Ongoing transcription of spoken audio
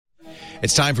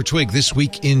It's time for Twig This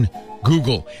Week in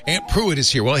Google. Aunt Pruitt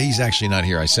is here. Well, he's actually not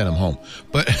here. I sent him home.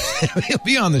 But he'll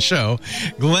be on the show.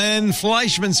 Glenn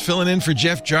Fleischman's filling in for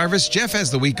Jeff Jarvis. Jeff has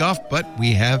the week off, but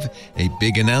we have a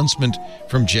big announcement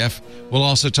from Jeff. We'll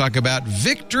also talk about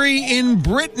victory in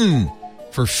Britain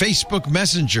for Facebook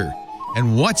Messenger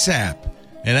and WhatsApp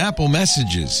and Apple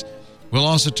Messages. We'll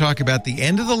also talk about the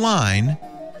end of the line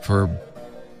for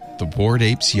the Bored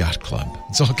Apes Yacht Club.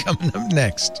 It's all coming up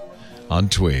next on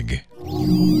Twig.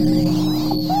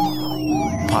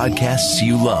 Podcasts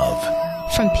you love.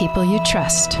 From people you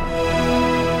trust.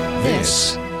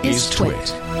 This is Twig.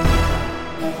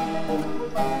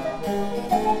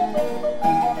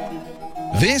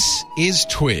 This is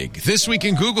Twig. This Week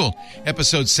in Google,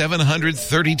 episode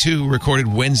 732, recorded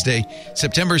Wednesday,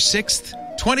 September 6th,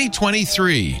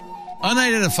 2023.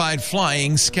 Unidentified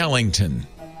flying Skellington.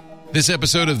 This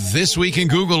episode of This Week in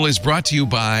Google is brought to you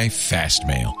by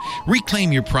Fastmail.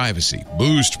 Reclaim your privacy,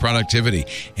 boost productivity,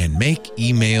 and make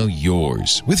email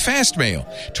yours with Fastmail.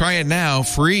 Try it now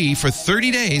free for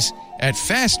 30 days at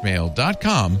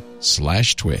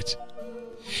fastmail.com/twit.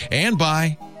 And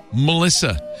by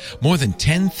Melissa. More than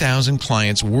 10,000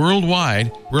 clients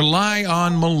worldwide rely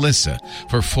on Melissa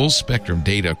for full-spectrum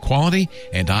data quality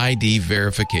and ID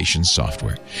verification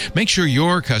software. Make sure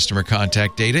your customer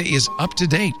contact data is up to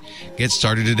date. Get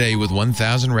started today with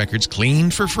 1,000 records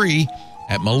cleaned for free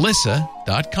at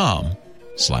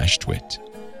melissa.com/twit.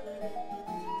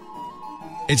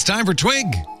 It's time for Twig,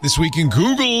 This Week in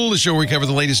Google, the show where we cover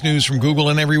the latest news from Google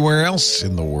and everywhere else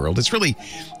in the world. It's really,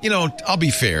 I'll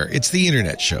be fair, it's the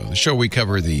internet show, the show we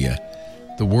cover the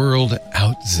world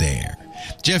out there.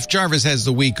 Jeff Jarvis has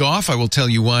the week off. I will tell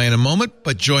you why in a moment.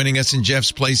 But joining us in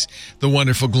Jeff's place, the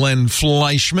wonderful Glenn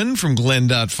Fleischman from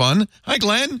Glenn.fun. Hi,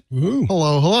 Glenn. Ooh.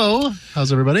 Hello.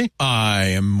 How's everybody? I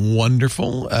am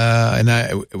wonderful. And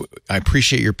I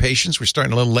appreciate your patience. We're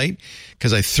starting a little late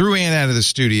because I threw Aunt out of the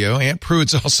studio. Aunt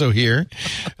Pruitt's also here,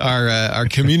 our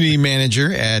community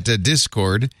manager at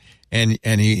Discord. And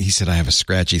he said, I have a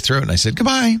scratchy throat. And I said,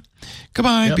 goodbye,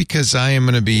 yep. Because I am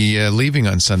going to be leaving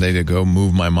on Sunday to go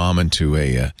move my mom into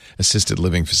a assisted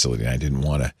living facility. I didn't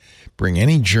want to bring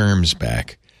any germs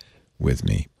back with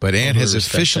me. But Aunt has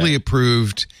officially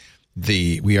approved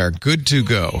we are good to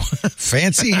go.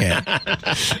 Fancy Aunt.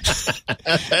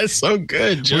 That's so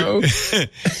good, Joe.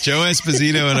 Joe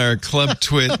Esposito and our Club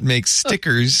Twit make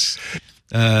stickers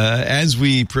as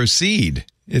we proceed.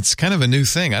 It's kind of a new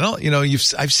thing.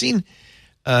 I've seen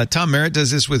Tom Merritt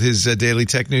does this with his Daily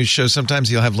Tech News show. Sometimes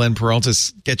he'll have Len Peralta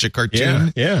sketch a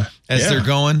cartoon as they're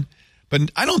going. But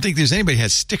I don't think there's anybody who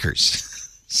has stickers.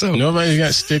 So nobody's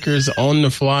got stickers on the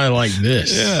fly like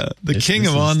this. Yeah, the king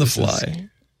of on the fly.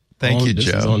 Thank you,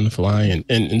 Joe. This is on the fly.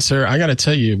 And sir, I got to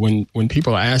tell you, when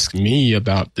people ask me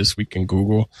about This Week in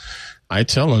Google, I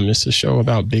tell them it's a show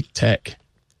about big tech.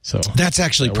 So that's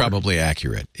actually probably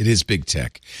accurate. It is big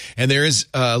tech. And there is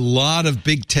a lot of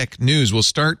big tech news. We'll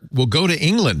go to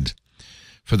England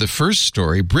for the first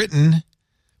story. Britain,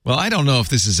 well, I don't know if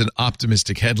this is an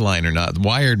optimistic headline or not.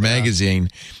 Wired magazine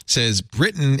says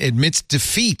Britain admits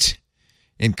defeat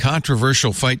in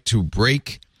controversial fight to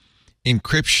break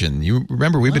encryption. You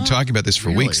remember, we've been talking about this for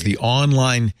weeks. The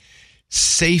online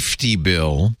safety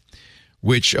bill,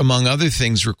 which, among other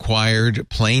things, required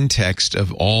plain text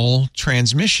of all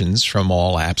transmissions from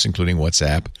all apps, including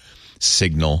WhatsApp,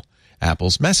 Signal,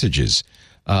 Apple's messages.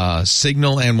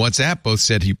 Signal and WhatsApp both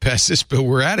said, you pass this bill,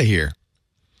 we're out of here,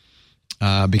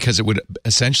 because it would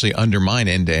essentially undermine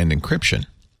end-to-end encryption.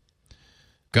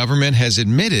 Government has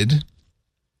admitted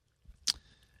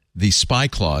the spy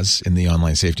clause in the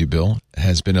online safety bill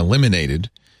has been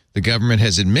eliminated. The government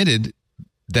has admitted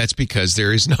that's because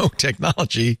there is no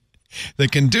technology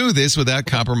that can do this without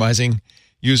compromising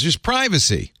users'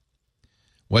 privacy.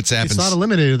 WhatsApp it's not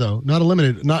eliminated, though. Not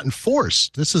eliminated, not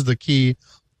enforced. This is the key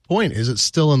point, is it's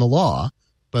still in the law,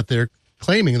 but they're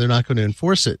claiming they're not going to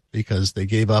enforce it because they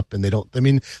gave up and they don't. I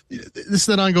mean, this is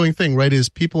an ongoing thing, right? Is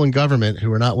people in government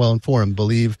who are not well informed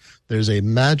believe there's a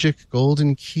magic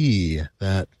golden key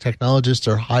that technologists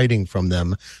are hiding from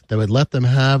them that would let them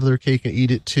have their cake and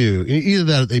eat it too. Either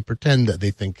that or they pretend that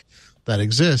they think that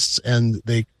exists, and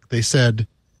they said,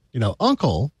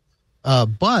 uncle,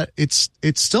 but it's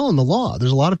still in the law.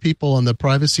 There's a lot of people on the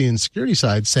privacy and security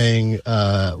side saying,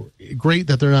 great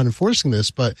that they're not enforcing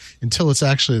this, but until it's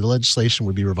actually the legislation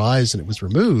would be revised and it was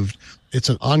removed, it's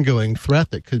an ongoing threat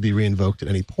that could be reinvoked at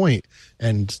any point,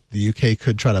 and the UK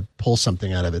could try to pull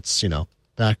something out of its,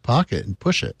 back pocket and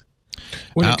push it.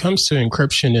 When it comes to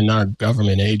encryption in our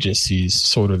government agencies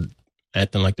sort of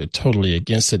acting like they're totally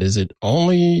against it, is it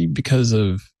only because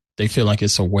of they feel like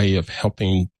it's a way of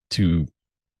helping to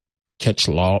catch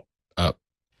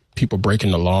people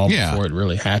breaking the law Yeah. before it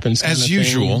really happens. As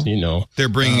usual, thing, they're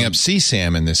bringing up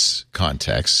CSAM in this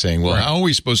context, saying, well, how are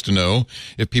we supposed to know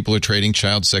if people are trading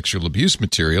child sexual abuse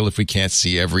material if we can't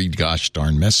see every gosh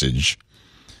darn message?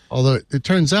 Although it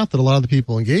turns out that a lot of the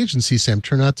people engaged in CSAM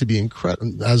turn out to be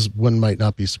as one might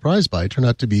not be surprised by, turn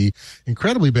out to be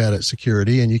incredibly bad at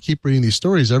security. And you keep reading these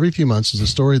stories every few months. There's a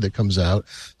story that comes out.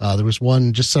 There was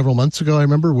one just several months ago, I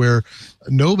remember, where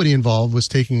nobody involved was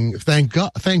taking, thank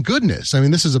goodness. I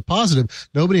mean, this is a positive.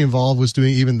 Nobody involved was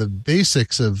doing even the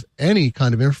basics of any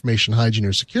kind of information hygiene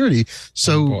or security.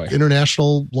 So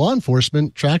international law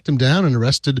enforcement tracked them down and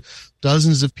arrested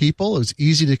dozens of people. It was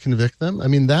easy to convict them. I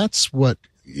mean, that's what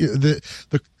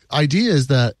the idea is,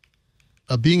 that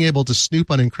being able to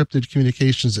snoop on encrypted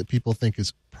communications that people think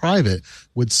is private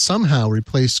would somehow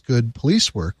replace good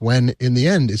police work, when in the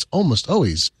end it's almost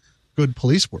always good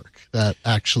police work that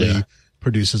actually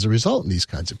produces a result in these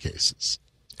kinds of cases.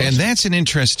 And that's an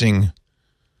interesting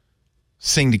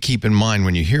thing to keep in mind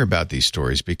when you hear about these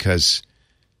stories, because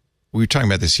we were talking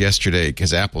about this yesterday,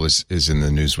 because Apple is in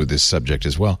the news with this subject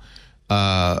as well.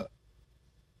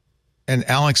 And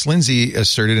Alex Lindsay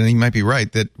asserted, and he might be right,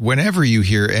 that whenever you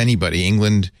hear anybody,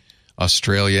 England,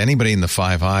 Australia, anybody in the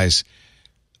Five Eyes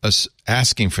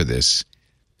asking for this,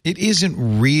 it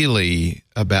isn't really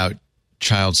about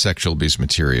child sexual abuse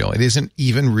material. It isn't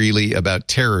even really about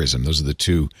terrorism. Those are the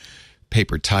two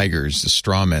paper tigers, the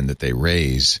straw men that they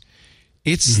raise.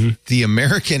 It's the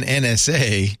American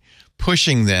NSA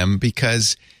pushing them,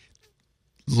 because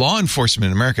law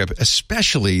enforcement in America,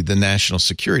 especially the National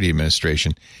Security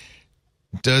Administration,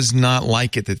 does not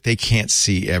like it that they can't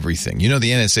see everything. You know,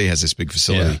 the NSA has this big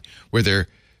facility where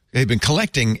they've been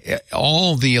collecting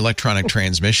all the electronic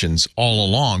transmissions all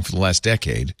along for the last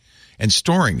decade and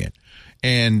storing it.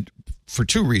 And for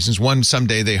two reasons. One,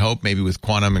 someday they hope maybe with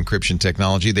quantum encryption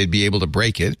technology, they'd be able to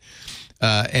break it.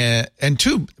 And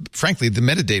two, frankly, the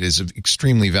metadata is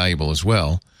extremely valuable as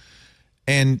well.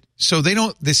 And so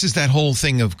this is that whole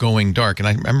thing of going dark. And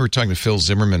I remember talking to Phil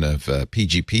Zimmerman of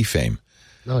PGP fame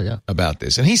about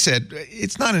this. And he said,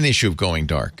 it's not an issue of going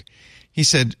dark. He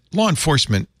said, law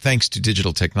enforcement, thanks to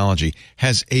digital technology,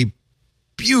 has a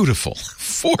beautiful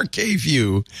 4K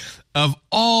view of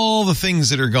all the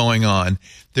things that are going on.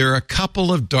 There are a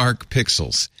couple of dark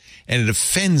pixels, and it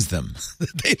offends them.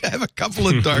 They have a couple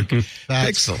of dark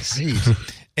pixels. Great.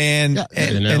 And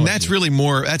that's really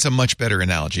that's a much better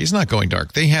analogy. It's not going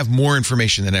dark. They have more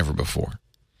information than ever before.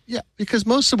 Yeah, because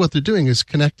most of what they're doing is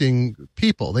connecting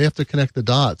people. They have to connect the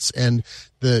dots, and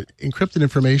the encrypted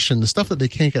information, the stuff that they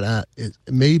can't get at, it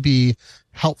may be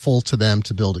helpful to them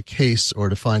to build a case or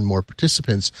to find more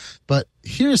participants. But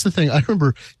here's the thing. I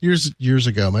remember years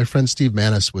ago, my friend Steve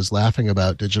Manis was laughing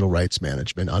about digital rights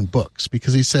management on books,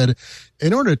 because he said,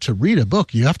 in order to read a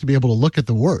book, you have to be able to look at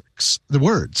the words.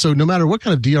 So no matter what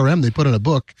kind of DRM they put on a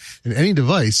book in any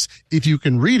device, if you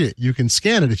can read it, you can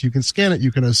scan it. If you can scan it,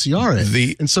 you can OCR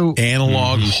it. And so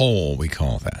analog hole, we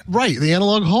call that. Right, the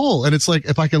analog hole. And it's like,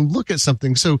 if I can look at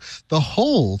something, so the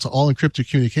hole to all encrypted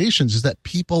communications is that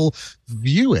people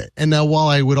view it. And now, while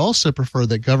I would also prefer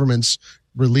that governments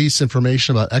release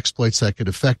information about exploits that could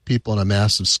affect people on a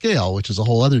massive scale, which is a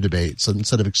whole other debate. So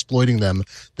instead of exploiting them,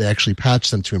 they actually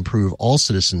patch them to improve all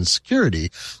citizens' security.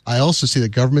 I also see that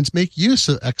governments make use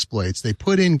of exploits. They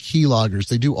put in keyloggers.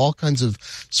 They do all kinds of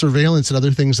surveillance and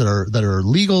other things that are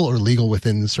legal or legal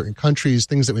within certain countries,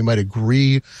 things that we might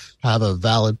agree have a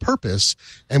valid purpose.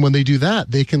 And when they do that,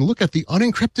 they can look at the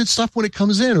unencrypted stuff when it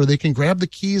comes in, or they can grab the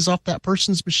keys off that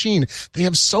person's machine. They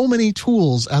have so many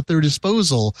tools at their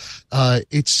disposal.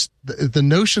 It's the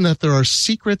notion that there are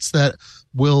secrets that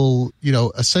will,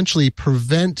 essentially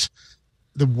prevent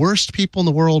the worst people in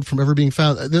the world from ever being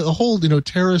found. The whole,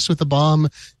 terrorist with a bomb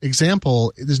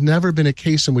example, there's never been a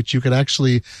case in which you could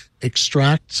actually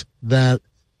extract that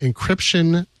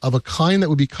encryption of a kind that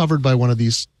would be covered by one of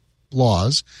these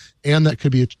laws and that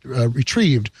could be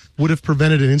retrieved would have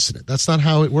prevented an incident. That's not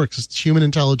how it works. It's human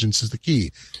intelligence is the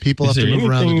key. People have to move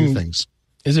around and do things.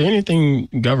 Is there anything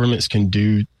governments can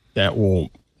do that will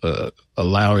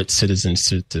allow its citizens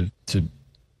to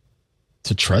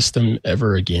trust them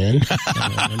ever again?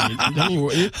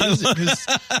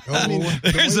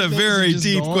 There's a very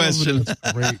deep question. That's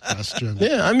a great question.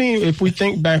 Yeah, I mean, if we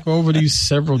think back over these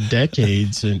several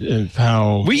decades and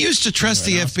how we used to trust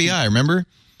the FBI, remember?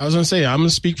 I was going to say, I'm going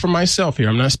to speak for myself here.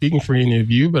 I'm not speaking for any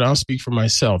of you, but I'll speak for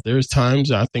myself. There's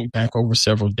times I think back over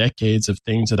several decades of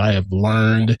things that I have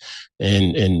learned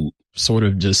and sort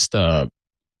of just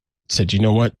said, you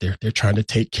know what, they're trying to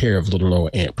take care of little old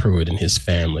Aunt Pruitt and his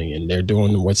family, and they're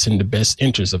doing what's in the best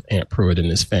interest of Aunt Pruitt and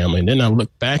his family. And then I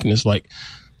look back and it's like,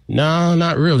 No,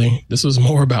 not really. This was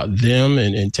more about them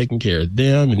and taking care of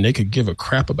them, and they could give a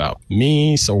crap about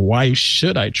me. So why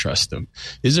should I trust them?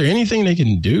 Is there anything they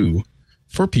can do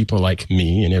for people like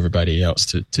me and everybody else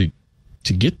to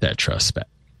get that trust back?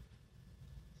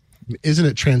 Isn't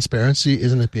it transparency?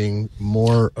 Isn't it being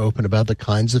more open about the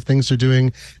kinds of things they're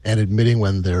doing and admitting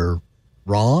when they're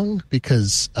wrong?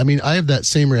 Because I mean, I have that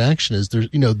same reaction as there's,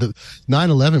 the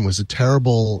 9/11 was a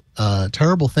terrible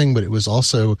thing, but it was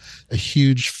also a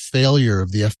huge failure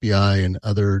of the FBI and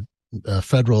other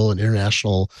federal and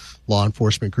international law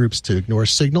enforcement groups to ignore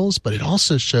signals. But it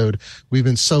also showed we've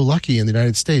been so lucky in the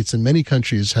United States, and many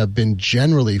countries have been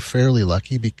generally fairly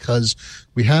lucky because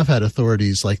we have had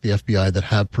authorities like the FBI that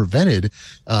have prevented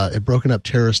and broken up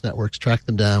terrorist networks, tracked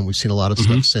them down. We've seen a lot of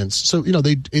stuff since. So,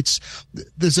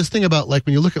 there's this thing about, like,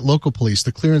 when you look at local police,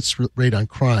 the clearance rate on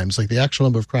crimes, like the actual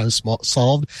number of crimes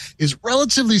solved, is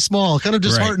relatively small, kind of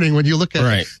disheartening when you look at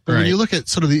it. But when you look at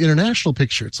sort of the international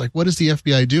picture, it's like, what is the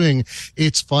FBI doing?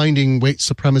 It's finding white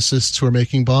supremacists who are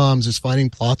making bombs. It's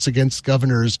finding plots against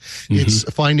governors. It's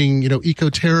finding,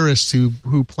 eco-terrorists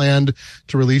who planned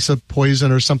to release a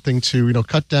poison or something to,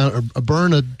 cut down or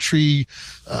burn a tree.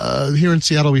 Here in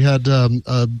Seattle, we had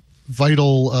a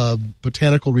vital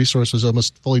botanical resource was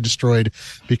almost fully destroyed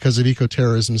because of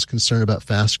eco-terrorism's concern about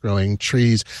fast-growing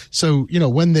trees. So,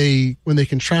 when they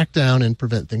can track down and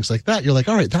prevent things like that, you're like,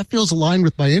 all right, that feels aligned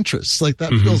with my interests. Like,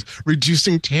 that feels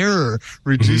reducing terror,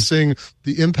 reducing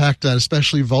the impact on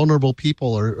especially vulnerable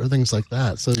people or things like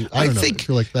that. So I don't know. I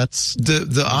feel like that's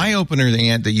the eye-opener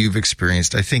that you've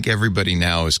experienced. I think everybody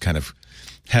now is kind of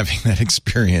having that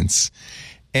experience.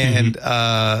 And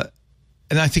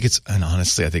and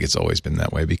honestly, I think it's always been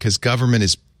that way, because government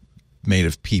is made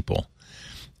of people,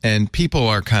 and people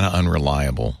are kind of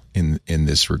unreliable in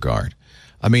this regard.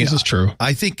 I mean, this is true.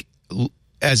 I think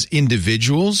as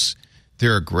individuals,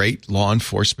 there are great law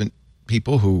enforcement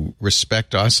people who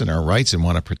respect us and our rights and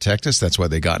want to protect us. That's why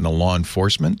they got into law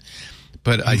enforcement.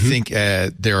 But I think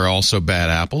there are also bad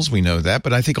apples. We know that.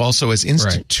 But I think also as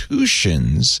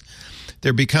institutions,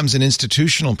 there becomes an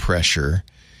institutional pressure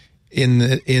in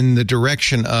the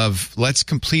direction of, let's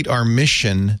complete our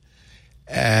mission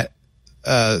at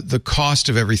the cost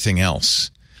of everything else.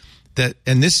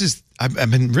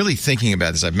 I've been really thinking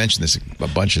about this. I've mentioned this a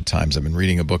bunch of times. I've been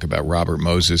reading a book about Robert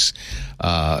Moses,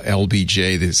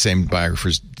 LBJ. The same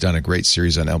biographer's done a great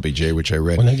series on LBJ, which I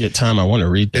read. When I get time, I want to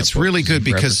read that. It's really good,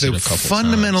 because the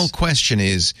fundamental question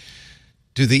is,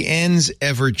 do the ends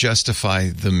ever justify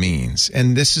the means?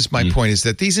 And this is my point, is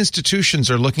that these institutions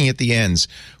are looking at the ends.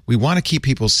 We want to keep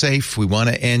people safe. We want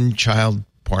to end child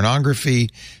pornography,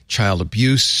 child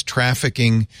abuse,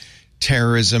 trafficking,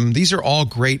 terrorism. These are all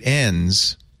great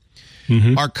ends.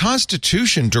 Our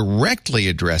Constitution directly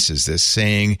addresses this,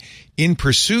 saying in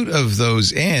pursuit of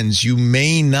those ends, you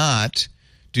may not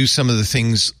do some of the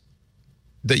things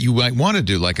that you might want to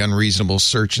do, like unreasonable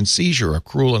search and seizure or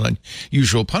cruel and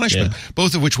unusual punishment,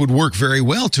 both of which would work very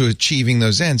well to achieving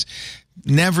those ends.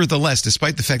 Nevertheless,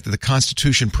 despite the fact that the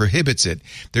Constitution prohibits it,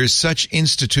 there's such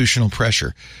institutional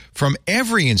pressure from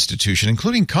every institution,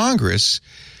 including Congress,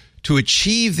 to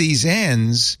achieve these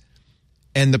ends.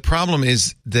 And the problem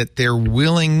is that they're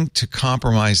willing to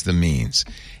compromise the means.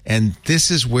 And this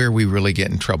is where we really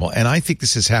get in trouble. And I think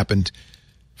this has happened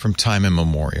from time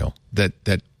immemorial, that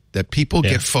people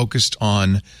get focused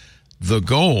on the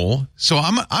goal. So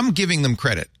I'm giving them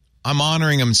credit. I'm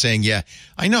honoring them, saying, yeah,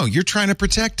 I know you're trying to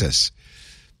protect us.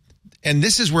 And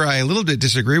this is where I a little bit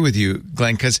disagree with you,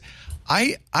 Glenn, because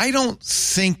I don't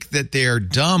think that they're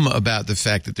dumb about the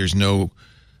fact that there's no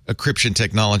encryption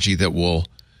technology that will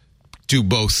do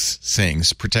both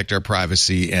things, protect our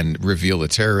privacy and reveal the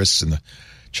terrorists and the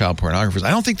child pornographers. I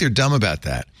don't think they're dumb about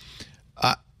that.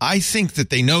 I think that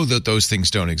they know that those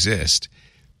things don't exist.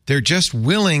 They're just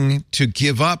willing to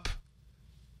give up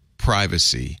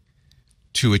privacy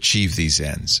to achieve these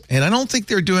ends. And I don't think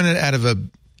they're doing it out of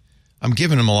I'm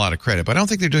giving them a lot of credit, but I don't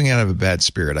think they're doing it out of a bad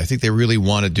spirit. I think they really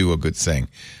want to do a good thing.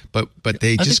 But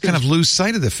they just kind of lose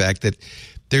sight of the fact that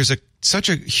there's such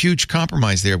a huge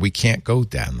compromise there. We can't go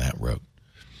down that road.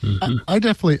 I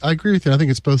agree with you. I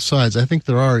think it's both sides. I think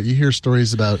you hear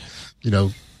stories about,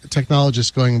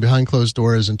 technologists going behind closed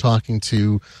doors and talking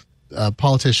to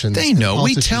politicians. They know.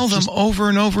 We tell them over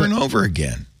and over and over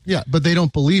again. Yeah, but they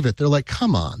don't believe it. They're like,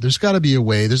 come on, there's got to be a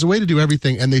way. There's a way to do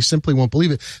everything, and they simply won't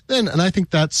believe it. And I think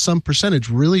that some percentage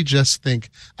really just think,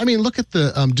 I mean, look at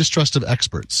the distrust of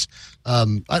experts.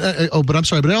 But I'm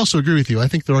sorry, but I also agree with you. I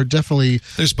think there are definitely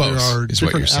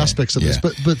different aspects of this.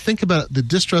 But think about it, the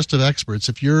distrust of experts.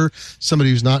 If you're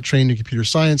somebody who's not trained in computer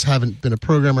science, haven't been a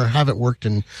programmer, haven't worked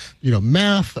in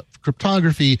math,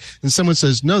 cryptography, and someone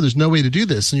says, no, there's no way to do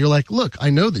this, and you're like, look,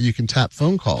 I know that you can tap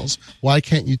phone calls. Why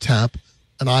can't you tap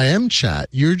an IM chat?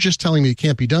 You're just telling me it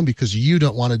can't be done because you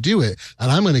don't want to do it,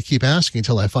 and I'm going to keep asking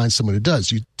until I find someone who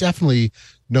does. You definitely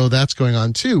know that's going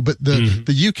on too. But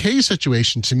the UK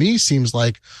situation to me seems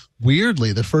like,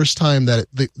 weirdly, the first time that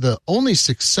the only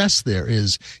success there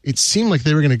is it seemed like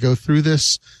they were going to go through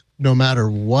this no matter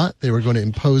what. They were going to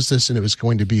impose this, and it was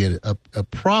going to be a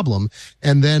problem.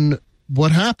 And then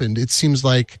what happened? It seems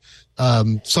like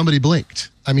somebody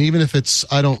blinked. I mean, even if it's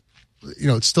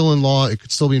it's still in law, it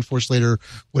could still be enforced later,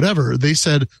 whatever. They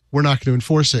said, we're not going to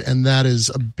enforce it. And that is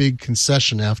a big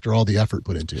concession after all the effort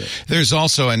put into it. There's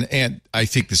also, and I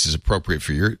think this is appropriate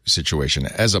for your situation.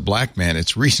 As a black man,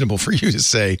 it's reasonable for you to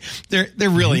say, they're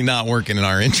really not working in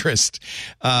our interest.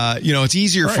 It's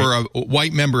easier for a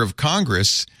white member of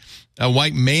Congress, a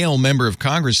white male member of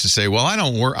Congress, to say, well,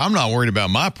 I'm not worried about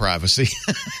my privacy.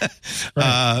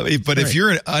 But if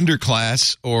you're an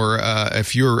underclass, or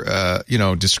if you're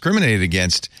discriminated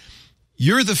against,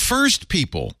 you're the first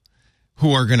people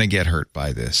who are going to get hurt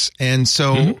by this. And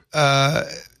so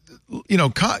that's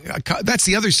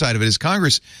the other side of it, is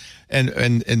Congress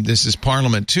and this is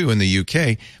Parliament too in the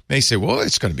UK may say, well,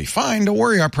 it's going to be fine, don't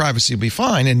worry, our privacy will be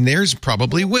fine, and theirs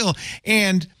probably will.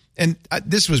 And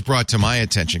this was brought to my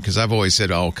attention because I've always said,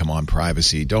 oh, come on,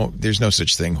 privacy. There's no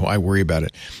such thing. Why worry about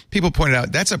it? People pointed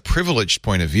out that's a privileged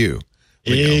point of view.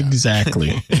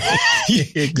 Exactly.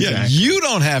 Yeah, you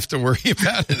don't have to worry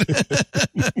about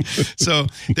it. So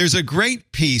there's a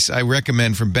great piece I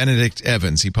recommend from Benedict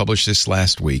Evans. He published this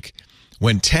last week.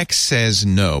 When Tech Says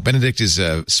No. Benedict is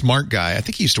a smart guy. I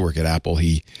think he used to work at Apple.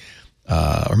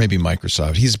 Or maybe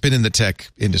Microsoft. He's been in the tech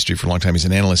industry for a long time. He's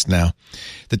an analyst now.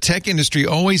 The tech industry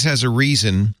always has a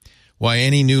reason why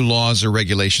any new laws or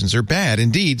regulations are bad.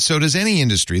 Indeed, so does any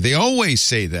industry. They always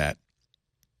say that.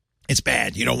 It's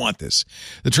bad. You don't want this.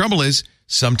 The trouble is,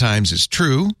 sometimes it's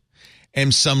true,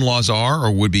 and some laws are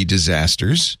or would be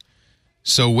disasters.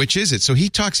 So which is it? So he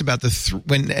talks about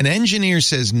when an engineer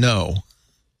says no,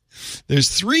 there's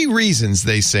 3 reasons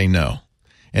they say no.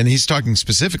 And he's talking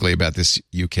specifically about this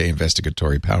UK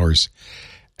Investigatory Powers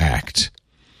Act.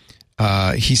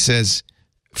 He says,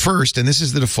 first, and this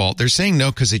is the default, they're saying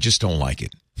no because they just don't like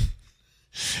it.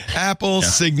 Apple,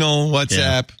 Signal,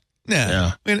 WhatsApp.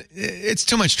 No. It's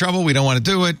too much trouble. We don't want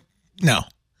to do it. No.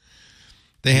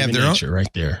 They have their own.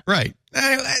 Right there. Right.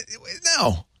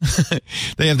 No.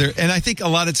 They have their, and I think a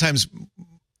lot of times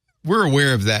we're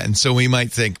aware of that. And so we might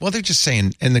think, well, they're just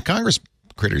saying, and the Congress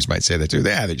critters might say that too.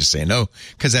 They're just saying no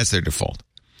because that's their default.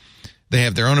 They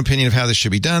have their own opinion of how this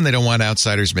should be done. They don't want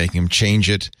outsiders making them change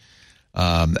it.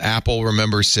 Apple,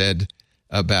 remember, said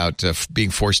about being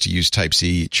forced to use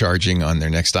Type-C charging on their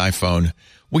next iPhone.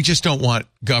 We just don't want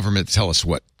government to tell us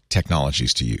what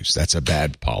technologies to use. That's a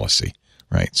bad policy,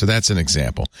 right? So that's an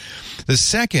example. The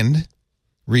second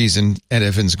reason Ed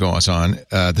Evans goes on,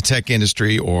 the tech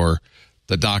industry or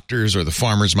the doctors or the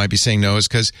farmers might be saying no is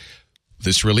because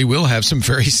this really will have some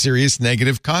very serious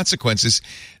negative consequences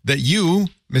that you,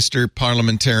 Mr.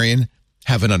 Parliamentarian,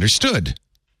 haven't understood.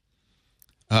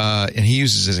 And he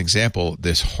uses as an example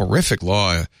this horrific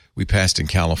law we passed in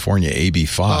California, AB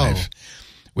 5,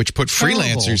 which put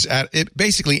freelancers at, it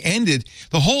basically ended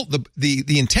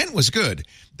the intent was good.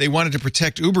 They wanted to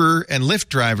protect Uber and Lyft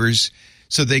drivers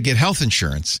so they get health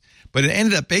insurance, but it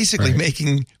ended up basically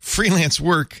making freelance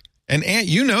work. And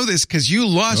you know this because you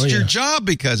lost your job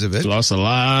because of it. Lost a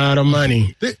lot of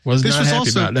money. Was not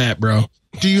happy about that, bro.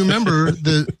 Do you remember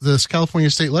the California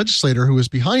state legislator who was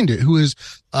behind it, who is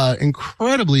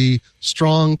incredibly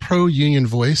strong pro-union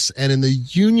voice, and in the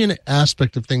union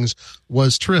aspect of things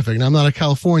was terrific. Now, I'm not a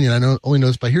Californian. I only know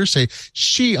this by hearsay.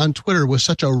 She, on Twitter, was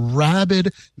such a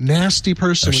rabid, nasty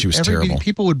person. Oh, she was terrible.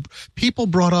 People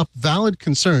brought up valid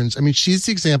concerns. I mean, she's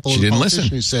the example of a politician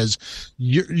who says,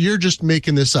 you're just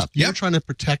making this up. You're trying to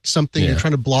protect something. You're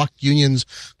trying to block unions,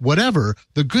 whatever.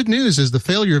 The good news is the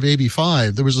failure of AB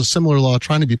 5, there was a similar law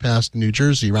trying to be passed in New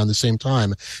Jersey around the same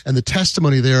time. And the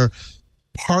testimony there,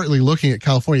 partly looking at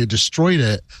California, destroyed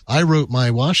it. I wrote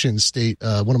my Washington state,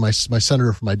 one of my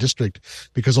senator from my district,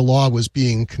 because a law was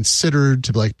being considered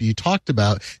to be talked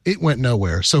about. It went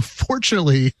nowhere. So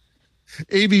fortunately,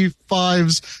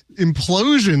 AB5's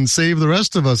implosion saved the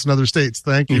rest of us in other states.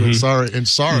 Thank you. And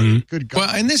sorry. Good God. Well,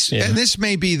 and this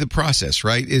may be the process,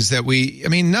 right? Is that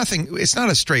nothing, it's not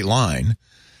a straight line.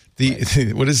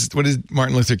 What did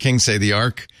Martin Luther King say? The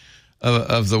arc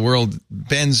of the world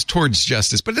bends towards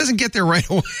justice, but it doesn't get there right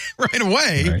away.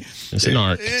 Right. It's an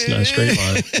arc. It's not a straight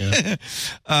line.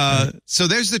 Yeah. So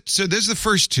there's the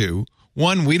first two.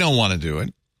 One, we don't want to do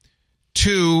it.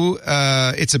 Two,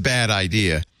 it's a bad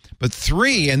idea. But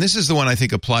three, and this is the one I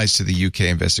think applies to the UK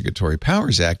Investigatory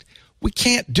Powers Act, we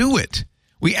can't do it.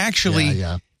 We actually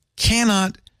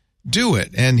cannot do it.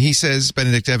 And he says,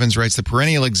 Benedict Evans writes, the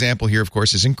perennial example here, of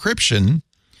course, is encryption.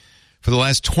 For the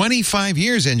last 25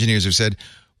 years, engineers have said,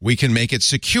 we can make it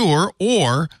secure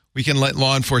or we can let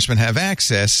law enforcement have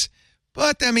access,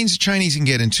 but that means the Chinese can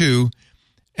get in too.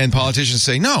 And politicians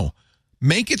say, no,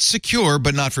 make it secure,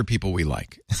 but not for people we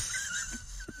like.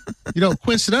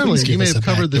 Coincidentally, you may have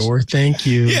covered this. Thank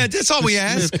you. Yeah, that's all we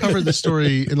ask. You may have covered the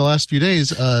story in the last few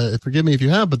days. Forgive me if you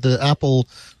have, but the Apple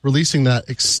releasing that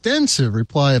extensive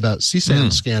reply about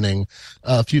CSAM scanning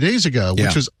a few days ago,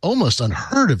 which was almost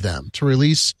unheard of them to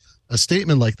release a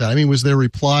statement like that. I mean, was their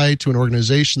reply to an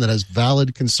organization that has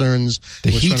valid concerns,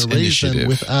 was trying to raise them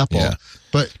with Apple.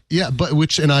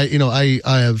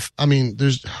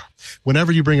 There's,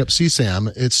 whenever you bring up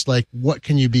CSAM, it's like, what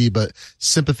can you be but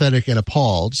sympathetic and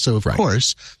appalled? So of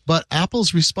course, but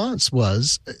Apple's response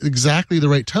was exactly the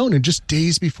right tone, and just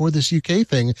days before this UK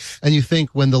thing. And you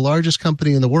think, when the largest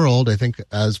company in the world, I think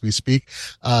as we speak,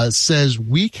 says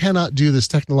we cannot do this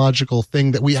technological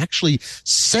thing that we actually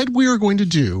said we were going to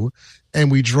do, and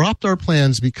we dropped our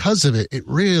plans because of it, it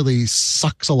really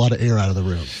sucks a lot of air out of the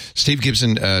room. Steve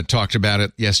Gibson talked about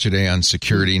it yesterday on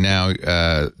Security Now.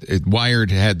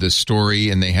 Wired had the story,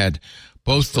 and they had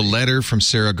both the letter from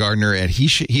Sarah Gardner at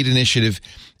Heat Initiative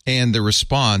and the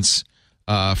response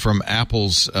from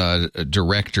Apple's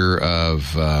director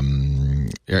of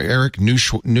Eric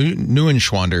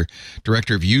Neuenschwander,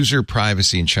 director of User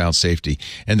Privacy and Child Safety.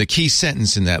 And the key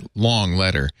sentence in that long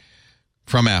letter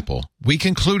from Apple: we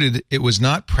concluded it was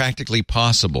not practically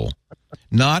possible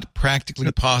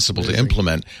to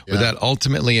implement without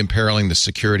ultimately imperiling the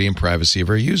security and privacy of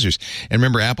our users. And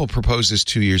remember, Apple proposed this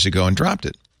 2 years ago and dropped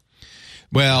it.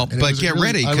 Well, but get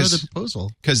ready, because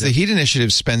the Heat Initiative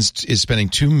is spending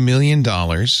 $2 million,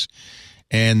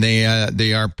 and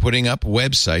they are putting up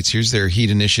websites. Here's their Heat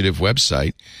Initiative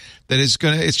website that is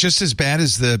it's just as bad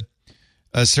as the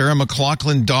Sarah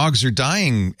McLachlan "Dogs Are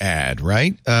Dying" ad,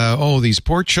 right? These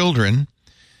poor children.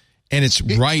 And it's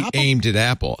aimed at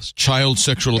Apple. Child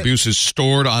sexual abuse is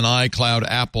stored on iCloud.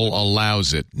 Apple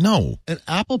allows it. No. And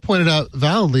Apple pointed out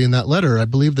validly in that letter, I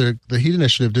believe the Heat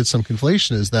Initiative did some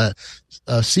conflation, is that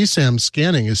CSAM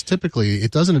scanning is typically,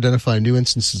 it doesn't identify new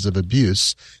instances of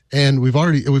abuse. And we've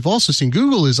also seen,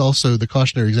 Google is also the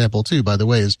cautionary example too, by the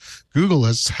way, is Google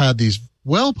has had these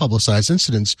well-publicized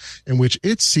incidents in which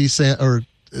its CSAM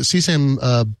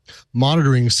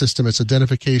monitoring system, its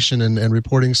identification and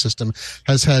reporting system,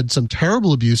 has had some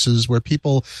terrible abuses where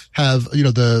people have,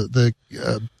 the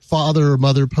father or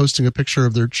mother posting a picture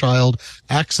of their child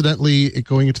accidentally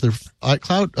going into their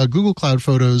iCloud, Google Cloud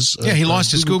Photos. He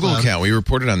lost his Google account. We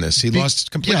reported on this. He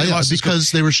completely lost his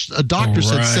because they were a doctor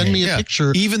said, "Send me a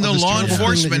picture." Even though law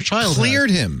enforcement cleared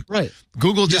him, right?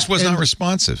 Google just was not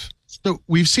responsive. So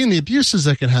we've seen the abuses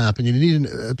that can happen. You need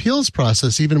an appeals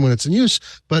process even when it's in use.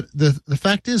 But the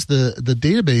fact is the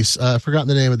database, I've forgotten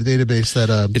the name of the database that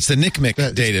it's the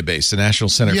NCMEC database, the National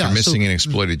Center for Missing and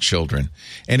Exploited Children,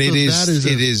 and it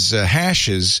is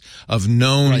hashes of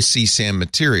known CSAM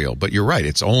material. But you're right;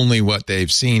 it's only what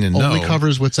they've seen and only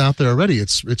covers what's out there already.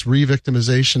 It's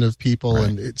re-victimization of people,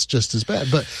 and it's just as bad.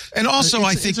 But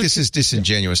I think this is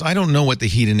disingenuous. I don't know what the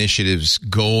Heat Initiative's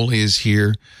goal is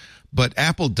here. But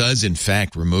Apple does, in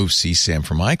fact, remove CSAM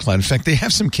from iCloud. In fact, they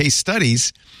have some case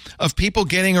studies of people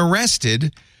getting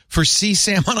arrested for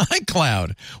CSAM on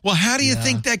iCloud. Well, how do you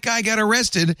think that guy got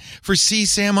arrested for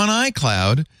CSAM on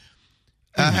iCloud?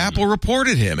 Apple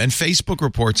reported him, and Facebook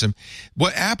reports him.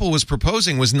 What Apple was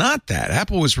proposing was not that.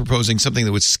 Apple was proposing something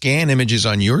that would scan images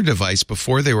on your device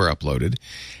before they were uploaded.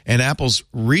 And Apple's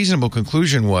reasonable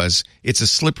conclusion was it's a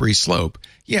slippery slope.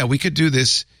 Yeah, we could do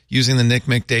this using the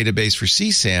NCMEC database for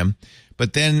CSAM,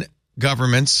 but then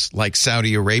governments like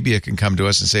Saudi Arabia can come to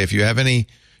us and say, if you have any,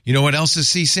 what else is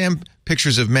CSAM?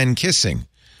 Pictures of men kissing.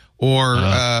 Or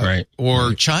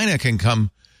China can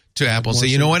come to Apple and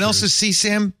say, what else is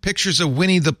CSAM? Pictures of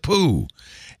Winnie the Pooh.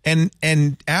 And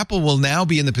Apple will now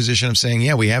be in the position of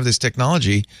saying, we have this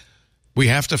technology. We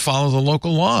have to follow the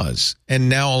local laws. And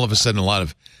now all of a sudden, a lot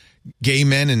of gay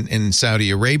men in Saudi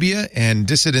Arabia and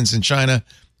dissidents in China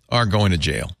are going to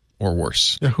jail. or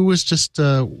worse. Yeah, who was just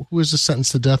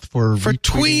sentenced to death for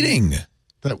tweeting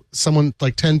that someone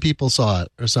like 10 people saw it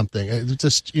or something. It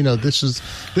just, this is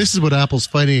what Apple's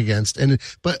fighting against. And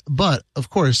but of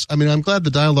course, I mean, I'm glad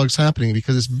the dialogue's happening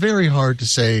because it's very hard to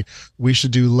say we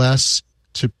should do less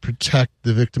to protect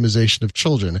the victimization of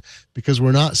children, because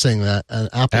we're not saying that, and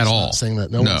Apple's not saying that.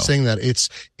 No one's saying that.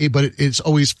 But it's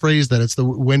always phrased that it's the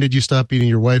 "when did you stop beating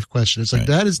your wife" question. It's like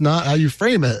that is not how you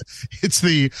frame it. It's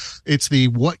the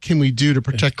what can we do to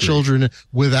protect children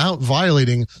without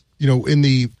violating. In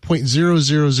the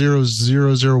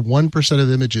 0.0000001%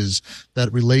 of images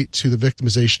that relate to the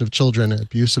victimization of children,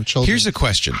 abuse of children. Here's a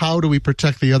question: how do we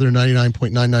protect the other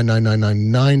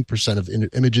 99.99999% of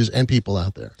images and people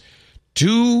out there?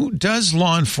 Does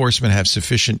law enforcement have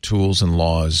sufficient tools and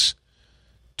laws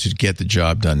to get the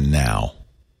job done now?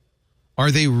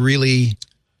 Are they really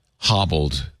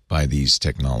hobbled by these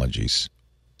technologies?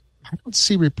 I don't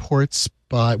see reports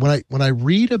by when I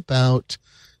read about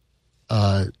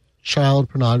child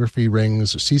pornography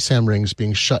rings or CSAM rings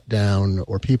being shut down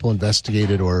or people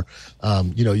investigated, or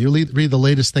you read the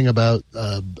latest thing about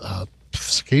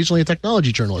occasionally a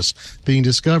technology journalist being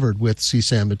discovered with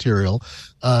CSAM material.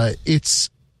 I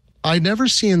never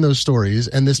see in those stories,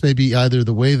 and this may be either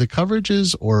the way the coverage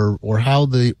is or how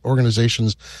the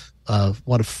organizations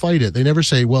want to fight it. They never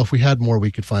say, well, if we had more, we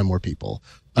could find more people.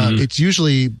 It's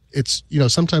usually,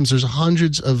 sometimes there's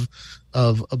hundreds of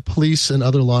police and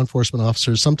other law enforcement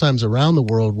officers, sometimes around the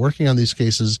world, working on these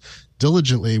cases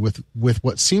diligently with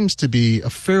what seems to be a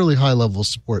fairly high level of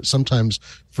support, sometimes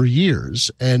for years.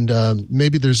 And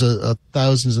maybe there's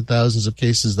thousands and thousands of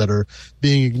cases that are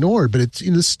being ignored. But it's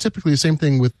this is typically the same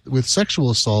thing with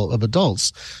sexual assault of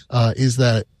adults, is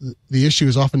that the issue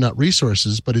is often not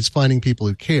resources, but it's finding people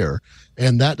who care.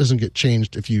 And that doesn't get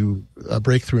changed if you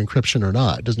break through encryption or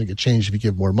not. It doesn't get changed if you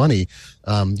give more money.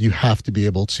 You have to be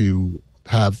able to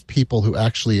have people who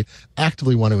actually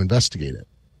actively want to investigate it.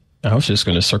 I was just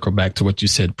going to circle back to what you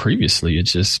said previously. It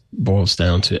just boils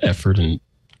down to effort and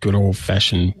good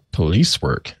old-fashioned police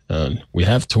work. We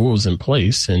have tools in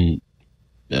place, and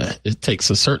it takes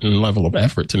a certain level of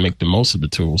effort to make the most of the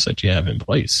tools that you have in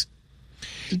place.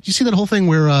 Did you see that whole thing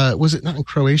where, was it not in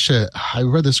Croatia? I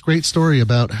read this great story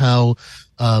about how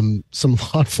some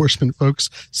law enforcement folks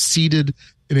seeded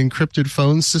an encrypted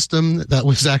phone system that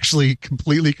was actually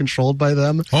completely controlled by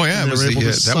them. Oh, yeah.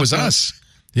 That was us.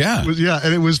 Yeah.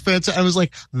 And it was fantastic. I was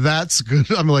like, that's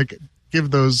good. I'm like,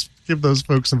 give those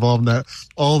folks involved in that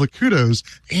all the kudos.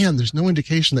 And there's no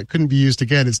indication that couldn't be used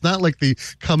again. It's not like the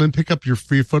come and pick up your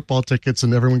free football tickets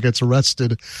and everyone gets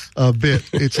arrested bit.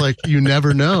 It's like you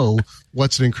never know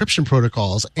what's an encryption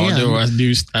protocols. And although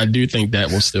I do think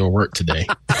that will still work today.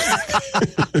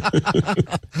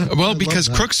 Well, because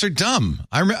crooks are dumb.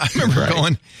 I remember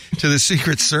going to the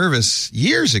Secret Service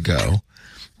years ago.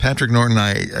 Patrick Norton and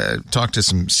I talked to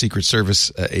some Secret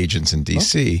Service agents in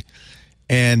D.C.,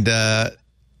 and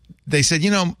they said,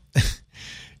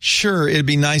 sure, it'd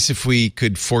be nice if we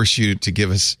could force you to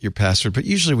give us your password, but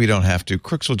usually we don't have to.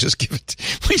 Crooks will just give it.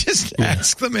 We just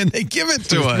ask them, and they give it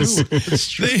to us.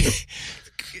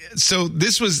 So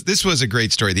this was a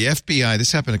great story. The FBI,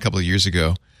 this happened a couple of years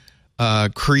ago,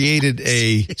 created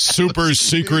a super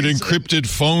secret encrypted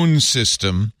phone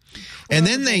system. And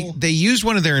then they used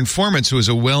one of their informants, who was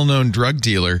a well-known drug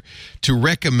dealer, to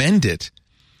recommend it,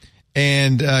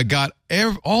 and got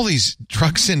all these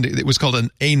drugs into. It was called an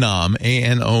ANOM,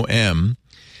 ANOM.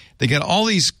 They got all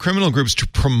these criminal groups to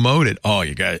promote it. Oh,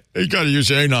 you got to use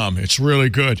ANOM. It's really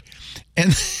good. And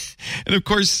of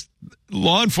course,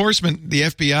 law enforcement, the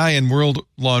FBI and world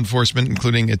law enforcement,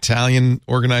 including Italian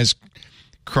organized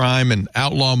crime and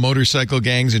outlaw motorcycle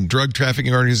gangs and drug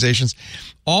trafficking organizations,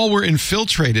 all were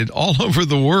infiltrated all over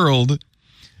the world.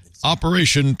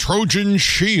 Operation Trojan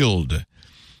Shield,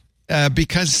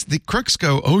 because the crooks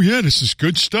go, oh yeah, this is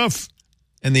good stuff,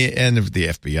 and the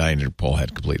FBI and Interpol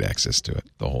had complete access to it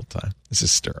the whole time. It's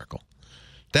hysterical.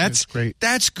 That's great.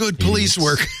 That's good police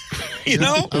work.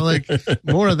 I like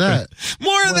more of that.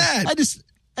 More of that.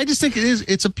 I just think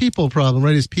it's a people problem,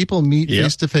 right? As people meet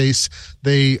face to face,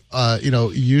 they,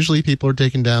 usually people are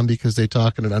taken down because they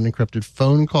talk in an unencrypted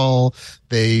phone call.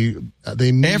 They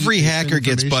every hacker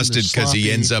gets busted because he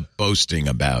ends up boasting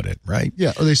about it, right?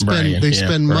 Yeah. Or they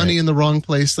spend money in the wrong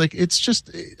place. Like, it's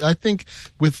just, I think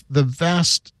with the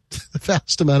vast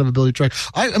vast amount of ability to track.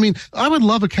 I mean, I would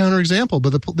love a counterexample,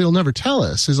 but they'll never tell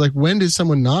us. Is like, when did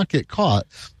someone not get caught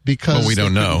because we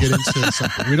don't know. Get into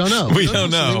something? We don't know. We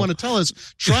don't know. So they want to tell us,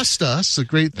 trust us. A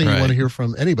great thing Right. you want to hear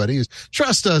from anybody is,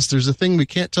 trust us. There's a thing we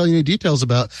can't tell you any details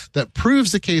about that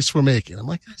proves the case we're making. I'm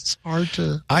like, it's hard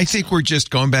to. I think we're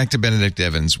just going back to Benedict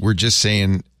Evans. We're just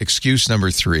saying excuse number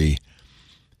 3.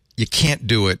 You can't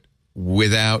do it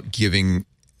without giving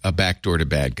a backdoor to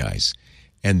bad guys.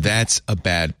 And that's a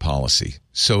bad policy.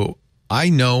 So I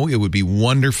know it would be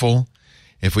wonderful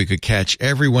if we could catch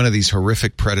every one of these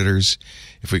horrific predators,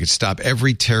 if we could stop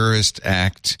every terrorist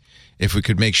act, if we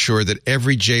could make sure that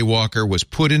every jaywalker was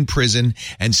put in prison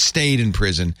and stayed in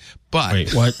prison. But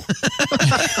Wait, what?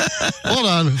 Hold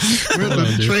on.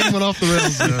 The train went off the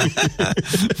rails there.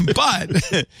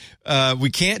 But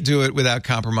we can't do it without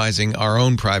compromising our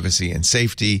own privacy and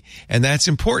safety, and that's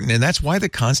important. And that's why the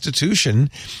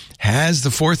Constitution has the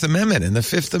 4th Amendment and the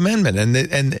 5th Amendment,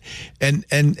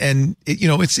 and you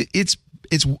know, it's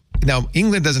now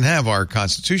England doesn't have our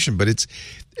Constitution, but it's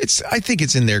I think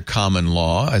it's in their common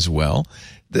law as well.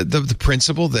 The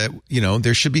principle that, you know,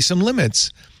 there should be some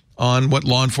limits on what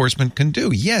law enforcement can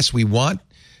do. Yes, we want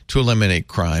to eliminate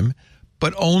crime,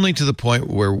 but only to the point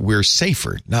where we're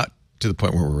safer, not to the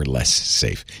point where we're less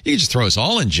safe. You could just throw us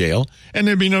all in jail and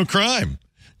there'd be no crime.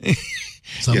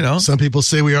 Some people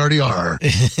say we already are.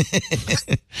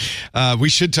 We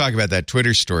should talk about that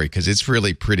Twitter story because it's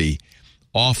really pretty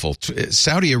awful.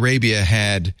 Saudi Arabia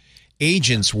had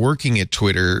agents working at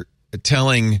Twitter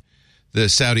telling the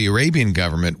Saudi Arabian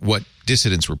government what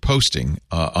dissidents were posting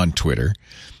on Twitter.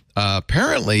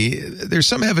 Apparently, there's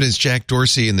some evidence Jack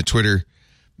Dorsey and the Twitter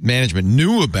management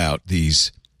knew about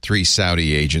these 3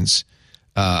 Saudi agents.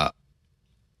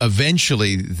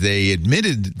 Eventually, they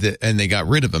admitted that, and they got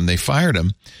rid of them. They fired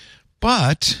them.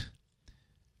 But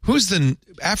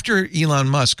after Elon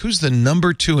Musk, who's the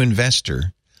number 2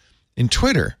 investor in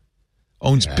Twitter?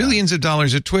 Owns billions of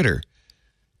dollars of Twitter.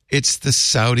 It's the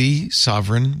Saudi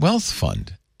Sovereign Wealth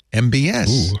Fund,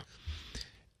 MBS. Ooh.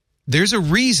 There's a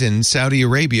reason Saudi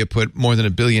Arabia put more than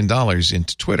 $1 billion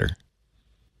into Twitter.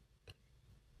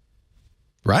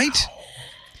 Right?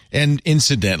 And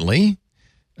incidentally,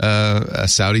 a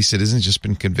Saudi citizen has just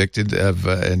been convicted of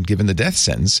and given the death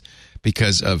sentence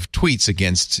because of tweets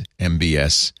against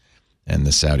MBS and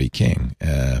the Saudi king.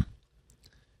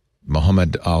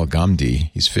 Mohammed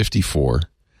Al-Ghamdi, he's 54.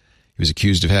 He was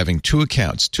accused of having two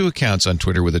accounts on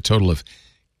Twitter with a total of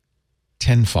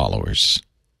 10 followers.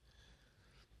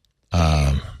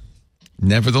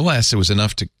 Nevertheless, it was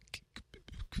enough to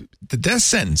the death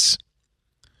sentence.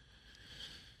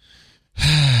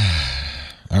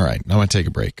 All right, I want to take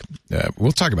a break.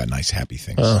 We'll talk about nice, happy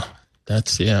things. That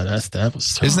was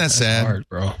tough. Isn't that sad, hard,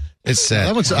 bro? It's sad.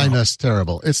 That one's, I know it's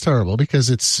terrible. It's terrible because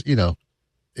it's, it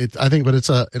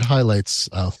highlights.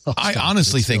 I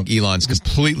honestly think Elon's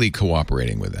completely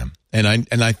cooperating with them, and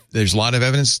there's a lot of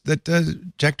evidence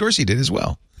that Jack Dorsey did as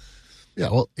well. Yeah,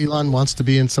 well, Elon wants to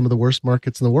be in some of the worst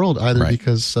markets in the world, either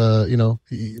because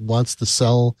he wants to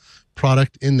sell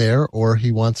product in there, or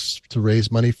he wants to raise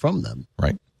money from them.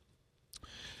 Right.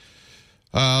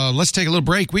 Let's take a little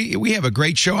break. We have a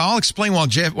great show. I'll explain why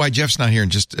Jeff's not here in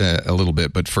just a little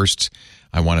bit. But first,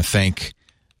 I want to thank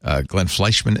Glenn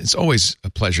Fleischman. It's always a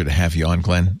pleasure to have you on,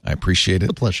 Glenn. I appreciate it.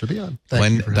 It's a pleasure to be on.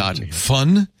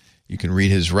 Glenn.fun. You can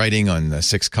read his writing on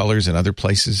Six Colors and other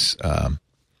places.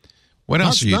 What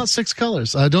else are you? Not Six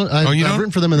Colors. I've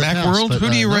written for them in the past. Macworld? Who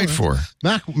do you write for?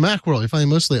 Macworld. You find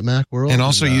me mostly at Macworld. And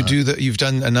also, you've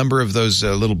done a number of those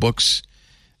little books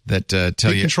that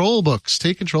tell you. Control books.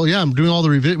 Take Control. Yeah, I'm doing all the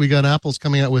revision. We got Apple's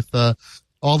coming out with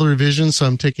all the revisions, so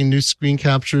I'm taking new screen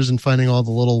captures and finding all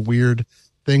the little weird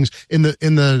things in the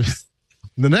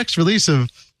next release of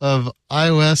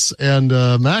iOS and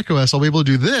macOS. I'll be able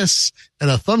to do this, and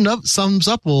a thumbs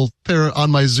up will appear on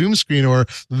my Zoom screen, or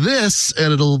this,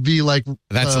 and it'll be like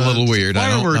that's a little weird.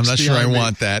 I'm not sure I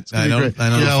want that. I don't know if I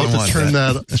want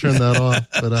that. Turn that on.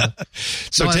 But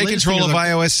so take control of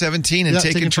iOS 17 and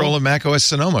take control of macOS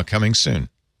Sonoma coming soon.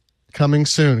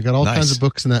 Got all kinds of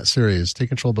books in that series.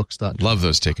 TakeControlBooks.com. Love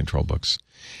those Take Control books.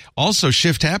 Also,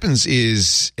 Shift Happens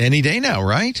is any day now,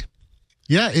 right?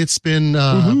 Yeah, it's been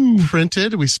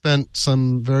printed. We spent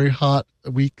some very hot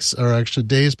weeks, or actually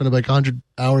days, spent about 100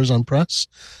 hours on press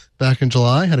back in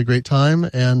July. Had a great time.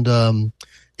 And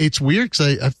it's weird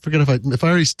because I forget if I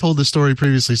already told this story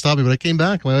previously, stop me, but I came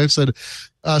back. My wife said,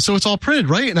 So it's all printed,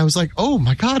 right? And I was like, oh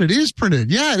my God, it is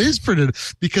printed. Yeah, it is printed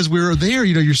because we were there.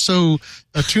 You're so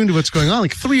attuned to what's going on.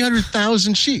 Like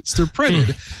 300,000 sheets, they're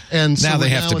printed. And so now they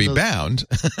have to be bound.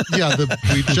 Yeah.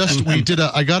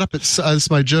 I got up at, this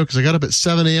is my joke, because I got up at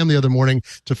 7 a.m. the other morning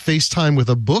to FaceTime with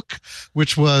a book,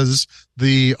 which was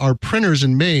our printers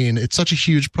in Maine. It's such a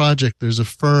huge project. There's a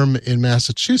firm in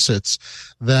Massachusetts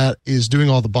that is doing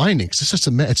all the bindings.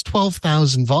 It's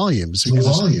 12,000 volumes.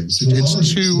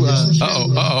 It's too,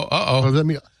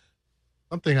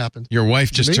 something happened. Your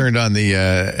wife just turned on the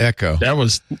echo. That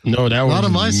was not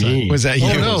on my side. Was that you?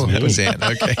 Oh, no. It was Ann.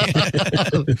 Okay.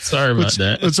 Sorry about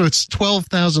that. So it's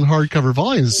 12,000 hardcover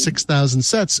volumes, 6,000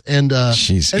 sets, and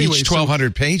each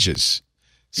 1,200 pages.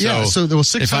 So there was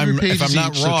 600 pages. If I'm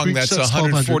not wrong, that's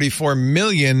 144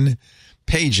 million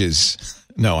pages.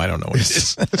 No, I don't know what it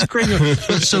is. It's crazy.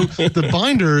 So the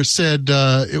binder said,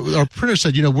 our printer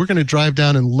said, we're going to drive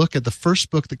down and look at the first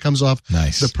book that comes off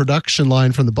the production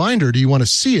line from the binder. Do you want to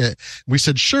see it? We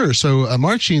said, sure. So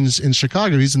Marcin's in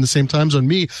Chicago. He's in the same time zone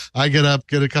me. I get up,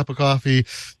 get a cup of coffee,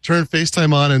 turn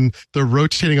FaceTime on, and they're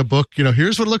rotating a book.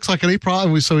 Here's what it looks like. Any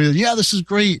problem? So we said, yeah, this is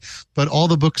great. But all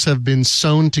the books have been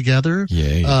sewn together.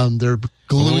 Yay. They're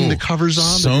gluing the covers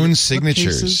on. Sewn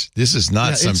signatures. This is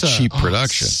not some cheap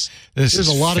production. There's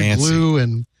a lot fancy. of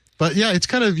glue but yeah, it's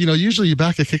kind of, usually you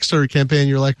back a Kickstarter campaign,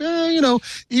 you're like,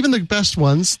 even the best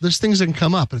ones, there's things that can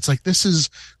come up. It's like,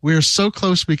 we're so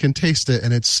close we can taste it,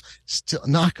 and it's still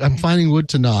I'm finding wood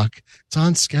to knock. It's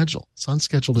on schedule. It's on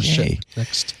schedule to ship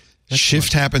next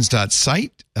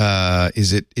shifthappens.site.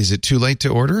 Is it too late to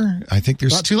order? I think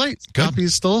there's not too late. Good.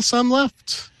 Copies still some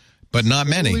left. But not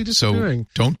many, so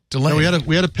don't delay. No,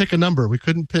 we had to pick a number. We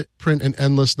couldn't print an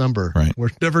endless number. Right.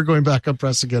 We're never going back up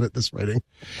press again at this writing.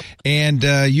 And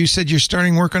you said you're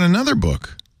starting work on another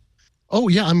book. Oh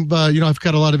yeah, I'm. I've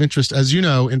got a lot of interest, as you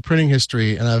know, in printing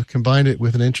history, and I've combined it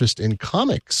with an interest in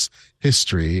comics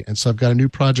history. And so I've got a new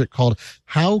project called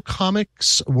 "How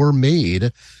Comics Were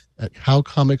Made." At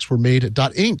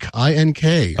howcomicsweremade.ink,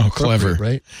 I-N-K. Oh, clever.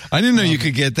 Right? I didn't know you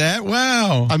could get that.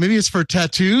 Wow. Maybe it's for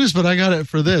tattoos, but I got it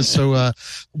for this. So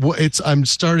I'm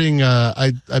starting,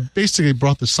 I basically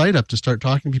brought the site up to start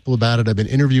talking to people about it. I've been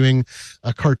interviewing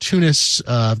cartoonists.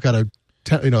 I've got a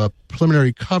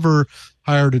preliminary cover,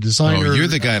 hired a designer. Oh, you're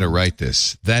the guy to write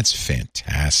this. That's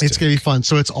fantastic. It's going to be fun.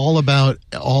 So it's all about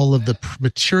all of the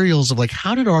materials of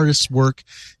how did artists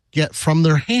get from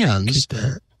their hands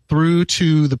through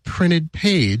to the printed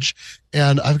page.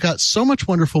 And I've got so much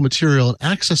wonderful material and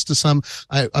access to some.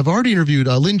 I've already interviewed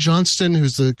Lynn Johnston,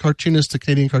 who's the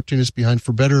Canadian cartoonist behind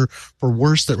For Better, For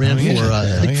Worse, that ran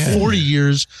for 40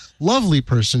 years. Lovely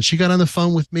person. She got on the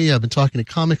phone with me. I've been talking to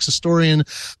comics historian,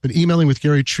 been emailing with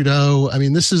Gary Trudeau. I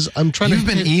mean, I'm trying You've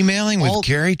been emailing with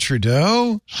Gary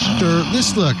Trudeau? Sure. You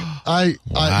say,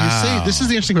 this is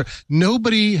the interesting part.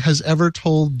 Nobody has ever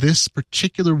told this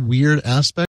particular weird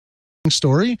aspect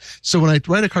story. So when I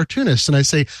write a cartoonist and I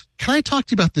say, can I talk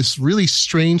to you about this really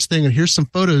strange thing? And here's some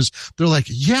photos. They're like,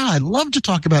 yeah, I'd love to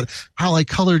talk about how I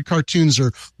colored cartoons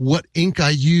or what ink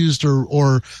I used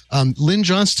or Lynn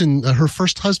Johnston, her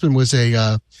first husband was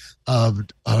a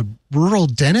rural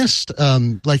dentist.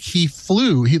 They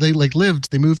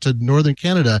moved to northern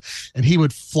Canada, and he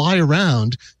would fly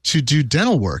around to do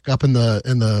dental work up in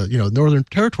the northern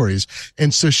territories.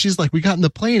 And so she's like, we got in the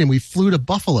plane and we flew to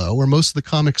Buffalo, where most of the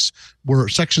comics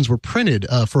sections were printed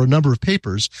for a number of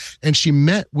papers. And she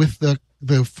met with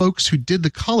the folks who did the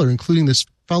color, including this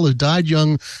fellow who died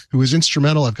young, who was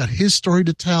instrumental. I've got his story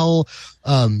to tell.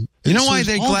 You know why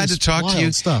they're glad to talk to you?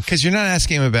 Because you're not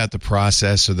asking them about the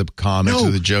process or the comics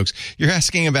or the jokes. You're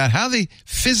asking about how they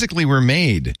physically were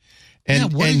made.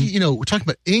 And we're talking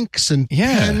about inks and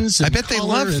pens. And I bet they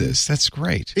love this. That's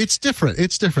great. It's different.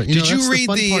 Did you read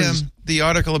the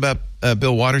article about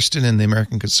Bill Waterston in the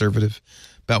American Conservative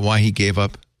about why he gave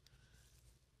up?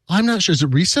 I'm not sure. Is it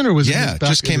recent or was it it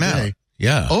just came out?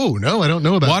 Yeah. Oh, no, I don't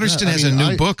know about Waterston has a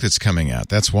new book that's coming out.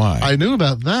 That's why. I knew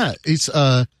about that. It's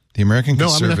the American Conservative.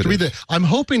 No, I'm going to have to read that. I'm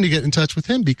hoping to get in touch with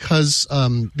him because,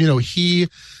 he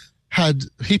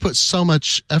put so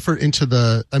much effort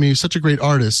into he's such a great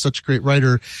artist, such a great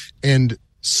writer, and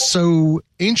so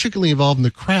intricately involved in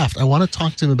the craft. I want to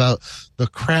talk to him about the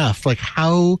craft, like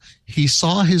how he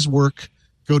saw his work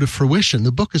go to fruition.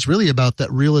 The book is really about that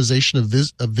realization of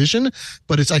vision,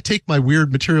 but I take my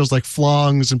weird materials like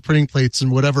flongs and printing plates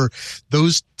and whatever.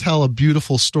 Those tell a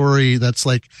beautiful story that's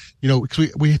like,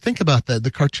 we think about that.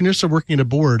 The cartoonists are working at a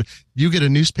board you get a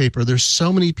newspaper, there's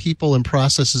so many people and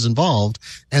processes involved,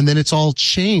 and then it's all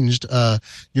changed. The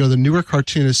newer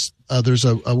cartoonists, there's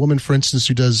a woman, for instance,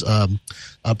 who does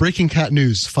Breaking Cat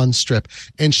News, fun strip,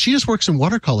 and she just works in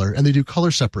watercolor, and they do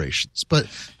color separations. But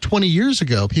 20 years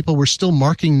ago, people were still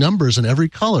marking numbers in every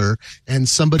color, and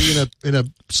somebody in a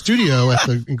studio at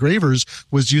the engravers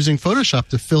was using Photoshop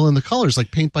to fill in the colors,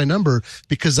 like paint by number,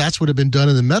 because that's what had been done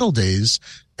in the metal days.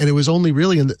 And it was only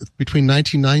really between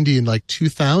 1990 and like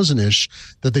 2000-ish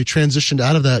that they transitioned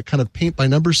out of that kind of paint by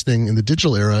numbers thing in the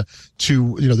digital era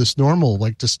to, this normal,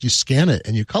 like just you scan it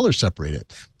and you color separate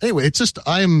it. Anyway, it's just,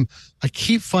 I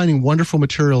keep finding wonderful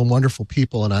material and wonderful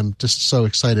people, and I'm just so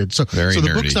excited. So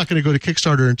the book's not going to go to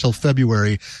Kickstarter until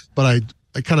February, but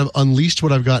I kind of unleashed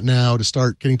what I've got now to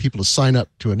start getting people to sign up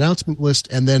to announcement list,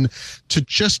 and then to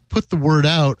just put the word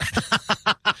out.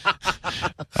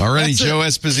 Already, Joe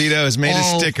Esposito has made a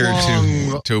sticker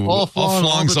to all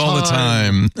flongs all the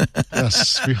time.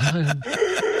 Yes,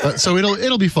 so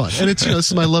it'll be fun, and it's this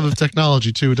is my love of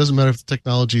technology too. It doesn't matter if the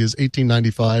technology is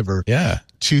 1895 or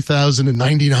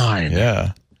 2099.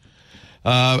 Yeah.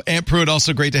 Aunt Pruitt,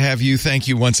 also great to have you. Thank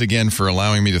you once again for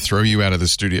allowing me to throw you out of the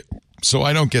studio so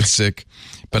I don't get sick.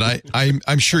 But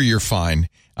I'm sure you're fine.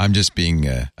 I was just being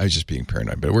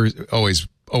paranoid. But we're always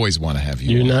want to have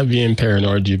you. You're not being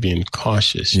paranoid. You're being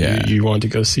cautious. Yeah. You want to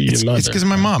go see your mother. It's because of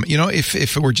my mom. If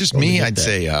it were just me, I'd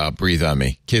say, breathe on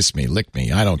me, kiss me, lick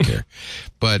me. I don't care.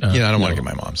 But, I don't want to get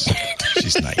my mom sick.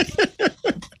 She's 90.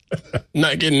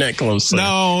 Not getting that close. Sir.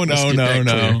 No.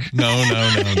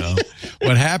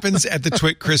 What happens at the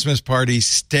Twit Christmas party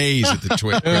stays at the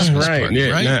Twit Christmas party.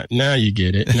 Yeah, right? Now you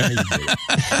get it.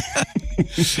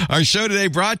 Our show today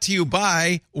brought to you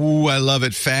by, I love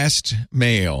it, Fast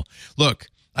Mail. Look,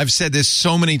 I've said this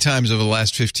so many times over the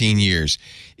last 15 years.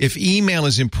 If email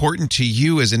is important to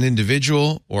you as an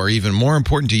individual, or even more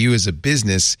important to you as a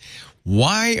business,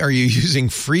 why are you using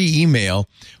free email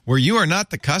where you are not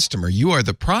the customer, you are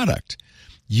the product?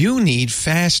 You need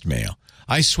Fast Mail.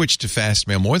 I switched to Fast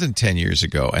Mail more than 10 years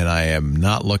ago, and I am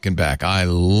not looking back. I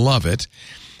love it.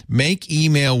 Make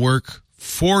email work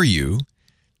for you,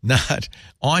 not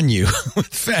on you, with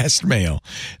Fast Mail.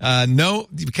 No,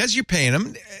 because you're paying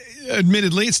them,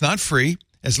 admittedly, it's not free.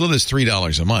 As little as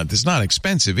 $3 a month. It's not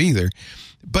expensive either.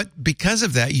 But because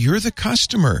of that, you're the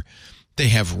customer. They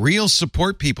have real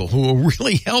support people who will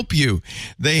really help you.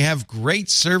 They have great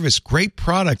service, great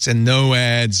products, and no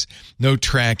ads, no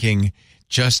tracking,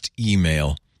 just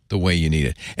email the way you need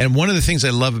it. And one of the things I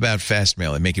love about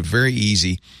Fastmail, they make it very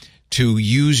easy to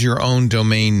use your own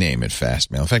domain name at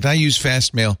Fastmail. In fact, I use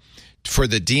Fastmail for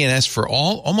the DNS for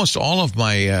almost all of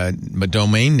my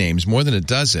domain names, more than a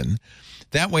dozen.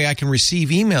 That way I can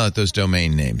receive email at those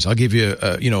domain names. I'll give you,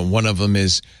 one of them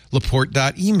is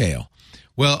laporte.email.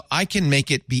 Well, I can make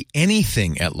it be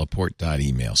anything at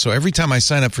laporte.email. So every time I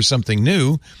sign up for something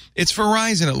new, it's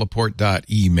Verizon at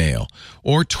laporte.email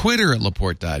or Twitter at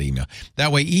laporte.email.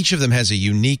 That way each of them has a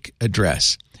unique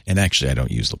address. And actually, I don't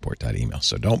use laporte.email.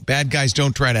 So bad guys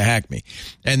don't try to hack me.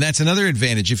 And that's another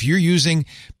advantage. If you're using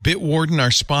Bitwarden,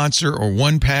 our sponsor, or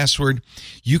 1Password,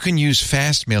 you can use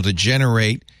Fastmail to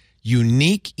generate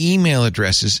unique email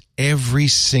addresses every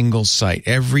single site.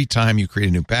 Every time you create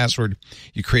a new password,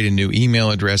 you create a new email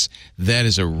address. That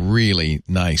is a really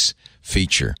nice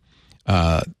feature.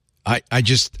 I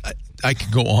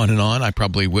can go on and on. I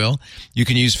probably will. You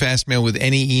can use Fastmail with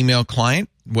any email client,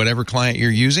 whatever client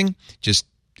you're using. Just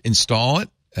install it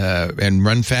and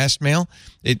run Fastmail.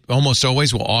 It almost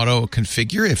always will auto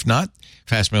configure. If not,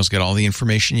 Fastmail's got all the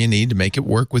information you need to make it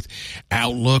work with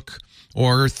Outlook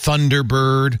or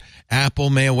Thunderbird, Apple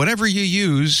Mail, whatever you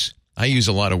use. I use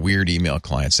a lot of weird email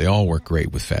clients. They all work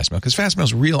great with Fastmail because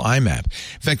Fastmail's real IMAP.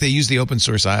 In fact, they use the open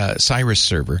source Cyrus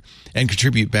server and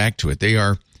contribute back to it. They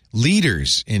are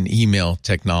leaders in email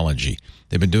technology.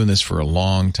 They've been doing this for a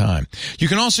long time. You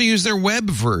can also use their web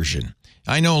version.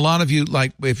 I know a lot of you,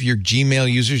 like if you're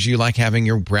Gmail users, you like having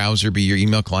your browser be your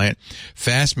email client.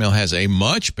 Fastmail has a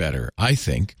much better, I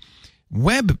think,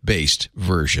 web-based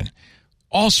version.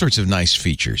 All sorts of nice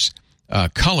features,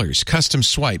 colors, custom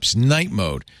swipes, night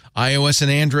mode, iOS and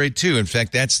Android too. In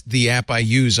fact, that's the app I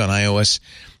use on iOS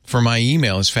for my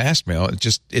email is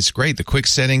Fastmail. It's great. The quick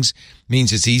settings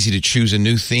means it's easy to choose a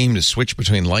new theme, to switch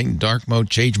between light and dark mode,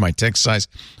 change my text size,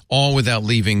 all without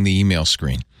leaving the email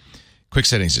screen. Quick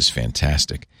settings is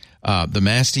fantastic. The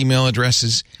masked email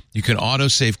addresses, You can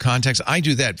auto-save contacts. I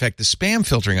do that. In fact, the spam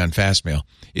filtering on Fastmail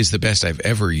is the best I've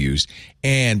ever used.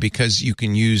 And because you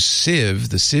can use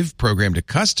the Civ program to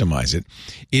customize it,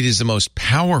 it is the most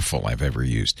powerful I've ever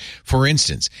used. For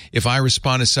instance, if I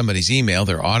respond to somebody's email,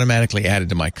 they're automatically added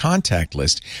to my contact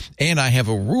list. And I have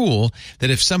a rule that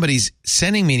if somebody's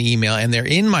sending me an email and they're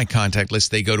in my contact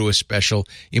list, they go to a special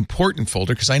important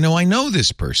folder because I know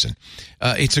this person.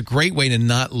 It's a great way to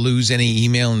not lose any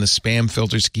email in the spam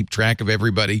filters to keep track of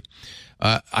everybody.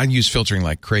 I use filtering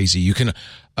like crazy. You can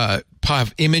pop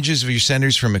images of your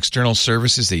senders from external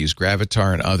services. They use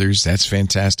Gravatar and others. That's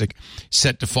fantastic.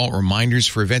 Set default reminders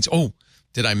for events. Oh,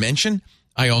 did I mention?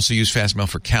 I also use Fastmail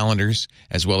for calendars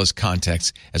as well as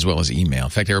contacts as well as email. In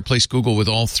fact, I replaced Google with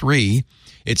all three.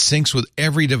 It syncs with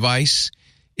every device.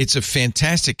 It's a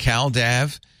fantastic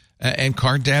CalDAV and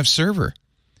CardDAV server.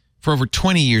 For over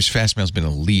 20 years, Fastmail's been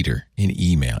a leader in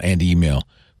email and email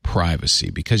privacy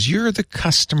because you're the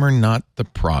customer, not the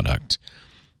product.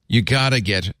 You got to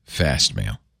get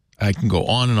Fastmail. I can go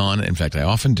on and on. In fact, I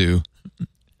often do.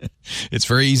 It's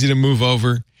very easy to move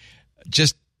over.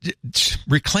 Just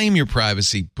reclaim your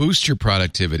privacy, boost your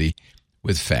productivity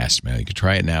with Fastmail. You can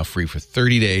try it now free for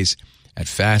 30 days at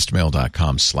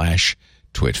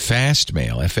fastmail.com/twit.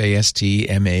 Fastmail,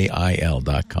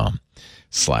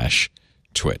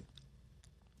 fastmail.com/twit.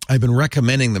 I've been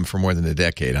recommending them for more than a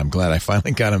decade. I'm glad I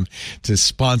finally got them to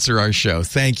sponsor our show.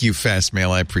 Thank you,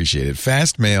 Fastmail. I appreciate it.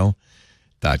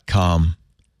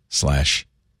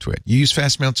 Fastmail.com/twit. You use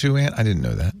Fastmail too, Ant? I didn't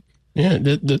know that. Yeah,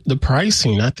 the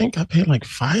pricing, I think I pay like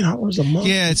 $5 a month.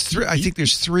 Yeah, it's I think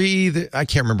there's three. I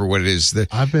can't remember what it is.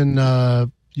 I've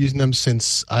been using them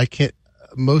since for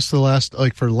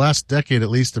the last decade at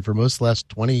least, and for most of the last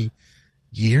 20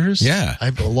 years. Yeah.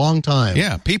 I've a long time.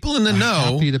 Yeah, people in the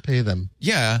know. Happy to pay them.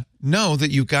 Yeah, know that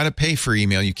you've got to pay for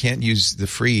email. You can't use the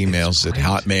free emails at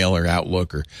Hotmail or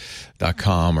Outlook or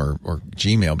 .com or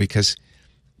Gmail because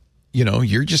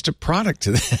you're just a product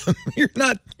to them. You're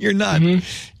not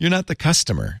the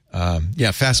customer.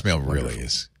 Fastmail really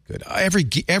is good.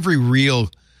 Every real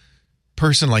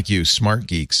person like you, smart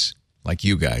geeks like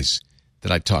you guys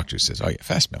that I talk to says, "Oh yeah,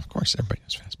 Fastmail. Of course, everybody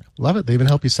has Fastmail." Love it. They even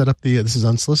help you set up this is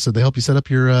unsolicited. They help you set up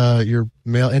your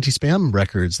mail anti-spam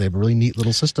records. They have a really neat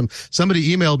little system.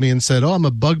 Somebody emailed me and said, "Oh, I'm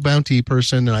a bug bounty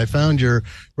person, and I found your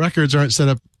records aren't set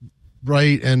up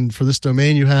right, and for this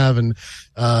domain you have, and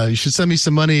you should send me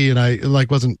some money." And I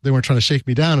they weren't trying to shake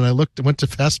me down. And I went to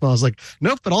Fastmail. I was like,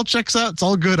 "Nope, it all checks out. It's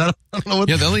all good." I don't know what.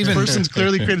 Yeah, the person's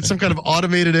clearly created some kind of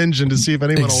automated engine to see if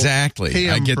anyone exactly.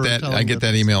 Will I get that. I get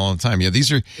that email all the time. Yeah,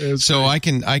 these are so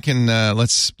great. I can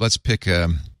let's pick.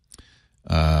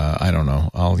 I don't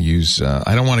know. I'll use.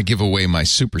 I don't want to give away my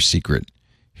super secret.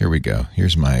 Here we go.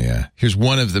 Here's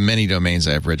one of the many domains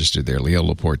I have registered there,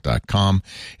 leolaporte.com.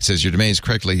 It says your domain is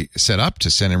correctly set up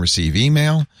to send and receive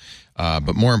email,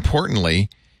 but more importantly,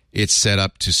 it's set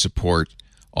up to support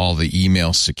all the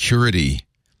email security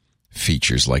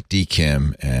features like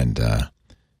DKIM and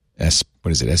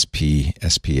SPF?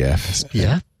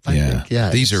 SPF?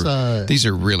 Yeah. These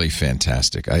are really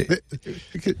fantastic.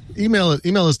 Email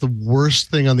is the worst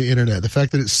thing on the internet. The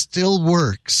fact that it still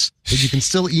works, that you can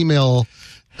still email.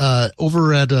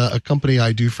 Over at a company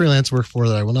I do freelance work for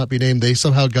that I will not be named, they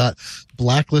somehow got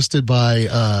blacklisted by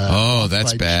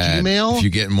that's by bad. Gmail if you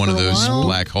get in one of those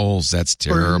black holes, that's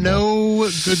terrible. For no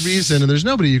good reason, and there's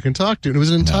nobody you can talk to. And it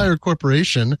was an entire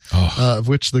corporation, of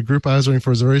which the group I was working for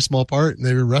was a very small part, and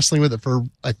they were wrestling with it for,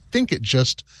 I think it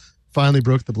just finally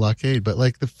broke the blockade. But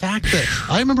like the fact that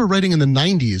I remember writing in the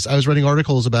 90s, I was writing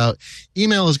articles about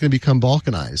email is going to become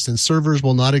balkanized and servers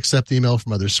will not accept email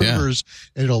from other servers,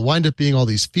 and it'll wind up being all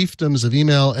these fiefdoms of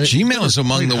email. And Gmail is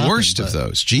among the worst of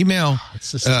those. Gmail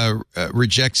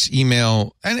rejects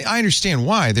email, and I understand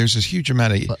why. There's a huge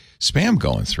amount of spam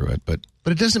going through it, but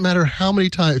it doesn't matter how many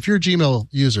times. If you're a Gmail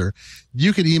user,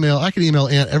 I could email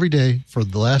Ant every day for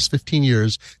the last 15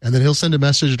 years, and then he'll send a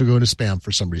message to go into spam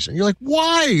for some reason. You're like,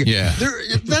 why? Yeah.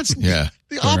 That's the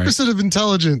opposite of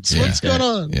intelligence. Yeah. What's going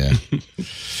on? Yeah.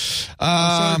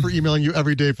 I'm sorry for emailing you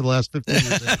every day for the last 15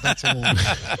 years. That's a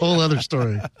whole other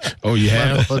story. Oh, you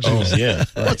have? Oh, yeah.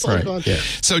 What's going on? Yeah.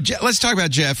 So let's talk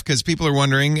about Jeff, because people are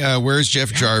wondering, where's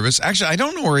Jeff Jarvis? Actually, I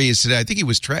don't know where he is today. I think he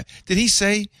was did he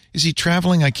say, is he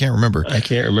traveling? I can't remember. I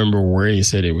can't remember where he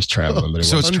said he was traveling, but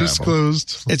it was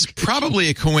undisclosed. It's probably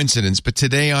a coincidence, but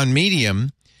today on Medium,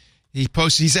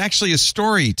 he's actually a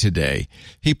story today.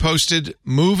 He posted,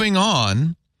 "Moving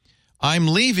on, I'm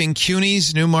leaving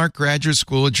CUNY's Newmark Graduate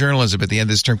School of Journalism at the end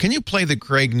of this term." Can you play the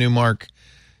Craig Newmark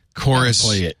chorus?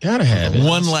 Gotta play it. Gotta have it.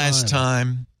 One last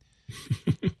time.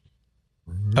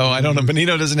 Oh, I don't know.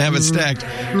 Benito doesn't have it stacked.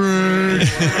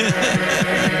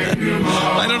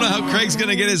 I don't know how Craig's going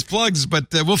to get his plugs, but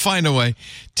we'll find a way.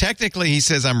 Technically, he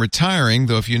says, I'm retiring,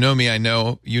 though if you know me, I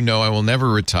know I will never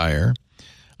retire.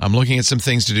 I'm looking at some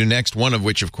things to do next, one of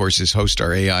which, of course, is host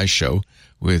our AI show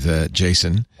with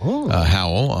Jason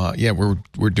Howell.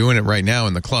 We're doing it right now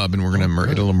in the club, and we're going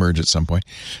to it'll emerge at some point.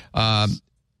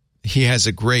 He has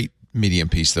a great Medium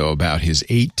piece, though, about his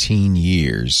 18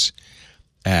 years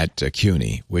at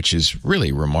CUNY, which is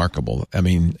really remarkable. I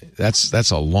mean,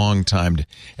 that's a long time,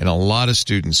 and a lot of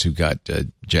students who got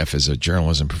Jeff as a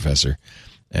journalism professor,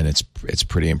 and it's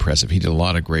pretty impressive. He did a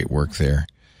lot of great work there.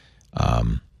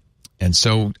 And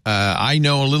so I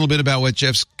know a little bit about what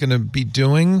Jeff's going to be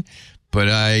doing, but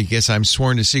I guess I'm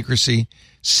sworn to secrecy.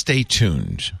 Stay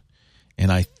tuned.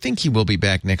 And I think he will be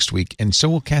back next week, and so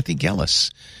will Kathy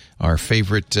Gellis, our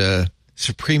favorite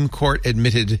Supreme Court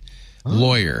admitted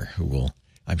lawyer, who will,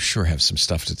 I'm sure, have some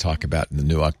stuff to talk about in the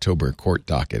new October court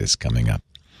docket is coming up.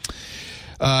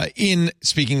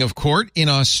 Speaking of court, in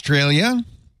Australia,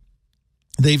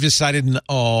 they've decided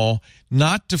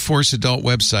not to force adult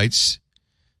websites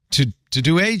to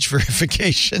do age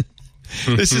verification.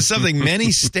 This is something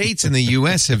many states in the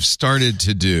U.S. have started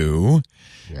to do.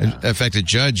 Yeah. In fact, a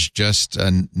judge just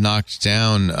knocked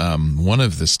down one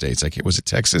of the states. Was it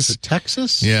Texas? Is it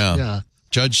Texas? Yeah.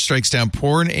 Judge strikes down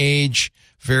porn age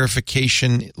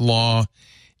verification law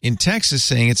in Texas,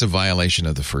 saying it's a violation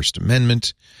of the First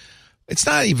Amendment. It's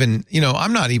not even,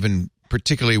 I'm not even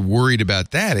particularly worried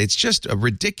about that. It's just a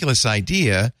ridiculous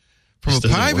idea from a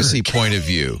privacy point of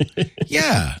view.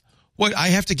 Yeah. What, I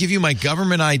have to give you my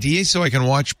government ID so I can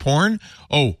watch porn?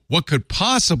 Oh, what could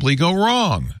possibly go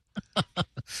wrong?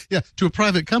 Yeah, to a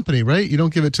private company, right? You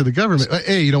don't give it to the government.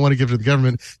 A, you don't want to give it to the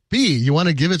government. B, you want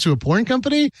to give it to a porn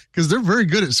company? Because they're very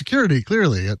good at security,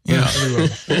 clearly. Yeah.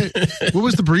 What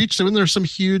was the breach? Wasn't there some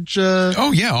huge... all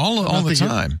the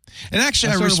time. And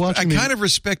actually, I kind of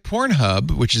respect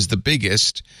Pornhub, which is the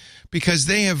biggest, because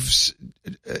they have,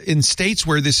 in states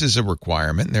where this is a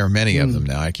requirement, and there are many of them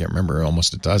now, I can't remember,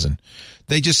 almost a dozen,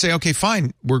 they just say, okay,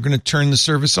 fine, we're going to turn the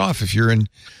service off if you're in...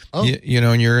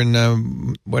 and you're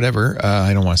in whatever.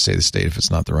 I don't want to say the state if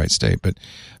it's not the right state, but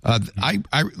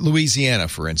Louisiana,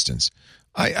 for instance,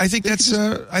 I think that's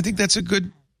a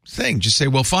good thing. Just say,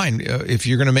 well, fine, if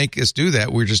you're going to make us do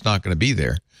that, we're just not going to be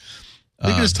there.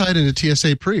 You can just tie it into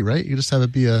TSA pre, right? You just have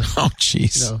it be a. Oh,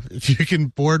 jeez. If you can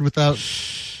board without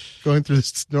going through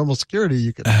this normal security,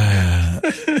 you can.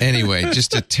 Anyway,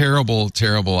 just a terrible,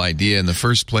 terrible idea in the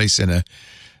first place. In a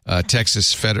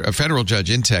federal judge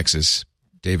in Texas,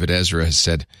 David Ezra, has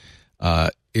said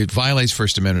it violates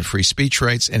First Amendment free speech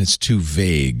rights and it's too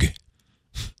vague.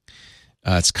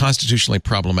 It's constitutionally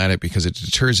problematic because it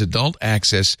deters adult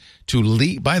access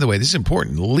to, by the way, this is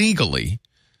important, legally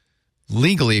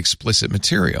explicit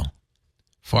material,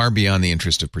 far beyond the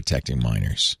interest of protecting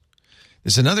minors.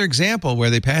 There's another example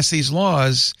where they pass these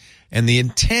laws and the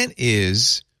intent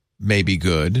is maybe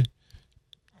good,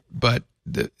 but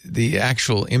the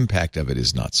actual impact of it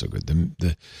is not so good.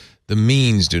 The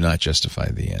means do not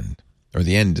justify the end, or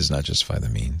the end does not justify the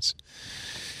means.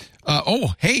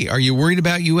 Hey, are you worried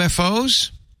about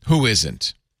UFOs? Who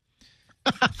isn't?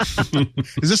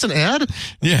 Is this an ad?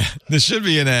 Yeah, this should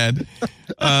be an ad.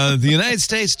 The United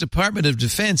States Department of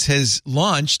Defense has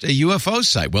launched a UFO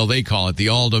site. Well, they call it the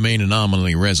All Domain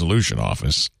Anomaly Resolution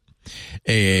Office,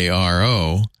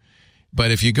 AARO.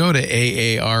 But if you go to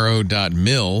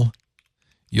aaro.mil,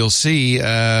 you'll see...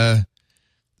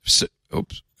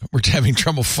 we're having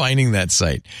trouble finding that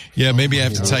site. Yeah, maybe I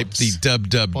have to type the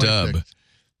dub.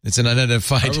 It's an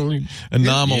unidentified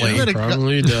anomaly.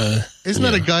 Isn't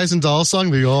that a Guys and Dolls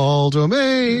song? The All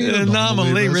Domain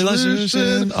Anomaly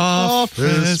Resolution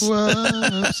Office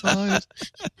website.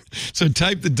 So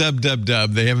type the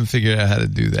dub. They haven't figured out how to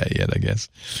do that yet, I guess.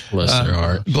 Bless their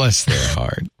heart. Bless their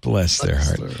heart. Bless their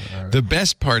heart. The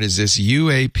best part is this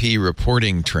UAP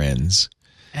reporting trends.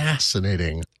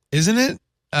 Fascinating. Isn't it?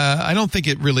 I don't think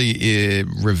it really is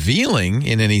revealing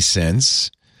in any sense.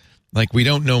 Like, we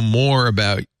don't know more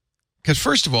about... Because,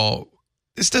 first of all,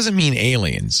 this doesn't mean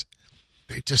aliens.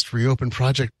 They just reopened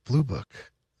Project Blue Book.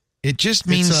 It just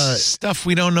means stuff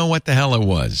we don't know what the hell it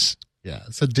was. Yeah,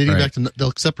 so dating back to... They'll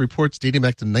accept reports dating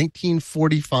back to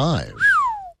 1945.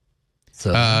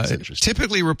 So that's interesting.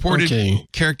 Typically reported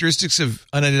characteristics of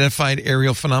unidentified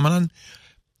aerial phenomenon,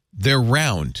 they're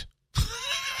round.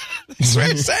 That's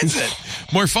where it says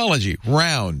it. Morphology,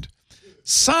 round.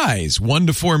 Size, 1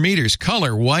 to 4 meters.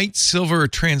 Color, white, silver, or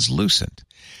translucent.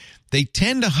 They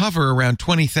tend to hover around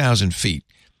 20,000 feet.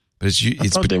 But I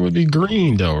thought they would be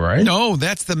green, though, right? No,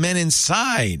 that's the men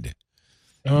inside.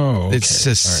 Oh, okay. It's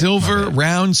a silver,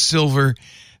 round silver.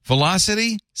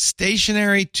 Velocity,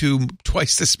 stationary to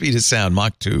twice the speed of sound,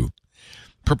 Mach 2.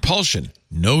 Propulsion,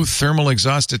 no thermal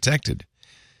exhaust detected.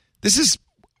 This is,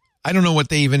 I don't know what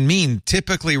they even mean,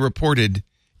 typically reported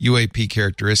UAP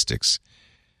characteristics.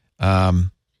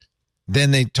 Then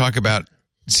they talk about,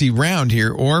 round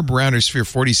here, orb, round or sphere,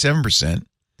 47%.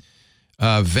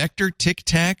 Vector,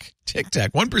 tic-tac,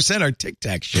 1% are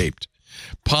tic-tac shaped.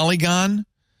 Polygon,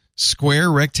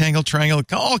 square, rectangle, triangle,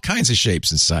 all kinds of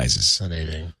shapes and sizes.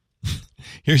 Fascinating.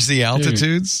 Here's the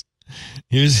altitudes.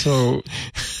 So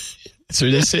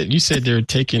they said, you said they're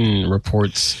taking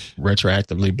reports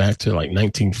retroactively back to like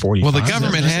 1945. Well, the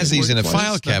government has these in a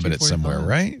file cabinet somewhere,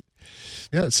 right?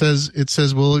 Yeah, it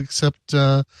says we'll accept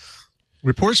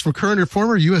reports from current or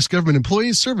former U.S. government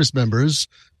employees, service members,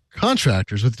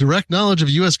 contractors with direct knowledge of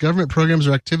U.S. government programs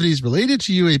or activities related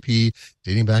to UAP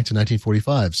dating back to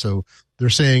 1945. So they're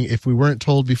saying if we weren't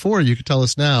told before, you could tell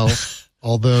us now,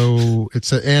 although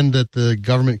it's an end that the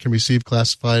government can receive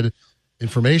classified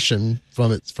information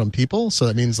from people. So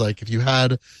that means like if you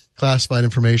had classified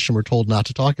information, we're told not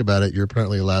to talk about it, you're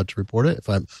apparently allowed to report it. If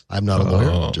I'm not a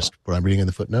lawyer, just what I'm reading in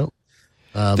the footnote.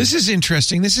 This is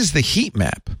interesting. This is the heat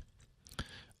map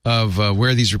of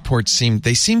where these reports seem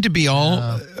to be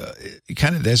all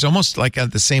kind of, there's almost like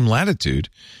at the same latitude.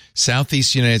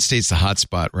 Southeast United States, the hot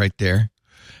spot right there.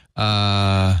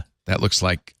 That looks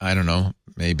like, I don't know,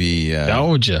 maybe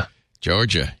Georgia.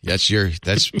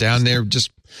 That's down there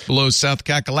just below South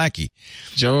Kakalaki.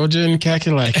 Georgia and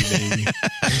Kakalaki, baby.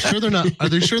 Are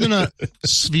they sure they're not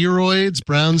spheroids,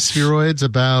 brown spheroids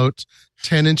about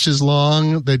 10 inches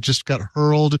long that just got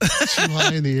hurled too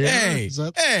high in the air?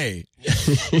 Hey.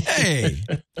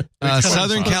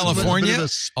 Southern California,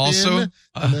 also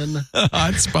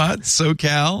hot spot,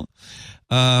 SoCal.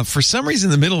 For some reason,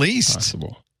 the Middle East,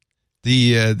 possible.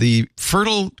 The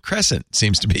Fertile Crescent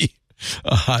seems to be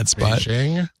a hot spot.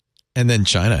 Beijing. And then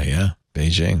China,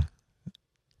 Beijing.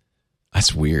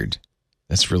 That's weird.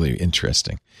 That's really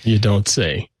interesting. You don't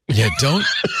say. You don't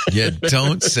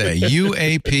say.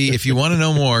 UAP, if you want to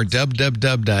know more,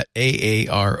 www.aaro.mil.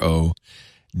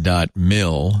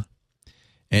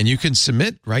 And you can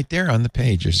submit right there on the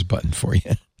page. There's a button for you.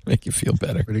 Make you feel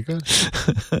better. Pretty good.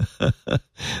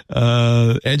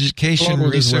 Education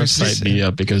research website be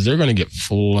up because they're going to get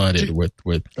flooded with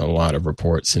a lot of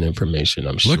reports and information,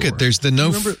 I'm sure. Look at, there's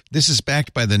this is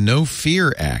backed by the No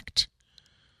Fear Act.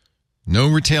 No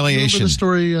retaliation. Remember the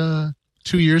story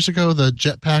 2 years ago, the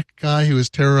jetpack guy who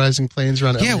was terrorizing planes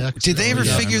around LAX? Did they ever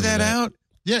figure that out?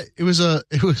 Yeah, it was a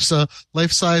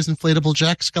life-size inflatable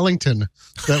Jack Skellington.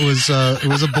 That was it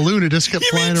was a balloon. It just kept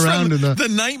flying around in the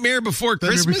Nightmare Before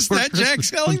Christmas. Jack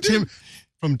Skellington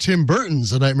from Tim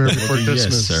Burton's A Nightmare Before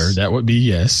Christmas. Yes, sir. That would be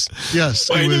yes.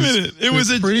 Yes. Wait a minute. It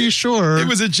was pretty sure it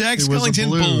was a Jack Skellington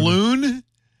balloon.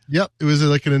 Yep, it was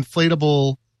like an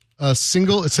inflatable.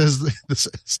 Single, it says this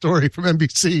story from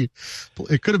NBC.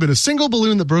 It could have been a single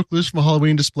balloon that broke loose from a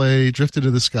Halloween display, drifted into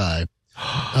the sky.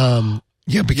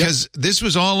 Yeah, because this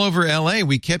was all over L.A.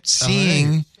 We kept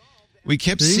seeing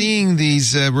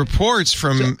these reports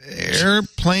from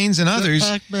airplanes and others.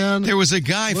 There was a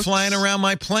guy flying around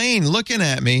my plane looking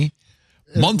at me.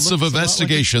 Months of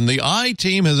investigation. The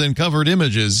I-team has uncovered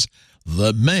images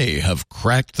that may have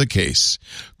cracked the case.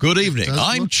 Good evening.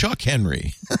 I'm Chuck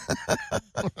Henry.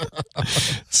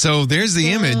 So there's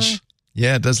the image.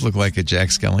 Yeah, it does look like a Jack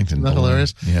Skellington. Isn't that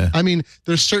hilarious? Yeah. I mean,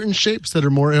 there's certain shapes that are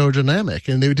more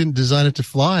aerodynamic, and they didn't design it to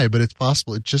fly, but it's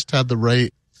possible. It just had the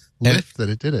right lift that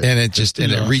it did it. And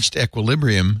it reached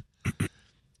equilibrium.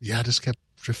 Yeah, it just kept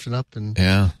drifting up and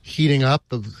heating up,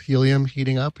 the helium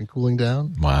heating up and cooling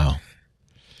down. Wow.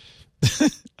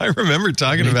 I remember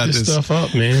talking about this stuff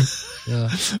up, man. Yeah.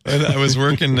 And I was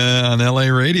working on LA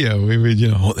radio. We would,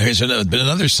 there's been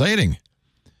another sighting.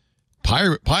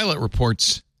 Pilot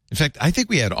reports. In fact, I think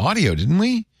we had audio, didn't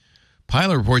we?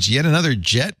 Pilot reports yet another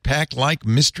jetpack-like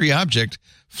mystery object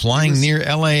flying near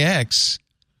LAX.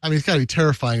 I mean, it's got to be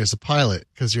terrifying as a pilot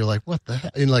because you're like, what the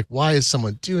heck? And like, why is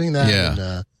someone doing that?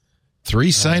 Yeah. And,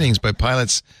 3 sightings by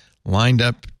pilots lined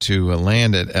up to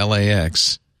land at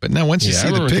LAX. But now once you see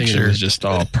the picture, it was just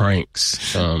all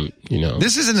pranks.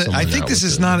 This isn't. I think this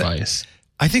is not.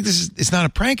 I think this is. It's not a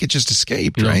prank. It just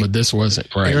escaped. No, right? but this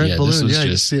wasn't right. Errant balloon. This was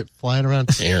you just see it flying around.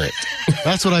 Errant.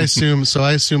 That's what I assume. So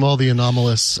I assume all the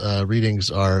anomalous readings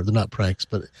they're not pranks,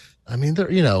 but I mean,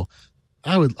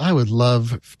 I would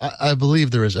love. I believe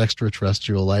there is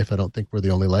extraterrestrial life. I don't think we're the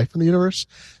only life in the universe.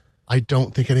 I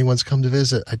don't think anyone's come to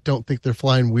visit. I don't think they're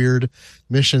flying weird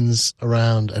missions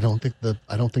around. I don't think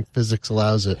physics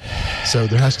allows it. So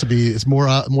there has to be. It's more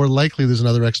likely there's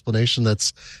another explanation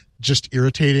that's just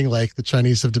irritating. Like the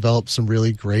Chinese have developed some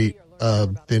really great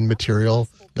thin material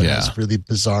that has really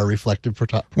bizarre reflective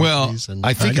properties. Well, and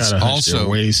I think it's also they're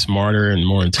way smarter and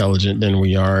more intelligent than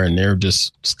we are, and they're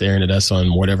just staring at us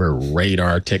on whatever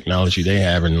radar technology they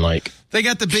have, and like they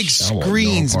got the big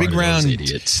screens, big round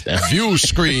view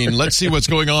screen. Let's see what's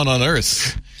going on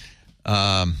Earth.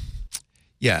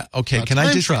 Yeah. Okay. Can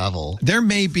I just travel? There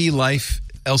may be life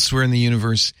elsewhere in the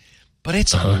universe, but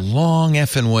it's a long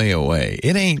effing way away.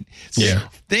 It ain't. Yeah.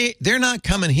 They're not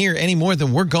coming here any more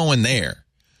than we're going there.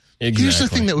 Exactly. Here's the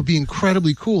thing that would be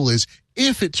incredibly cool is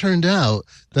if it turned out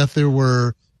that there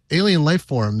were alien life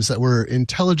forms that were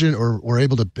intelligent or were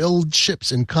able to build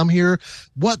ships and come here,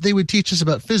 what they would teach us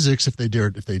about physics if they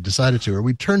decided to, or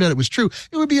we turned out it was true,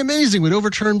 it would be amazing. We'd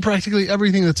overturn practically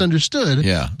everything that's understood.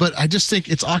 Yeah. But I just think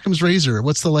it's Occam's razor.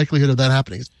 What's the likelihood of that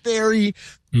happening? It's very,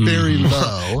 very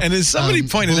low. And as somebody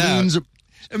pointed balloons out,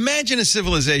 imagine a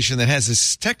civilization that has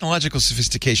this technological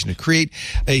sophistication to create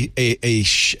a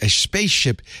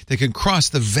spaceship that can cross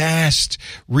the vast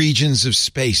regions of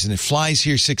space, and it flies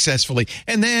here successfully,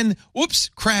 and then, whoops,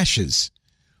 crashes.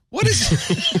 What is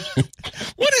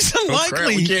the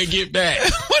likelihood? We can't get back.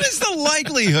 What is the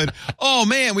likelihood? Oh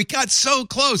man, we got so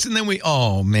close, and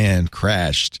then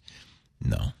crashed.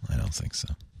 No, I don't think so.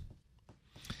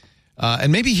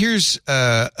 And maybe here's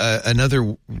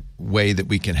another way that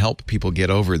we can help people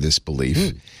get over this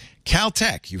belief.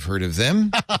 Caltech, you've heard of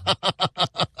them.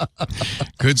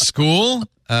 Good school.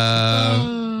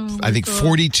 I think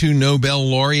 42 Nobel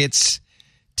laureates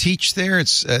teach there.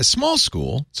 It's a small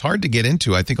school. It's hard to get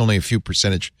into. I think only a few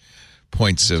percentage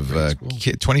points of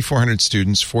 2,400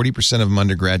 students, 40% of them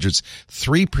undergraduates,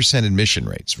 3% admission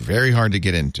rates. Very hard to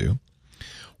get into.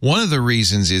 One of the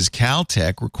reasons is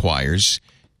Caltech requires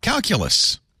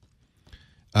calculus.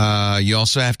 You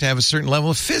also have to have a certain level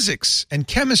of physics and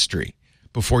chemistry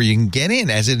before you can get in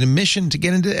as an admission to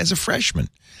get into as a freshman.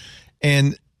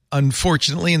 And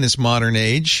unfortunately, in this modern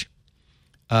age,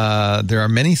 there are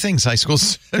many things high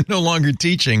schools are no longer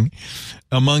teaching,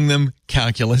 among them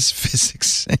calculus,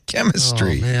 physics, and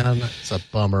chemistry. Oh, man, that's a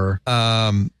bummer.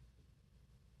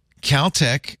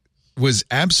 Caltech was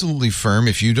absolutely firm.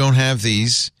 If you don't have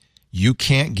these, you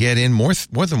can't get in. More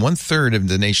than 1/3 of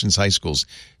the nation's high schools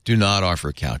do not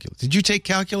offer calculus. Did you take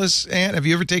calculus, Ann? Have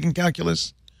you ever taken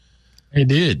calculus? I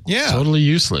did. Yeah. Totally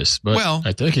useless, but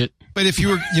I took it. But if you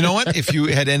were, you know what? If you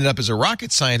had ended up as a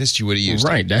rocket scientist, you would have used it.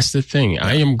 Right. That's the thing. Yeah.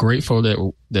 I am grateful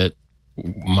that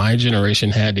my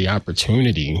generation had the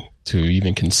opportunity to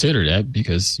even consider that,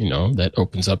 because, that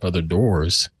opens up other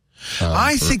doors.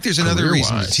 I think there's another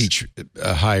reason to teach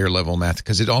a higher level math,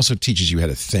 because it also teaches you how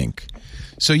to think.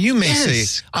 So you may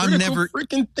say, I'm never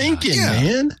freaking thinking,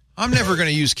 man. I'm never going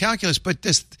to use calculus, but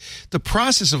the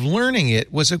process of learning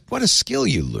it was what a skill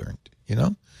you learned,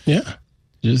 Yeah.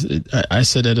 I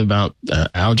said it about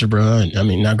algebra, and I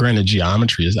mean, now granted,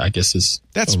 geometry is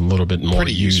that's a little bit more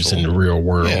used useful in the real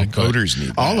world. Yeah, coders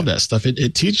need all of that stuff.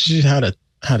 It teaches you how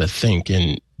to think,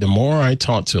 and the more I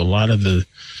talk to a lot of the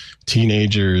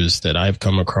teenagers that I've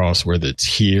come across, whether it's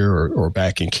here or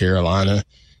back in Carolina,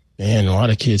 and a lot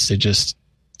of kids, they just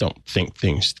don't think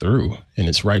things through, and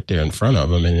it's right there in front of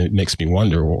them, and it makes me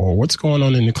wonder, well, what's going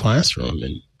on in the classroom?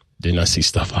 And then I see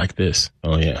stuff like this.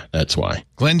 Oh yeah, that's why.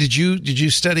 Glenn, did you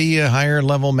study higher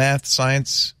level math,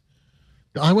 science?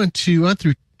 I went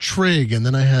through trig, and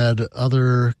then I had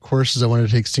other courses I wanted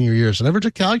to take senior year. So I never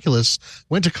took calculus.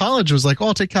 Went to college, was like,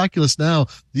 I'll take calculus now.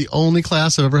 The only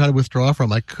class I've ever had to withdraw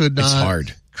from. I could not. It's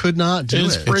hard. Could not do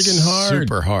it's it. Friggin' hard.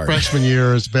 Super hard. Freshman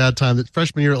year is a bad time.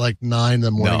 Freshman year at like 9 in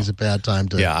the morning is a bad time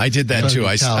to. Yeah, I did that too.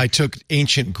 I took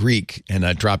ancient Greek and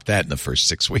I dropped that in the first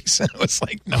 6 weeks. I was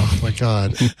like, no. Oh my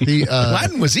God. The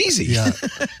Latin was easy. Yeah.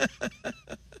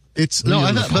 It's the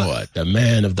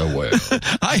man of the world.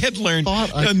 I had learned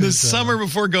in the summer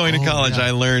before going to college. Yeah.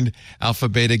 I learned alpha,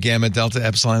 beta, gamma, delta,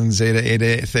 epsilon, zeta,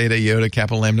 eta, theta, iota,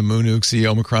 kappa, lambda, mu, nu, xi,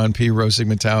 omicron, pi, rho,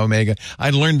 sigma, tau, omega.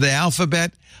 I learned the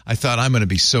alphabet. I thought, I'm going to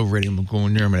be so ready. I'm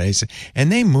going there,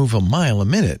 and they move a mile a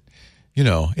minute.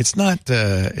 It's not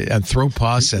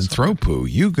anthropos and thropu.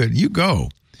 You go.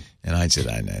 And I said,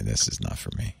 this is not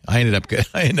for me. I ended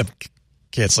up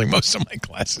canceling most of my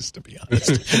classes, to be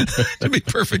honest, to be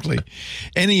perfectly.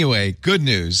 Anyway, good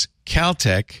news.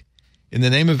 Caltech, in the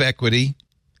name of equity,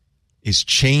 is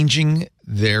changing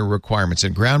their requirements. A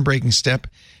groundbreaking step.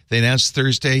 They announced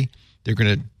Thursday they're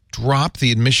going to drop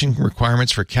the admission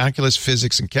requirements for calculus,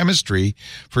 physics, and chemistry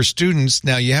for students.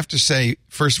 Now, you have to say,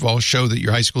 first of all, show that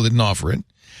your high school didn't offer it.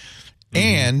 Mm-hmm.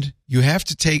 And you have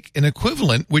to take an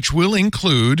equivalent, which will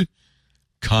include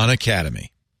Khan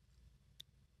Academy.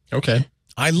 Okay.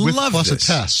 I love plus this.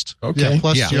 a test. Okay. Yeah,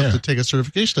 plus you have to take a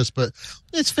certification test. But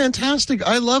it's fantastic.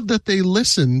 I love that they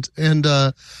listened. And,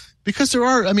 Because there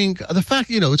are, I mean, the fact,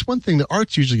 it's one thing that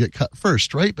arts usually get cut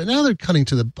first, right? But now they're cutting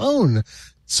to the bone.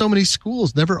 So many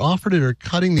schools never offered it or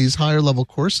cutting these higher level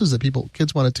courses that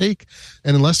kids want to take.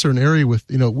 And unless they're in an area with,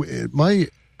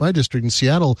 my district in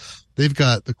Seattle, they've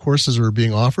got the courses are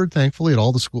being offered, thankfully, at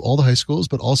all the high schools,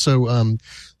 but also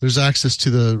there's access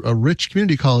to a rich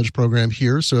community college program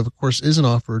here. So if a course isn't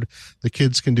offered, the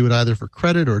kids can do it either for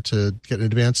credit or to get an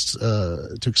advanced,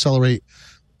 to accelerate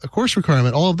a course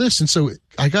requirement, all of this. And so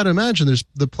I got to imagine there's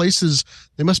the places,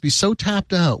 they must be so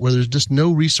tapped out where there's just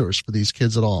no resource for these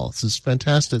kids at all. This is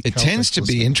fantastic. It tends to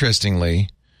be, interestingly,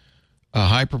 a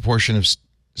high proportion of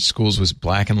schools with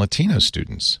Black and Latino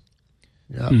students.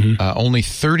 Yeah. Only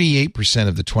 38%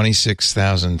 of the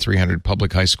 26,300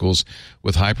 public high schools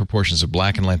with high proportions of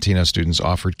Black and Latino students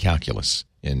offered calculus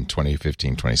in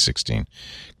 2015, 2016.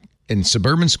 In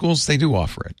suburban schools, they do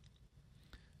offer it.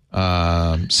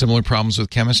 Similar problems with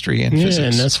chemistry and physics.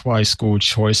 And that's why school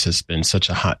choice has been such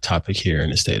a hot topic here in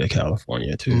the state of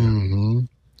California, too. Mm-hmm.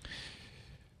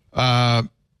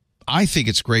 I think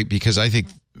it's great because I think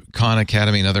Khan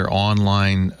Academy and other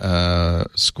online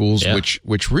schools,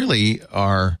 which really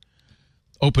are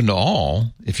open to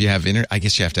all. If you have I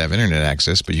guess you have to have internet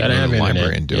access, but you can go to the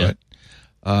library and do it.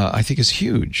 I think it's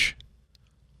huge.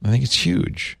 I think it's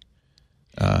huge.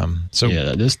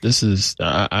 This is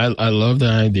I love the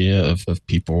idea of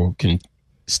people can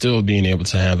still being able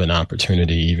to have an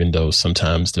opportunity, even though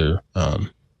sometimes they're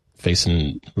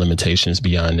facing limitations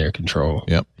beyond their control.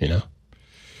 Yep.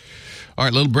 All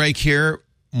right, little break here.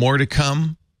 More to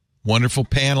come. Wonderful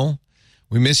panel.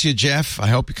 We miss you, Jeff. I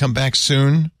hope you come back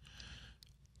soon.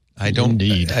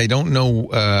 Indeed. I don't know.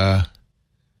 I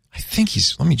think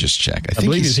let me just check. I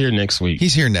believe he's here next week.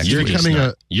 He's here next week.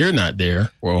 You're not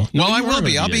there. Well, I will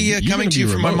be. I'll be coming to you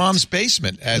from my mom's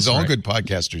basement, as all good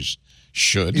podcasters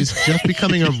should. Is Jeff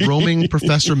becoming a roaming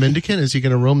Professor Mendicant? Is he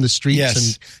going to roam the streets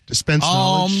and dispense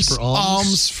knowledge for alms?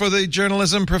 Alms for the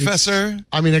journalism professor.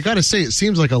 I got to say, it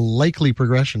seems like a likely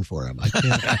progression for him. I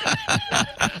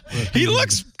can't. He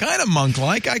looks kind of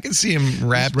monk-like. I can see him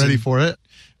wrapped. He's ready for it.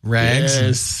 Rags.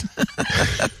 Yes.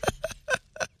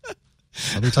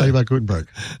 Let me tell you about Gutenberg.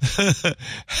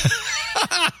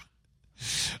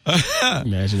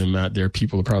 Imagine him out there.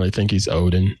 People probably think he's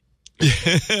Odin.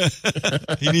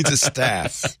 He needs a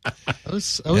staff. I was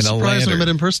surprised when I met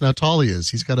him in person how tall he is.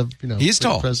 He's got he's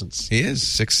tall presence. He is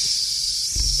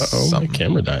 6. My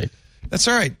camera died. That's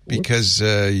all right because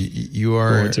you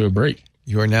are going to a break.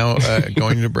 You are now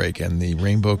going to break, and the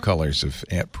rainbow colors of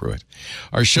Aunt Pruitt.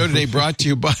 Our show today brought to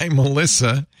you by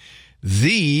Melissa,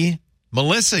 the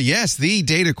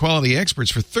data quality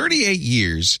experts. For 38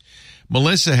 years,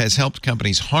 Melissa has helped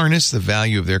companies harness the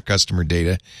value of their customer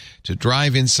data to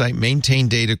drive insight, maintain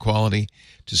data quality,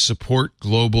 to support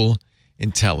global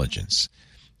intelligence.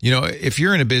 If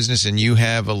you're in a business and you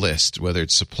have a list, whether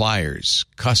it's suppliers,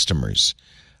 customers,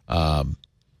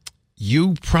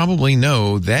 you probably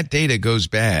know that data goes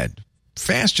bad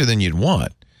faster than you'd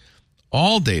want.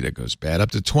 All data goes bad,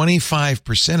 up to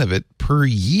 25% of it per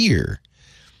year.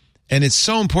 And it's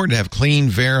so important to have clean,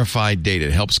 verified data.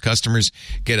 It helps customers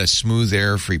get a smooth,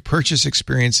 error-free purchase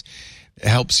experience. It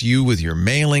helps you with your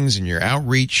mailings and your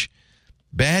outreach.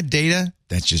 Bad data,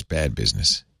 that's just bad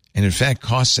business. And in fact,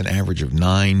 costs an average of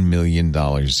 $9 million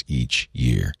each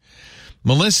year.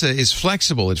 Melissa is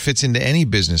flexible. It fits into any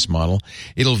business model.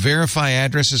 It'll verify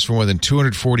addresses for more than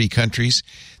 240 countries.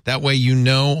 That way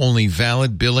only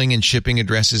valid billing and shipping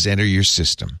addresses enter your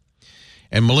system.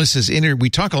 And Melissa's we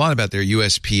talk a lot about their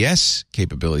USPS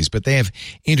capabilities, but they have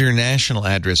international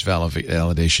address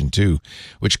validation too,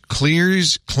 which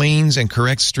clears, cleans, and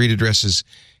corrects street addresses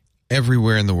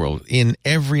everywhere in the world, in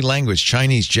every language,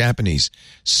 Chinese, Japanese,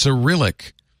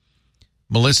 Cyrillic.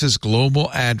 Melissa's global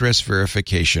address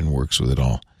verification works with it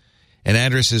all. And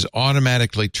addresses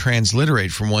automatically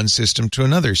transliterate from one system to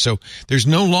another, so there's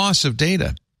no loss of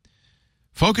data.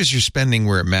 Focus your spending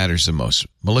where it matters the most.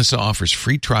 Melissa offers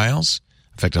free trials.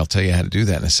 In fact, I'll tell you how to do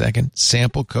that in a second.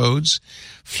 Sample codes,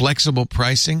 flexible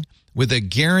pricing with a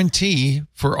guarantee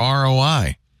for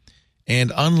ROI,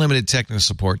 and unlimited technical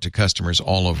support to customers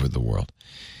all over the world.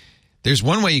 There's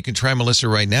one way you can try Melissa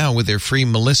right now with their free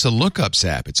Melissa Lookups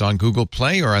app. It's on Google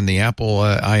Play or on the Apple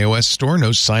iOS store.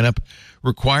 No sign-up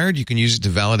required. You can use it to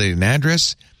validate an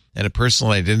address and a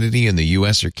personal identity in the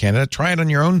U.S. or Canada. Try it on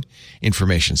your own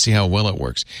information. See how well it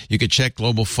works. You could check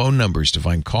global phone numbers to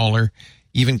find caller,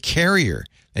 even carrier,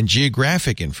 and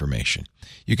geographic information.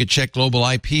 You could check global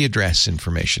IP address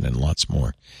information and lots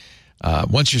more.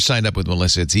 Once you're signed up with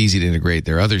Melissa, it's easy to integrate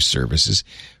their other services.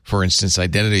 For instance,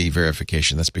 identity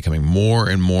verification. That's becoming more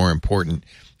and more important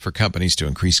for companies to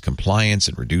increase compliance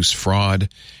and reduce fraud,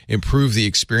 improve the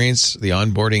experience, the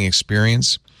onboarding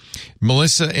experience.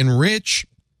 Melissa Enrich,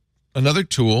 another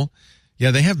tool. Yeah,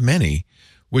 they have many,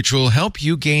 which will help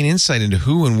you gain insight into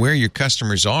who and where your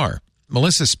customers are.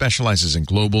 Melissa specializes in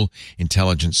global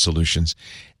intelligence solutions,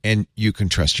 and you can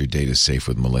trust your data is safe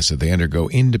with Melissa. They undergo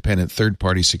independent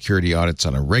third-party security audits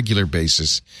on a regular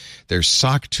basis. They're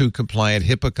SOC 2 compliant,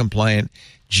 HIPAA compliant,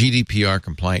 GDPR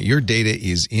compliant. Your data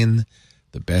is in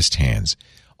the best hands.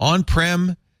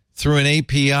 On-prem, through an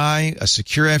API, a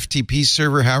secure FTP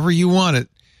server, however you want it.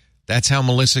 That's how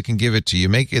Melissa can give it to you.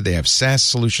 They have SaaS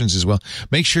solutions as well.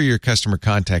 Make sure your customer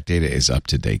contact data is up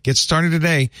to date. Get started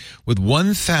today with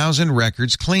 1,000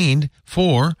 records cleaned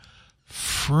for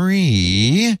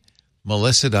free.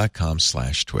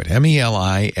 Melissa.com/twit.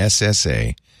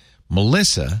 MELISSA.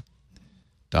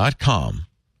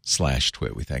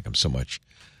 Melissa.com/twit. We thank them so much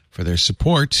for their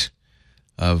support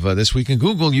of This Week in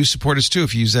Google. You support us too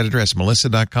if you use that address,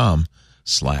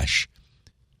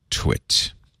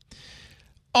 Melissa.com/twit.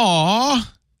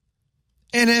 Aw,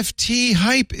 NFT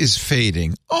hype is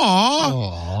fading.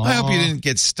 Aw. I hope you didn't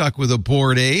get stuck with a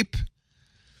Bored Ape.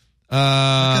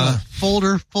 I got a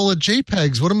folder full of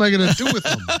JPEGs. What am I going to do with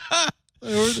them?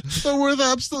 They're worth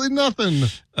absolutely nothing.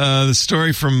 The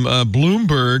story from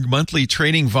Bloomberg, monthly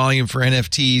trading volume for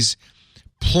NFTs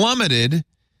plummeted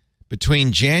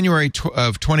between January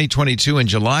of 2022 and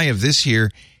July of this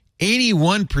year,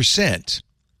 81%.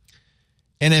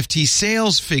 NFT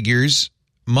sales figures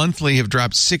monthly have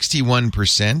dropped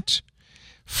 61%.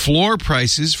 Floor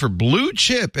prices for blue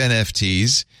chip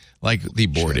NFTs like the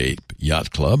Bored Ape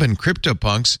Yacht Club and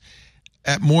CryptoPunks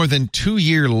at more than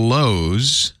 2-year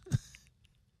lows.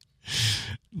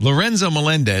 Lorenzo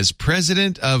Melendez,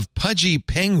 president of Pudgy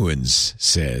Penguins,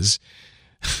 says,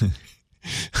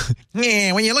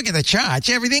 yeah, when you look at the charts,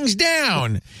 everything's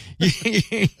down.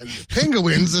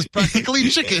 Penguins is practically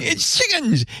chickens. It's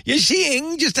chickens. You're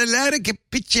seeing just a lot of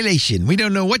capitulation. We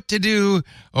don't know what to do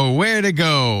or where to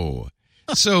go.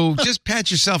 So just pat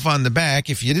yourself on the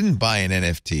back if you didn't buy an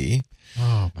NFT.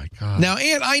 Oh, my God. Now,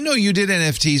 Ant, I know you did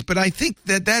NFTs, but I think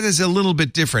that is a little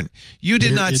bit different. You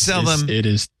did not sell them. It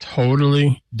is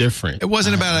totally different. It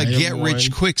wasn't about a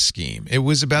get-rich-quick scheme. It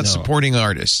was about supporting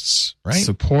artists, right?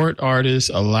 Support artists,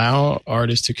 allow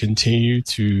artists to continue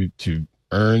to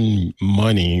earn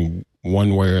money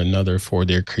one way or another for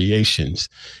their creations.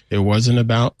 It wasn't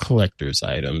about collector's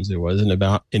items. It wasn't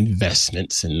about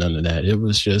investments and none of that. It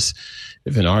was just,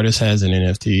 if an artist has an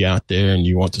NFT out there and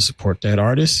you want to support that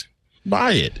artist,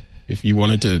 buy it. If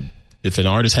an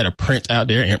artist had a print out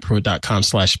there,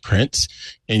 antpro.com/prints,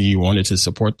 and you wanted to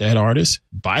support that artist,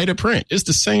 buy the print. It's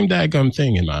the same daggum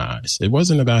thing in my eyes. It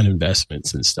wasn't about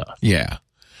investments and stuff. Yeah.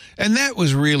 And that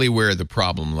was really where the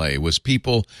problem lay, was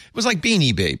people, it was like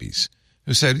Beanie Babies,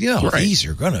 who said, these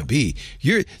are going to be,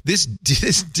 this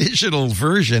digital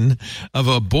version of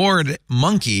a bored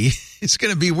monkey is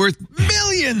going to be worth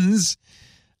millions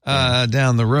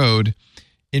down the road.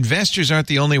 Investors aren't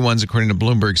the only ones, according to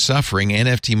Bloomberg, suffering.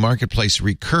 NFT marketplace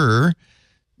Recur,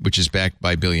 which is backed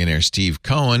by billionaire Steve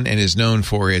Cohen and is known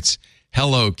for its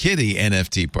Hello Kitty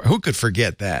NFT. Who could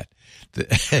forget that?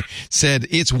 Said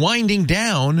it's winding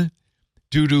down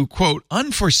due to, quote,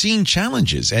 unforeseen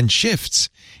challenges and shifts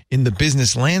in the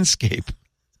business landscape.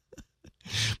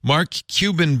 Mark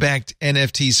Cuban-backed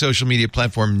NFT social media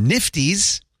platform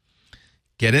Nifty's.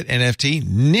 Get it? NFT?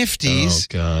 Nifty's. Oh,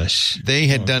 gosh. They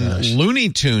had done Looney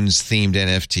Tunes themed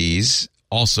NFTs,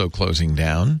 also closing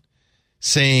down,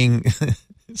 citing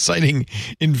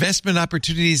investment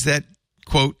opportunities that,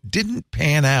 quote, didn't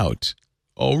pan out.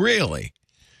 Oh, really?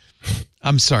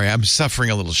 I'm sorry. I'm suffering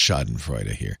a little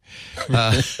schadenfreude here.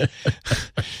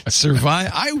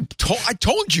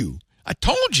 I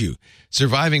told you.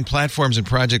 Surviving platforms and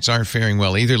projects aren't faring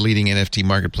well either. Leading NFT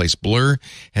marketplace Blur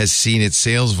has seen its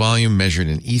sales volume measured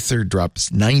in Ether drop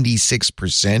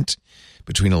 96%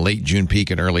 between a late June peak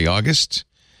and early August.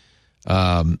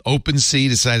 OpenSea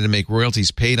decided to make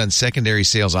royalties paid on secondary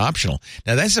sales optional.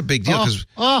 Now that's a big deal because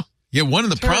one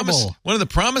of the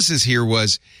promises here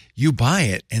was you buy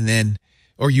it and then,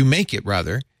 or you make it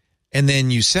rather, and then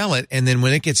you sell it, and then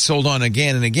when it gets sold on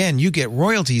again and again, you get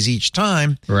royalties each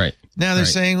time. Right. Now they're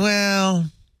saying, well,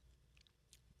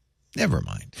 never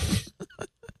mind.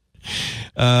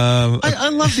 I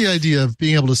love the idea of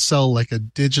being able to sell like a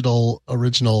digital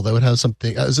original that would have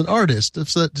something as an artist,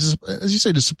 as you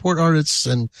say, to support artists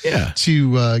and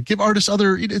to give artists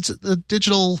it's a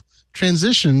digital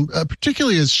transition,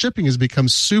 particularly as shipping has become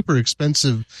super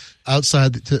expensive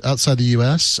outside the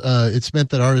U.S. It's meant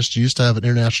that artists used to have an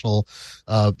international,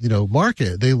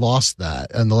 market. They lost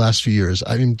that in the last few years.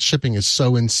 I mean, shipping is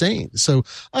so insane. So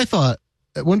I thought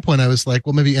at one point I was like,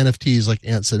 well, maybe NFTs, like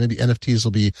Ant said, maybe NFTs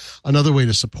will be another way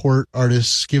to support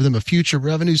artists, give them a future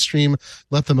revenue stream,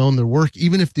 let them own their work.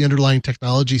 Even if the underlying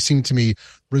technology seemed to me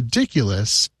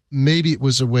ridiculous, maybe it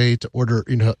was a way to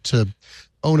to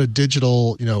own a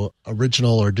digital,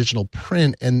 original or digital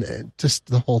print, and just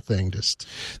the whole thing.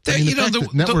 The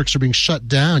networks are being shut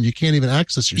down. You can't even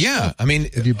access your stuff. I mean,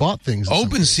 if you bought things,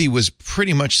 OpenSea was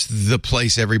pretty much the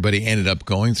place everybody ended up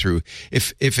going through.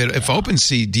 If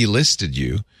OpenSea delisted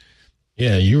you,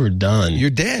 you were done.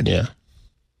 You're dead. Yeah.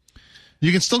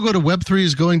 You can still go to Web3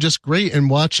 is going just great and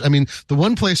watch. I mean, the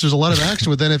one place there's a lot of action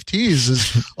with NFTs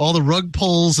is all the rug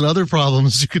pulls and other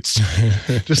problems. You could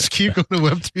just keep going to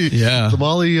Web3. Yeah. The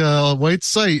Molly White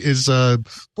site is,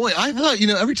 boy, I thought,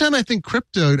 every time I think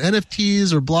crypto,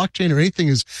 NFTs or blockchain or anything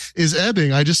is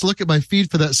ebbing, I just look at my feed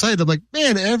for that site. I'm like,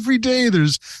 man, every day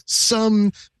there's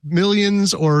some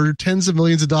millions or tens of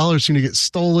millions of dollars going to get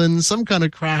stolen, some kind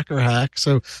of crack or hack.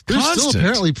 So there's still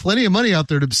apparently plenty of money out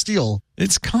there to steal.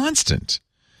 It's constant.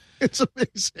 It's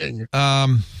amazing.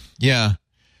 Yeah.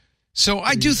 So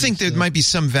I do think there might be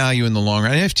some value in the long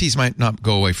run. NFTs might not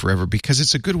go away forever because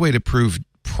it's a good way to prove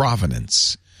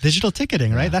provenance. Digital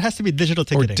ticketing, right? That has to be digital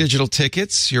ticketing. Or digital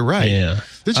tickets. You're right. Yeah.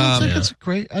 Digital tickets are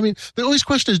great. I mean, the always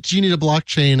question is, do you need a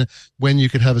blockchain when you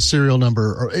could have a serial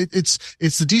number? Or it's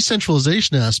the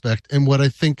decentralization aspect, and what I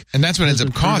think, and that's what ends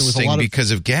up costing because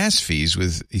of gas fees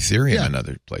with Ethereum and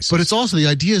other places. But it's also the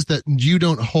idea is that you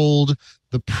don't hold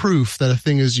the proof that a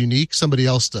thing is unique; somebody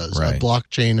else does. Right. A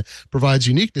blockchain provides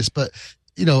uniqueness, but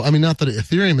not that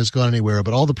Ethereum has gone anywhere,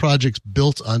 but all the projects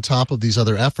built on top of these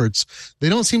other efforts, they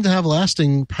don't seem to have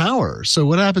lasting power. So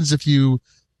what happens if you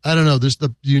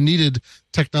needed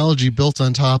technology built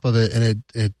on top of it and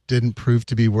it didn't prove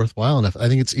to be worthwhile enough? I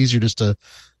think it's easier just to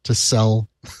sell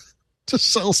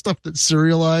stuff that's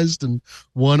serialized and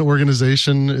one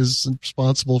organization is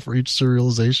responsible for each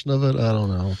serialization of it. I don't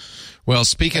know. Well,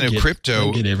 speaking of crypto,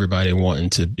 I get everybody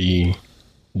wanting to be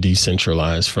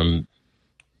decentralized from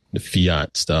the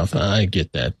fiat stuff. I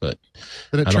get that, but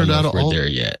it I don't know if we're there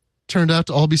yet. Turned out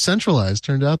to all be centralized.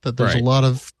 Turned out that there's a lot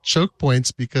of choke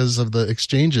points because of the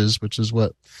exchanges, which is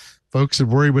what folks had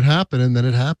worried would happen, and then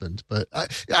it happened. But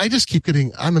I just keep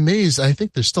I'm amazed. I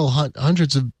think there's still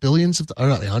hundreds of billions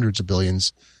not hundreds of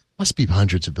billions, must be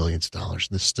hundreds of billions of dollars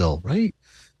in this still, right?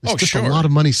 There's just a lot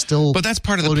of money still. But that's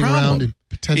part of the floating problem. Around in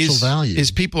potential value.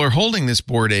 Is people are holding this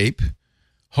Bored Ape,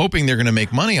 hoping they're going to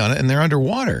make money on it, and they're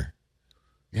underwater.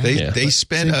 Yeah, they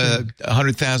spent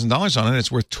 $100,000 on it.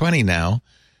 It's worth $20 now.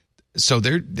 So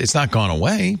it's not gone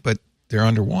away, but they're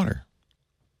underwater.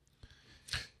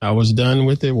 I was done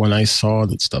with it when I saw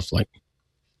that stuff like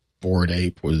Bored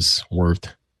Ape was worth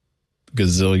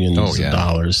gazillions of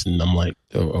dollars, and I'm like,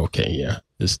 oh, okay, yeah,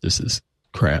 this is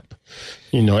crap,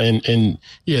 and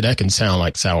yeah, that can sound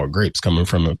like sour grapes coming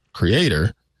from a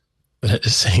creator, but at the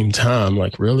same time,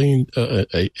 like, really,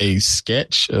 a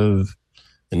sketch of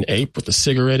an ape with a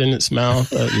cigarette in its mouth.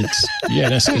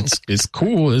 It's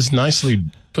cool. It's nicely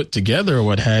put together or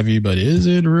what have you, but is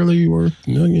it really worth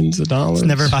millions of dollars? It's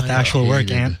never about the actual work,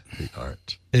 Ant.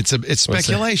 It's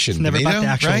speculation. It's never about the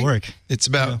actual work. It's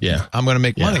about, I'm going to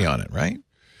make money on it, right?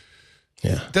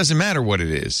 Yeah. It doesn't matter what it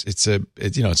is. It's a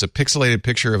pixelated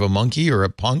picture of a monkey or a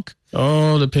punk.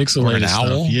 Oh, the pixelated or an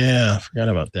owl. Stuff. Yeah. I forgot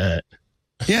about that.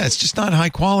 Yeah, it's just not high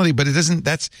quality, but it doesn't.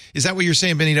 Is that what you're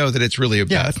saying, Benito? That it's really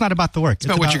about? Yeah, it's not about the work. It's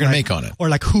about what you're going to make on it, or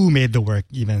like who made the work.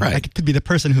 Even like it could be the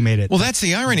person who made it. Well, that's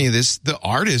the irony of this: the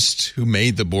artist who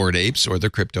made the Bored Apes or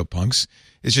the CryptoPunks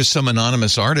is just some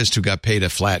anonymous artist who got paid a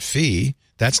flat fee.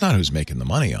 That's not who's making the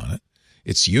money on it.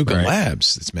 It's Yuga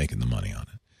Labs that's making the money on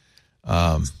it.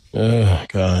 Oh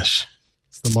gosh,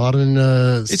 it's the modern.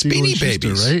 It's Beanie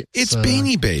Babies, right? It's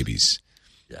Beanie Babies.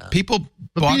 Yeah.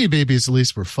 But Beanie Babies at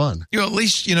least were fun. At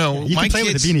least, you my can play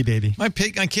kids, with a Beanie Baby. My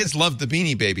kids loved the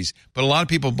Beanie Babies, but a lot of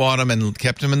people bought them and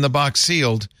kept them in the box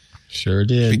sealed. Sure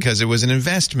did. Because it was an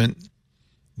investment.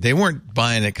 They weren't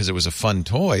buying it because it was a fun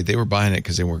toy. They were buying it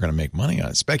because they were going to make money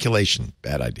on it. Speculation,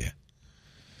 bad idea.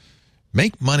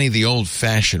 Make money the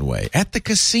old-fashioned way at the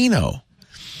casino.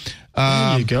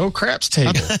 There you go, craps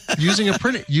table. using a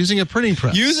printing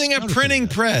press. Using a printing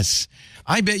press.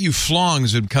 I bet you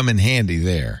flongs would come in handy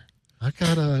there. I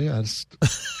got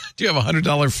Do you have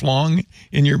 $100 flong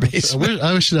in your basement?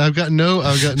 I've got no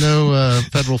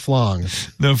federal flong.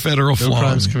 No federal flong. No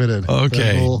crimes committed.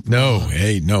 Okay.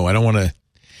 No, I don't want to.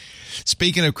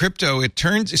 Speaking of crypto, it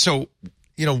turns,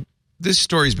 this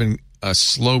story's been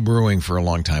slow brewing for a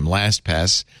long time.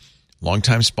 LastPass,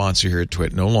 longtime sponsor here at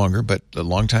Twit, no longer, but a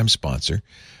longtime sponsor.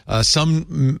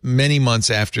 Many months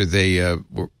after they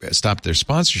stopped their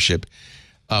sponsorship,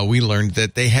 we learned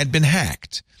that they had been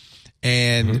hacked.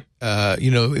 And,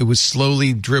 it was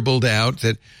slowly dribbled out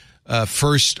that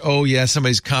first,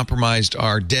 somebody's compromised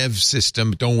our dev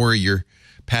system. Don't worry, your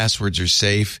passwords are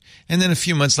safe. And then a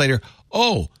few months later,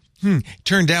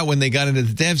 turned out when they got into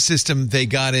the dev system, they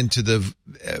got into the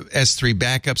S3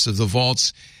 backups of the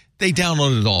vaults. They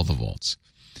downloaded all the vaults.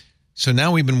 So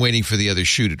now we've been waiting for the other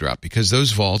shoe to drop because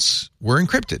those vaults were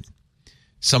encrypted.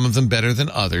 Some of them better than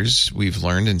others. We've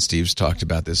learned, and Steve's talked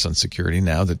about this on Security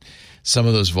Now, that some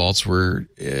of those vaults were,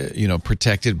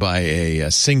 protected by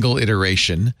a single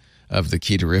iteration of the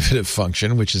key derivative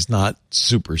function, which is not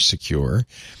super secure,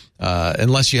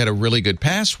 unless you had a really good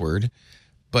password.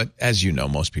 But as you know,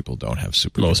 most people don't have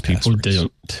super good passwords. Most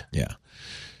people don't. Yeah.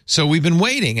 So we've been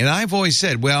waiting, and I've always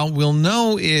said, well, we'll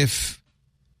know if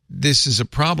this is a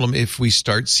problem if we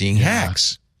start seeing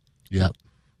hacks. Yep.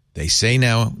 They say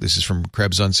now, this is from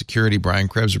Krebs on Security, Brian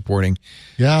Krebs reporting,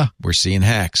 we're seeing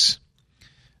hacks.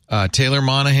 Taylor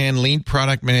Monahan, lead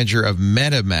product manager of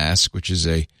MetaMask, which is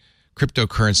a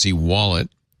cryptocurrency wallet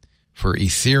for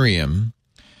Ethereum,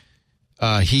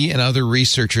 he and other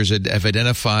researchers have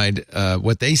identified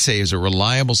what they say is a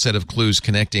reliable set of clues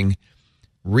connecting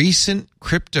recent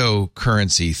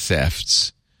cryptocurrency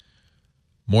thefts.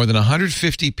 More than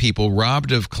 150 people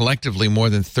robbed of collectively more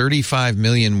than 35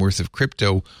 million worth of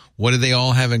crypto. What do they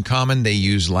all have in common? They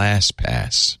use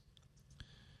LastPass.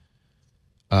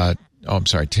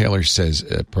 Taylor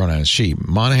says, pronoun is she.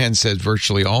 Monahan said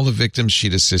virtually all the victims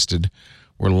she'd assisted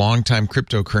were longtime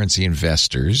cryptocurrency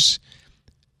investors,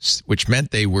 which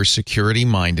meant they were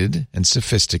security-minded and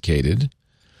sophisticated.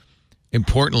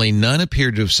 Importantly, none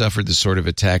appeared to have suffered the sort of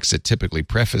attacks that typically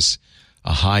preface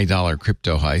a high-dollar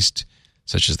crypto heist,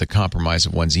 such as the compromise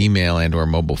of one's email and or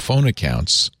mobile phone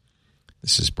accounts.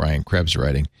 This is Brian Krebs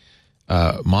writing.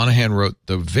 Monahan wrote,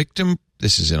 the victim,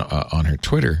 this is on her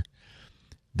Twitter,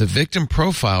 the victim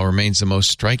profile remains the most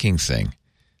striking thing.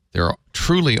 They're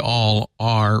truly all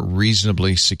are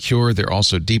reasonably secure. They're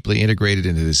also deeply integrated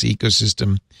into this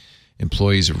ecosystem.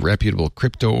 Employees of reputable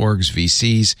crypto orgs,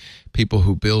 VCs, people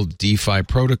who build DeFi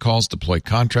protocols, deploy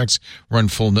contracts, run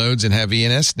full nodes, and have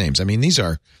ENS names. I mean, these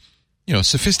are,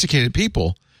 sophisticated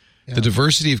people. Yeah. The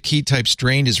diversity of key types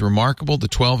drained is remarkable. The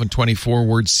 12 and 24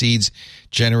 word seeds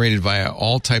generated via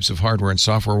all types of hardware and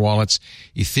software wallets,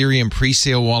 Ethereum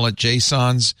presale wallet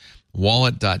JSONs,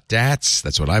 wallet.dats,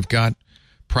 that's what I've got,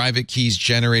 private keys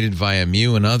generated via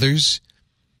Mu and others.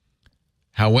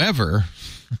 However,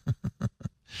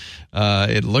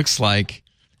 it looks like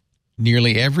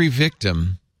nearly every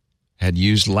victim had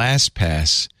used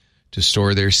LastPass to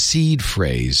store their seed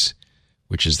phrase,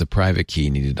 which is the private key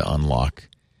needed to unlock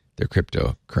their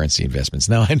cryptocurrency investments.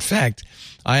 Now, in fact,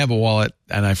 I have a wallet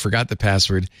and I forgot the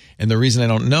password. And the reason I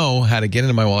don't know how to get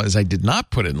into my wallet is I did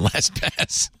not put it in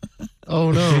LastPass.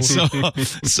 Oh, no.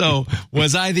 So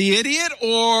was I the idiot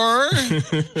or?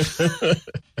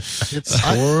 It's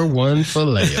 4-1 for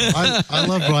Leo. I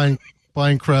love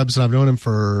Brian Krebs, and I've known him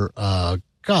for,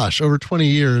 over 20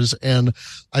 years. And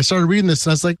I started reading this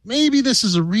and I was like, maybe this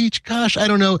is a reach. Gosh, I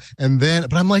don't know.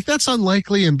 But I'm like, that's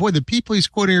unlikely. And boy, the people he's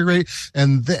quoting are great.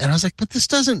 And I was like, but this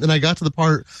doesn't. And I got to the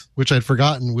part which I'd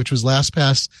forgotten, which was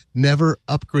LastPass never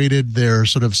upgraded their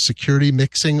sort of security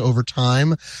mixing over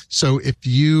time. So if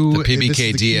you, the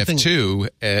PBK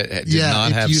DF2 did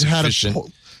not have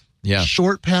sufficient.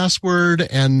 Short password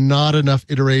and not enough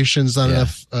iterations,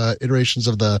 enough iterations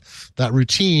of that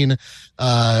routine,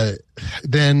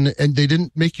 then they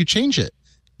didn't make you change it.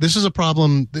 This is a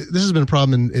problem. This has been a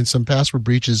problem in some password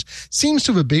breaches. Seems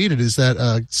to have abated is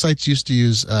that sites used to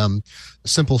use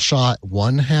simple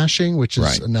SHA-1 hashing, which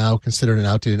is now considered an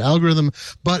outdated algorithm.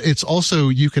 But it's also,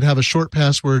 you could have a short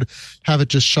password, have it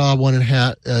just SHA-1 and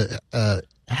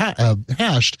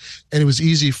hashed, and it was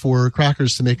easy for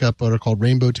crackers to make up what are called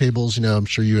rainbow tables. I'm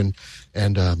sure you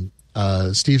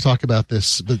and Steve talk about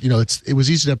this, but it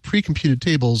was easy to have pre-computed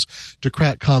tables to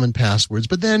crack common passwords.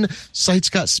 But then sites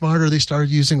got smarter. They started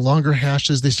using longer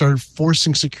hashes. They started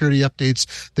forcing security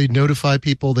updates. They'd notify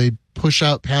people. They'd push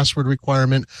out password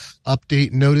requirement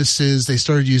update notices. They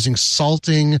started using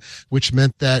salting, which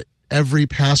meant that every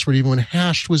password, even when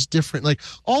hashed, was different. Like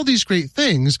all these great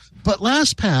things, but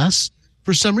LastPass,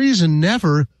 for some reason,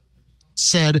 never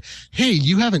said, hey,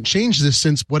 you haven't changed this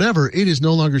since whatever, it is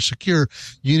no longer secure.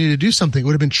 You need to do something. It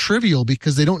would have been trivial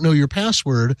because they don't know your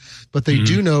password, but they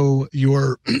do know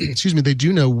your, they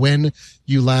do know when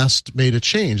you last made a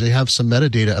change. They have some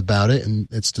metadata about it and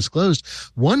it's disclosed.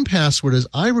 1Password, as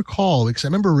I recall, because I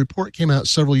remember a report came out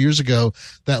several years ago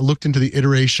that looked into the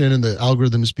iteration and the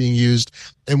algorithms being used.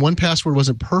 And 1Password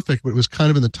wasn't perfect, but it was kind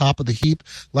of in the top of the heap.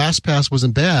 LastPass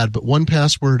wasn't bad, but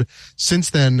 1Password since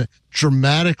then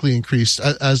dramatically increased,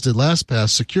 as did LastPass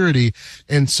security.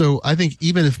 And so I think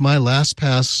even if my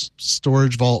LastPass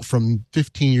storage vault from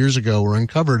 15 years ago were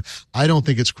uncovered, I don't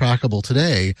think it's crackable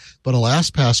today. But a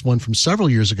LastPass one from several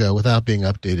years ago without being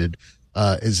updated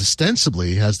is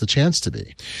ostensibly has the chance to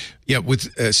be. Yeah,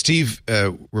 with Steve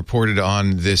reported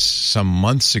on this some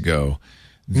months ago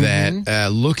that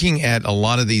looking at a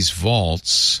lot of these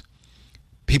vaults,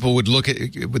 people would look at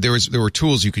there were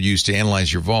tools you could use to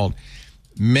analyze your vault.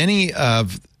 Many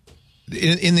of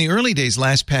in the early days,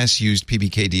 LastPass used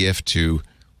PBKDF2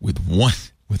 with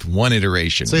one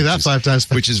iteration. Say that 5 times,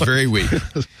 which is very weak.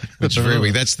 Which is very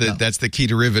weak. That's the key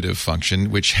derivative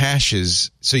function, which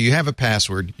hashes. So you have a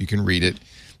password, you can read it,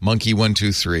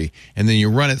 monkey123, and then you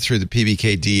run it through the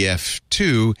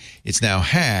PBKDF2. It's now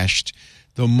hashed.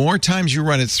 The more times you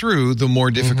run it through, the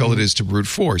more difficult it is to brute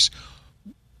force.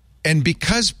 And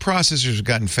because processors have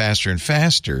gotten faster and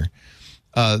faster,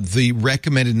 the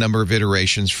recommended number of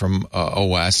iterations from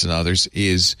OS and others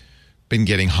is been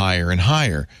getting higher and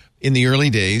higher. In the early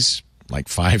days, like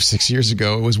 5-6 years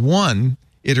ago, it was one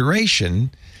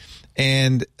iteration.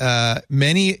 And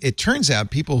it turns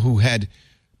out, people who had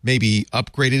maybe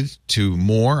upgraded to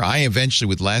more. I eventually,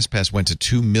 with LastPass, went to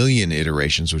 2 million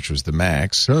iterations, which was the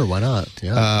max. Sure, why not?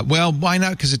 Yeah. Well, why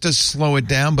not? Because it does slow it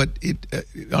down, but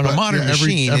on a modern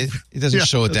machine, it doesn't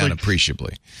slow it down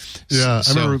appreciably. Yeah,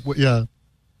 I remember. Yeah.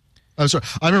 I'm sorry.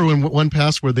 I remember when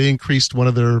 1Password, they increased one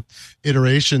of their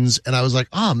iterations, and I was like,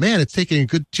 "Oh man, it's taking a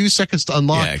good 2 seconds to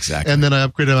unlock." Yeah, exactly. And then I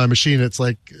upgraded my machine. It's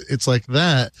like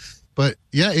that. But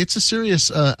yeah, it's a serious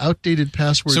outdated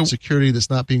password security that's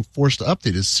not being forced to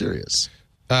update is serious.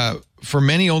 For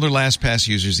many older LastPass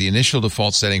users, the initial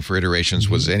default setting for iterations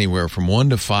was anywhere from 1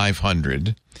 to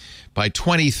 500. By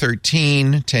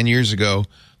 2013, 10 years ago,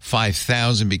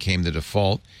 5,000 became the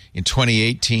default. In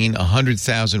 2018,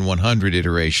 100,100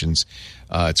 iterations.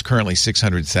 It's currently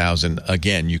 600,000.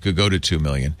 Again, you could go to 2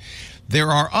 million.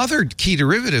 There are other key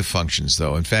derivative functions,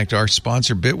 though. In fact, our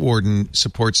sponsor Bitwarden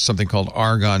supports something called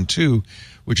Argon 2,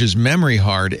 which is memory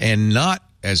hard and not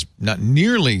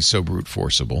nearly so brute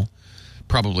forceable.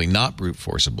 Probably not brute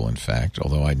forceable, in fact,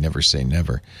 although I'd never say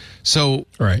never. So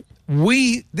right.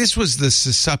 This was the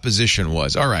supposition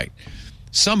was, all right,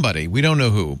 somebody, we don't know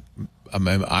who,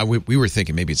 we were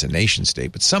thinking maybe it's a nation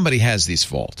state, but somebody has this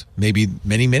vault. Maybe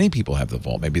many people have the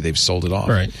vault. Maybe they've sold it off.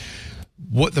 Right.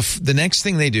 What the next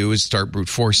thing they do is start brute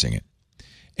forcing it,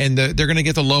 and they're going to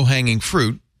get the low hanging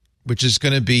fruit, which is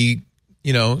going to be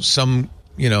some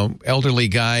elderly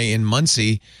guy in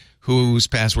Muncie whose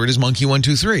password is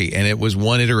monkey123, and it was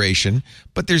one iteration,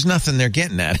 but there's nothing they're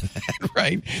getting out of that,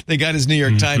 right? They got his New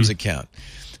York Times account,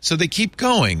 so they keep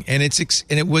going, and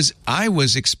I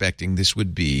was expecting this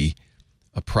would be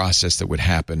a process that would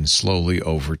happen slowly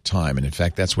over time. And in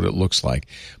fact, that's what it looks like.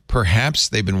 Perhaps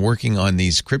they've been working on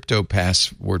these crypto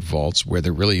password vaults where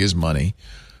there really is money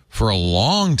for a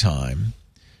long time,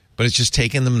 but it's just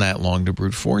taken them that long to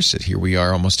brute force it. Here we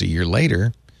are almost a year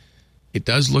later. It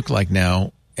does look like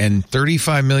now, and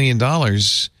 $35 million,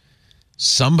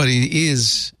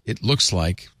 it looks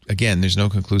like, again, there's no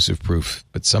conclusive proof,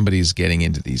 but somebody is getting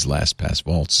into these LastPass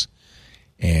vaults.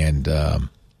 And,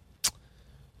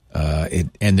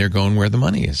 and they're going where the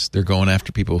money is. They're going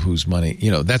after people whose money,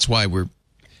 that's why we're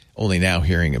only now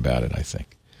hearing about it, I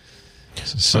think.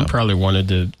 So I'm probably one of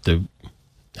the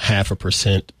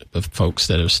 0.5% of folks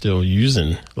that are still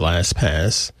using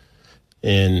LastPass,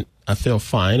 and I feel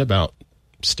fine about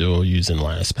still using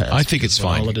LastPass. I think it's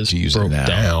fine to use it now.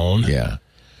 Down, yeah.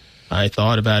 I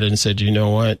thought about it and said, you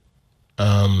know what?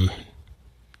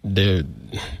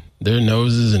 Their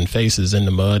noses and faces in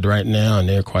the mud right now, and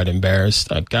they're quite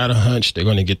embarrassed. I've got a hunch they're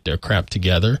going to get their crap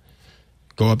together,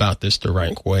 go about this the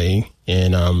right way,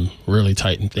 and really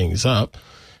tighten things up.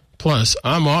 Plus,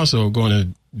 I'm also going to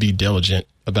be diligent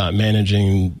about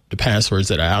managing the passwords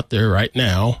that are out there right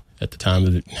now. At the time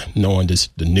of knowing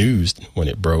the news when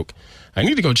it broke, I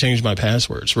need to go change my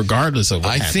passwords, regardless of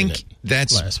what happened. I think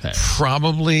that's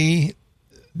probably.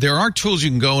 There are tools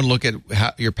you can go and look at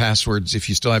your passwords if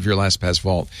you still have your LastPass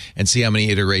vault and see how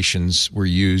many iterations were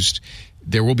used.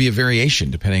 There will be a variation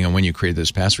depending on when you created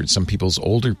those passwords. Some people's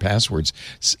older passwords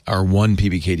are one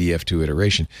PBKDF2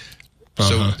 iteration.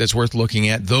 So that's worth looking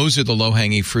at. Those are the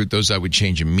low-hanging fruit. Those I would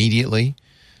change immediately.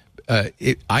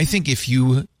 I think if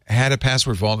you had a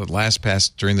password vault at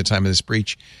LastPass during the time of this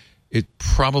breach, it'd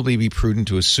probably be prudent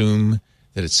to assume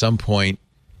that at some point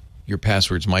your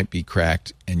passwords might be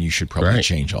cracked, and you should probably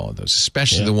change all of those,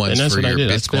 especially the ones for your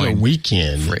Bitcoin. I spent a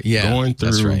weekend going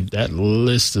through that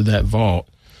list of that vault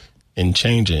and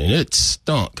changing it. It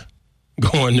stunk.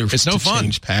 Going to, it's no fun.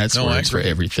 Change passwords for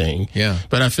everything. Yeah.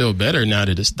 But I feel better now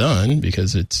that it's done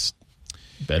because it's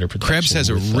better protection. Krebs has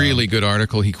a really good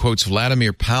article. He quotes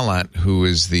Vladimir Palat, who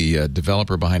is the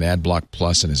developer behind AdBlock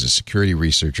Plus and is a security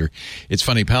researcher. It's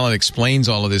funny. Palat explains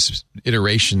all of this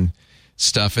iteration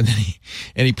stuff, and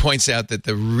then he points out that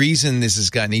the reason this has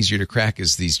gotten easier to crack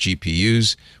is these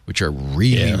GPUs, which are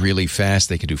really, really fast.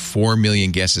 They can do 4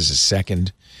 million guesses a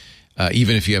second,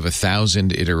 even if you have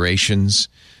 1,000 iterations.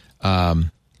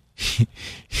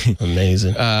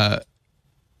 Amazing.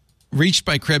 Reached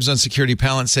by Krebs on security,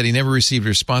 Palant said he never received a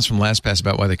response from LastPass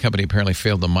about why the company apparently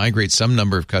failed to migrate some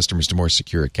number of customers to more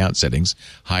secure account settings,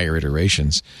 higher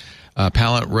iterations.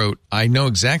 Palant wrote, I know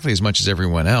exactly as much as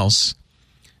everyone else.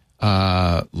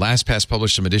 LastPass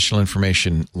published some additional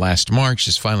information last March.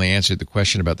 Just finally answered the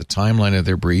question about the timeline of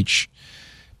their breach,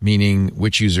 meaning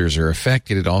which users are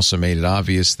affected. It also made it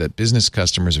obvious that business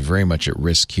customers are very much at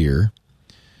risk here.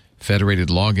 Federated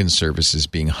login services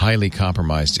being highly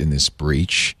compromised in this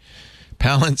breach.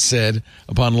 Palant said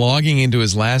upon logging into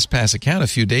his LastPass account a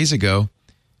few days ago,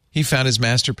 he found his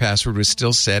master password was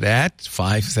still set at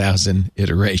 5,000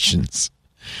 iterations,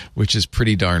 which is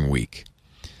pretty darn weak.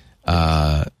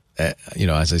 As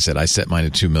I said, I set mine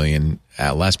at 2 million.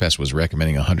 LastPass was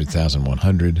recommending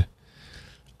 100,100.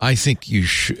 I think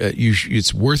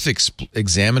it's worth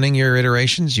examining your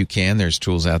iterations. You can. There's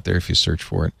tools out there if you search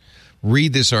for it.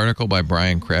 Read this article by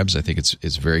Brian Krebs. I think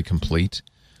it's very complete.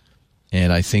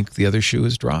 And I think the other shoe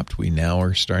has dropped. We now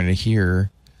are starting to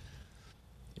hear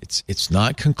it's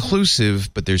not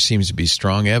conclusive, but there seems to be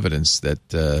strong evidence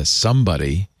that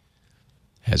somebody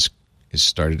has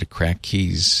started to crack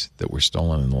keys that were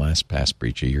stolen in the LastPass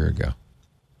breach a year ago.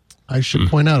 I should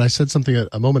point out, I said something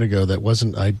a moment ago that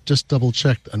wasn't, I just double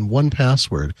checked on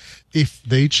 1Password. If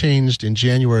they changed in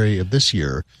January of this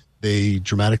year, they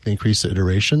dramatically increased the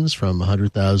iterations from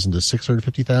 100,000 to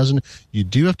 650,000. You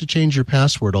do have to change your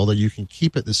password, although you can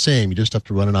keep it the same. You just have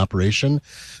to run an operation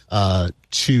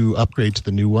to upgrade to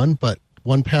the new one. But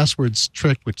 1Password's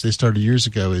trick, which they started years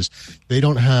ago, is they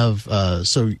don't have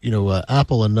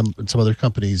Apple and some other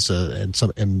companies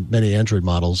and many Android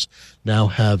models now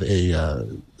have a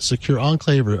secure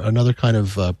enclave or another kind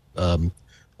of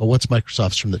what's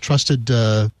Microsoft's term, the trusted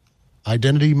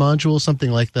identity module, something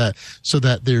like that, so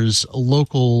that there's a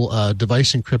local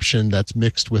device encryption that's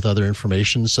mixed with other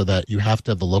information, so that you have to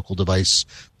have the local device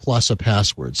plus a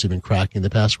password. So even cracking the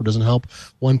password doesn't help.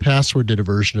 1Password did a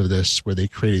version of this where they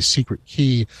create a secret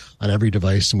key on every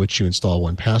device in which you install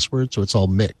 1Password, so it's all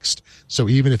mixed. So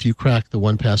even if you crack the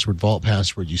 1Password vault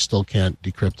password, you still can't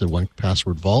decrypt the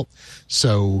 1Password vault.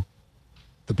 So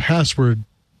the password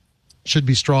should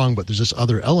be strong, but there's this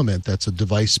other element that's a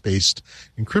device-based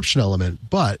encryption element.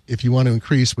 But if you want to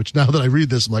increase, which now that I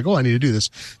read this, I'm like, I need to do this.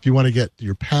 If you want to get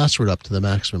your password up to the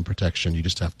maximum protection, you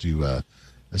just have to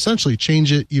essentially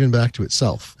change it even back to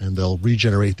itself, and they'll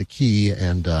regenerate the key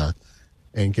and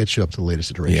get you up to the latest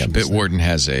iteration. Yeah, Bitwarden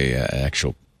has a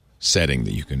actual setting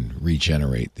that you can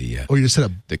regenerate the you just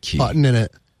hit the key button in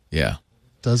it. Yeah.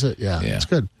 Does it? Yeah. It's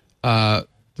good.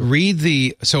 Read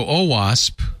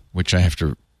OWASP, which I have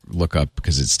to look up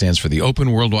because it stands for the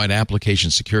Open Worldwide Application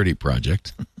Security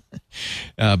Project.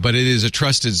 But it is a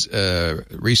trusted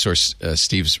resource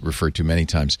Steve's referred to many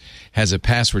times, has a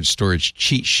password storage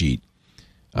cheat sheet,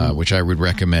 which I would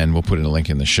recommend. We'll put in a link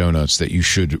in the show notes that you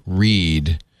should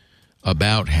read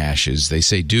about hashes. They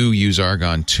say do use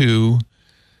Argon 2,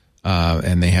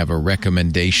 and they have a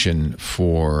recommendation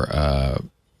for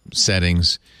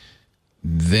settings.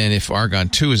 Then if Argon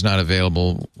 2 is not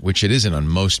available, which it isn't on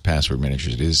most password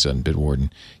managers, it is on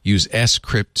Bitwarden, use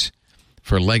scrypt.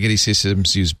 For legacy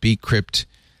systems, use bcrypt.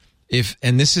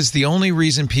 And this is the only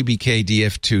reason PBK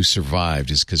DF2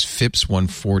 survived, is because FIPS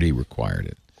 140 required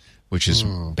it, which is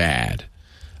bad.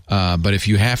 But if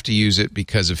you have to use it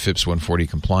because of FIPS 140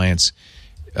 compliance,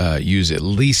 use at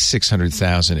least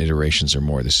 600,000 iterations or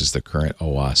more. This is the current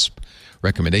OWASP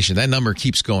recommendation. That number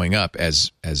keeps going up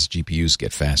as GPUs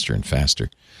get faster and faster.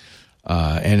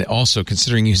 And also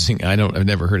considering using, I've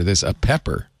never heard of this, a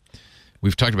pepper.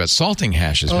 We've talked about salting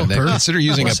hashes, but consider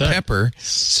using a pepper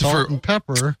and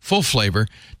pepper, full flavor,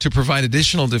 to provide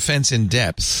additional defense in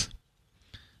depth.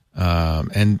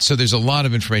 And so there's a lot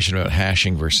of information about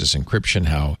hashing versus encryption,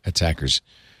 how attackers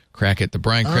crack it. The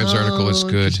Brian Krebs article is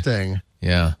good. Interesting.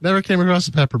 Yeah. Never came across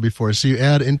the pepper before. So you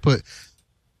add input.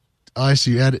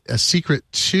 So you add a secret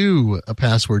to a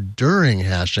password during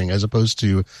hashing as opposed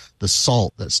to the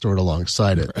salt that's stored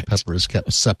alongside it. Right. The pepper is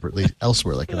kept separately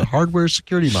elsewhere, like in a hardware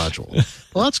security module.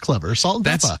 Well, that's clever. Salt and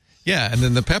pepper. Yeah, and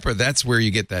then the pepper, that's where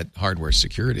you get that hardware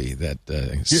security, that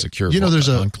secure there's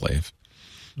enclave.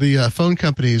 The phone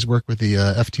companies work with the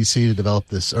FTC to develop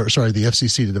this, the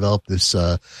FCC to develop this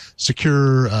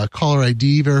secure caller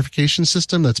ID verification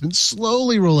system that's been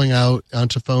slowly rolling out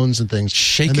onto phones and things.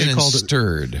 Shaken and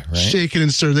stirred, right? Shaken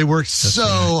and stirred. They worked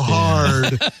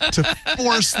hard to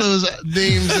force those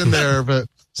names in there, but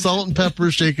salt and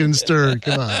pepper, shaken and stirred.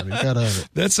 Come on, you gotta have it.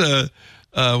 That's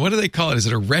what do they call it? Is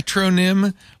it a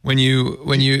retronym? When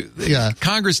you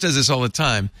Congress does this all the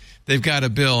time. They've got a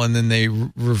bill and then they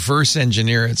reverse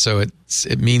engineer it so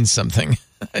it means something.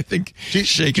 I think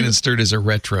shaken and stirred is a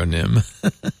retronym.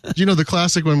 Do you know the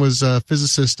classic one was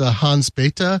physicist Hans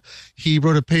Bethe? He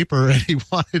wrote a paper and he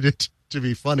wanted it to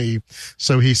be funny,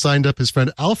 so he signed up his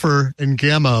friend Alpha and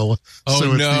Gamma.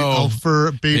 So it's the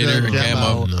Alpha, Beta,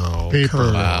 Gamma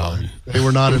paper. Wow. They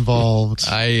were not involved.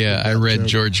 I read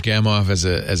George Gamow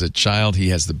as a child. He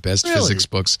has the best physics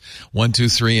books, 1, 2,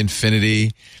 3,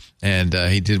 Infinity. And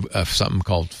he did something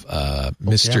called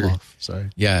Mr. Gamow.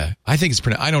 Sorry. Yeah, I think it's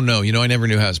pronounced. I don't know. I never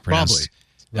knew how it's pronounced.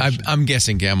 Probably. I'm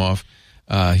guessing Gamow.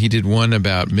 He did one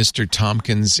about Mr.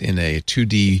 Tompkins in a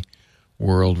 2D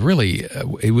world. Really,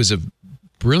 he was a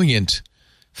brilliant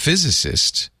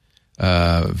physicist,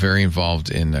 very involved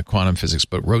in quantum physics,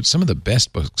 but wrote some of the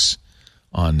best books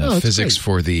on physics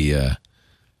for the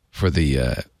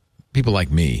people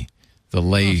like me. The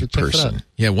lay person.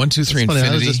 Yeah, 1, 2, 3, Infinity.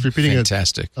 I was just repeating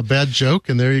fantastic. A bad joke,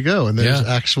 and there you go. And there's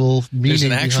actual meaning. There's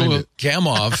an actual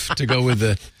Gamow to go with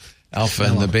the Alpha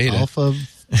and the Beta. Alpha,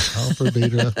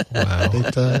 Beta,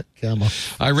 Beta, Gamma.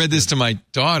 I read this to my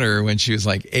daughter when she was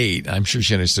like 8. I'm sure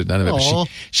she understood none of it. But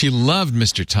she loved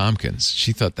Mr. Tompkins.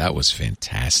 She thought that was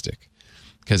fantastic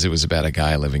because it was about a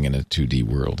guy living in a 2D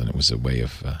world, and it was a way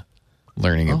of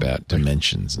learning about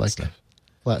dimensions and stuff.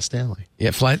 Flat Stanley. Yeah,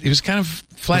 It was kind of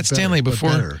Flat Stanley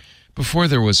before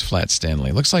there was Flat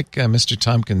Stanley. Looks like Mr.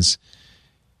 Tompkins.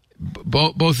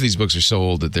 Both of these books are so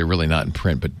old that they're really not in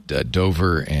print. But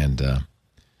Dover and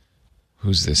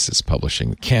who's this that's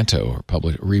publishing? Canto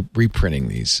are reprinting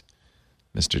these.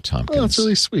 Mr. Tompkins. Oh, that's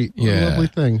really sweet. What a lovely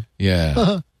thing.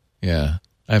 Yeah, yeah.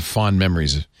 I have fond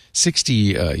memories of 60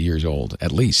 years old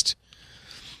at least.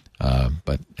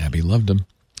 But Abby loved them.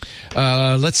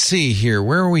 Let's see here.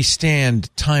 Where we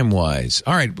stand time-wise.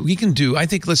 All right, I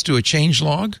think let's do a change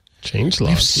log. Change log.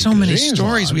 We have so many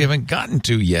stories we haven't gotten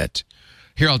to yet.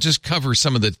 Here, I'll just cover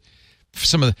some of the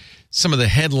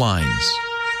headlines.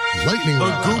 Lightning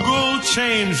round. Google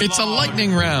change. It's a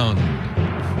lightning round.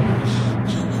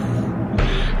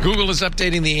 Google is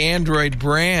updating the Android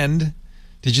brand.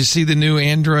 Did you see the new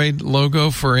Android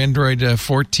logo for Android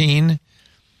 14?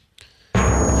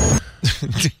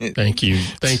 Thank you,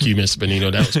 Mr.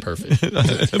 Benito. That was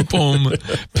perfect. Boom,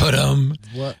 put-um.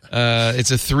 What?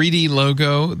 It's a 3D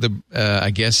logo.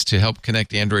 I guess to help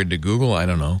connect Android to Google. I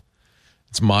don't know.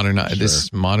 It's modernized. Sure.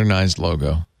 This modernized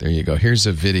logo. There you go. Here's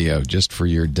a video just for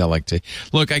your delectation.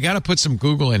 Look, I got to put some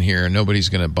Google in here, and nobody's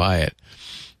going to buy it.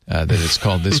 That it's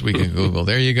called This Week in Google.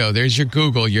 There you go. There's your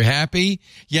Google. You happy?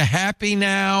 You happy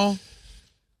now?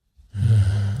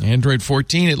 Android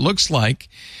 14, it looks like.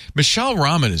 Michelle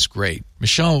Rahman is great.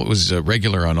 Michelle was a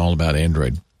regular on All About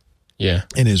Android. Yeah.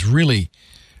 And is really,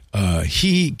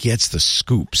 he gets the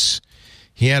scoops.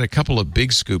 He had a couple of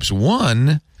big scoops.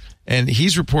 One, and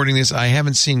he's reporting this, I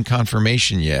haven't seen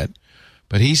confirmation yet,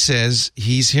 but he says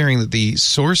he's hearing that the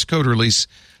source code release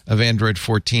of Android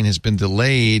 14 has been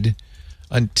delayed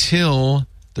until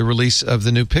the release of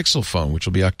the new Pixel phone, which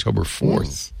will be October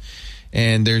 4th.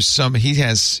 And he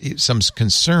has some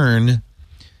concern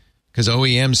because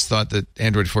OEMs thought that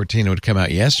Android 14 would come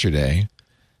out yesterday,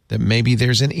 that maybe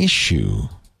there's an issue.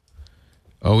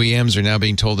 OEMs are now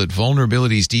being told that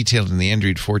vulnerabilities detailed in the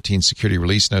Android 14 security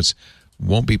release notes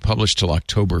won't be published till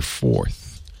October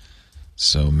 4th.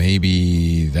 So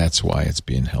maybe that's why it's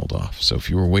being held off. So if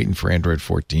you were waiting for Android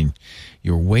 14,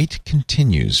 your wait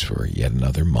continues for yet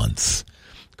another month.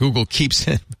 Google keeps,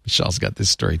 Michelle's got this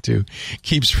story too,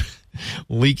 keeps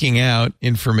leaking out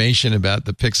information about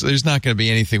the Pixel. There's not going to be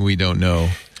anything we don't know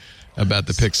about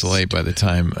the Pixel 8 by the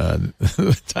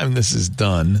time this is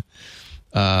done.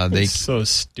 It's so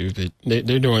stupid.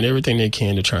 They're doing everything they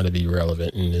can to try to be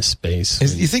relevant in this space.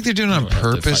 You think they're doing it on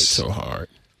purpose? Fight so hard.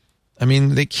 I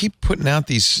mean, they keep putting out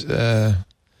these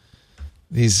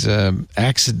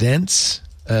accidents,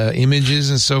 images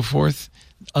and so forth,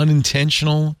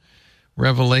 unintentional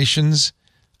revelations.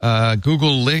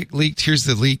 Google leaked. Here's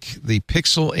the leak. The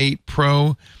Pixel 8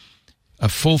 Pro, a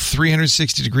full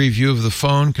 360-degree view of the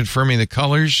phone, confirming the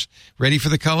colors. Ready for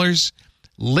the colors?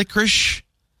 Licorice,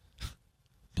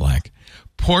 black.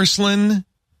 Porcelain,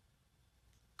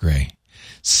 gray.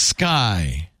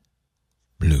 Sky,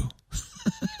 blue.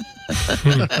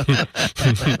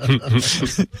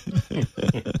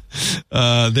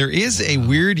 There is a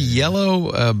weird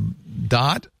yellow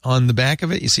dot on the back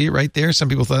of it. You see it right there? Some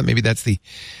people thought maybe that's the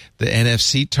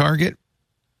NFC target.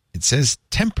 It says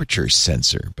temperature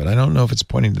sensor, but I don't know if it's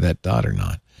pointing to that dot or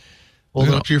not. Hold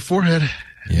it up to your forehead.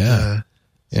 Yeah.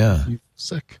 Yeah. You're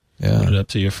sick. Yeah. Put it up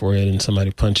to your forehead and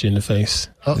somebody punch you in the face.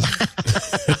 Oh.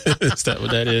 Is that what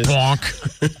that is?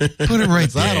 Bonk. Put it right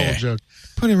there. That old joke.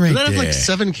 Put it right Does that there. have like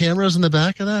 7 cameras in the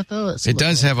back of that, though? It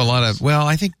does have a lot of,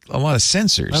 I think a lot of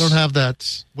sensors. I don't have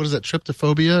that. What is that,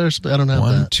 tryptophobia? Or something? I don't have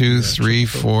that. 1, 2, 3,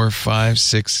 4, 5,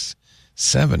 6,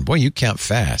 7. Boy, you count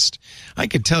fast. I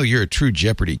could tell you're a true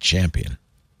Jeopardy champion.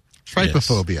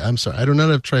 Trypophobia. Yes. I'm sorry. I do not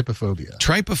have trypophobia.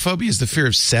 Trypophobia is the fear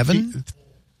of 7?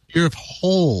 Fear of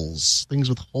holes. Things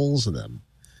with holes in them.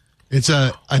 It's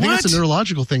I think it's a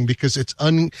neurological thing because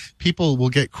people will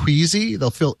get queasy.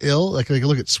 They'll feel ill. Like they can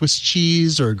look at Swiss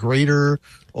cheese or a grater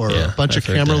or a bunch of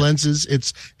camera lenses.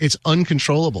 It's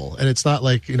uncontrollable. And it's not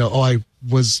like, I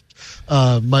was,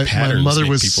 my mother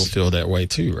was. People feel that way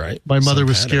too, right? My mother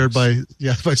was scared by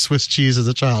Swiss cheese as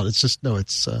a child. It's just,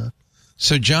 it's.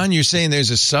 So John, you're saying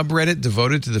there's a subreddit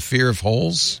devoted to the fear of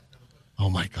holes? Oh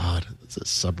my God. It's a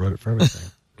subreddit for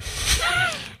everything.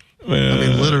 I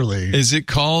mean, literally. Is it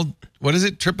called, what is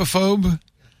it, trypophobe?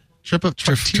 Trypo,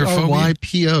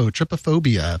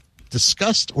 trypophobia,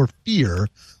 disgust or fear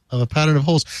of a pattern of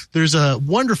holes. There's a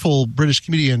wonderful British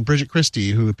comedian, Bridget Christie,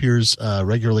 who appears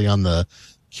regularly on the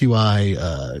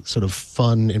QI sort of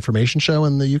fun information show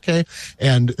in the UK.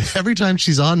 And every time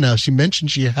she's on now, she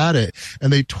mentions she had it.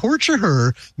 And they torture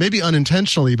her, maybe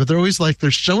unintentionally, but they're always like, they're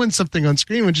showing something on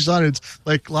screen when she's on it. It's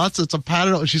like it's a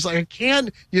pattern. And she's like, I can't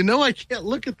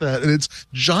look at that. And it's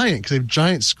giant because they have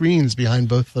giant screens behind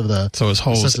both of the. So it's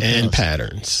holes and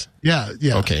patterns. Yeah.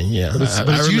 Okay, yeah. But I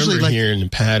remember usually hearing the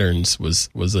patterns was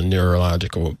a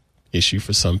neurological issue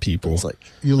for some people. It's like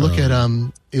you look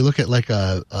at like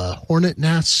a hornet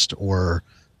nest or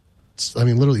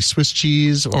literally Swiss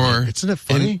cheese or isn't it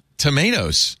funny?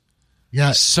 Tomatoes.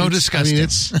 Yeah. So disgusting. I mean,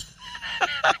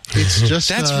 it's just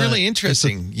that's really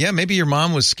interesting. Maybe your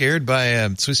mom was scared by a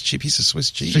piece of Swiss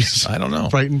cheese. I don't know.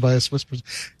 Frightened by a Swiss cheese.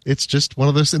 It's just one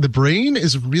of those things. The brain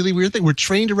is a really weird thing. We're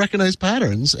trained to recognize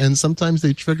patterns and sometimes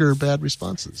they trigger bad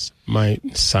responses. My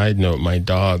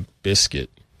dog Biscuit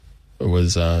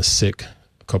was sick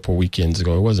a couple weekends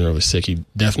ago. It wasn't really sick. He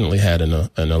definitely had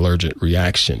an allergic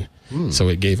reaction. So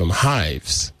it gave him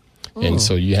hives. And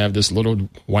so you have this little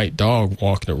white dog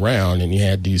walking around and he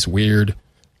had these weird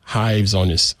hives on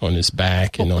his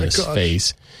back and on his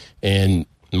face. And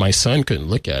my son couldn't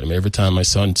look at him. Every time my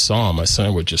son saw him, my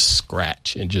son would just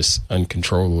scratch and just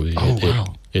uncontrollably.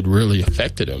 It really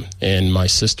affected him. And my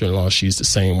sister-in-law, she's the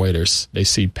same way. They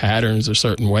see patterns a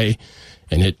certain way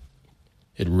and it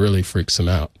really freaks them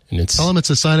out. And tell them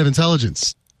it's a sign of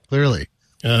intelligence, clearly.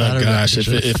 Oh, gosh.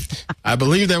 If I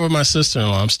believe that with my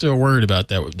sister-in-law, I'm still worried about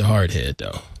that with the hard head,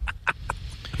 though.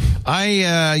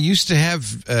 I used to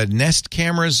have Nest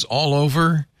cameras all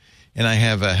over, and I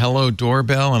have a Hello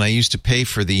doorbell, and I used to pay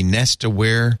for the Nest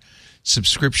Aware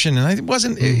subscription. And it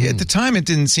wasn't, at the time, it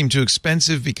didn't seem too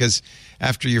expensive because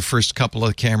after your first couple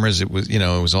of cameras, it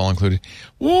was all included.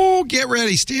 Whoa, get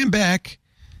ready, stand back.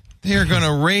 They are going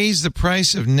to raise the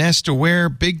price of Nest Aware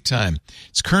big time.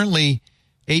 It's currently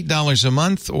 $8 a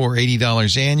month or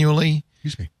 $80 annually.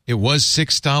 Excuse me. It was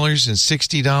 $6 and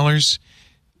 $60.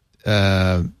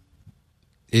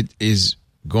 It is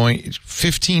going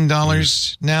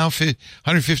 $15 now,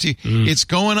 $150. It's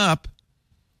going up.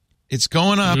 It's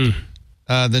going up.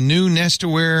 The new Nest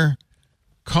Aware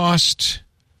cost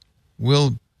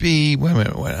will be. Wait a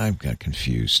minute. I got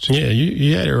confused. Yeah,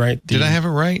 you had it right. Did I have it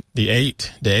right? The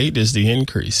 8 is the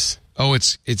increase. Oh,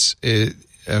 it's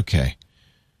okay.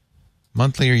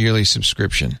 Monthly or yearly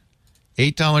subscription,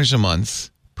 $8 a month.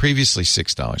 Previously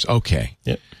 $6. Okay.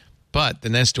 Yep. But the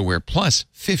Nest Aware Plus,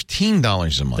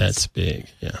 $15 a month. That's big.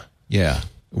 Yeah. Yeah.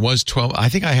 It was $12. I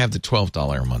think I have the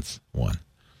 $12 a month one.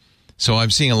 So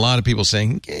I'm seeing a lot of people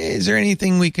saying, is there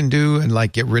anything we can do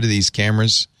and get rid of these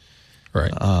cameras?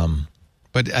 Right.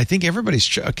 But I think everybody's,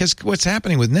 because what's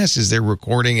happening with Nest is they're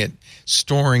recording it,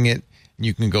 storing it, and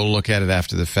you can go look at it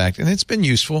after the fact. And it's been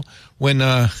useful when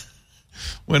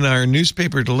our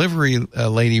newspaper delivery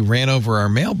lady ran over our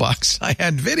mailbox. I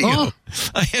had video.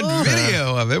 I had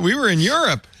video of it. We were in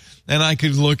Europe. And I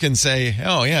could look and say,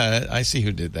 oh, yeah, I see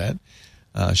who did that.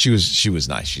 She was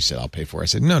nice. She said, I'll pay for it. I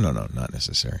said, no, not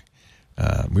necessary.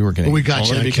 We were going to... We got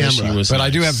you on camera. But nice. I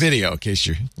do have video in case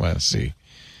you want to see.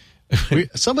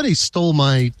 Somebody stole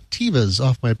my Tivas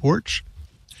off my porch.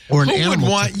 Or an Who animal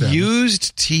would want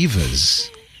used Tivas?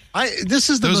 This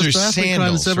is the most baffling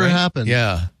crime that's ever happened.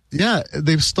 Yeah. Yeah,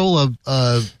 they stole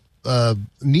a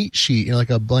neat sheet, like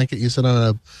a blanket you sit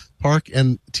on a park,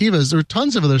 and Tivas. There were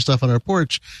tons of other stuff on our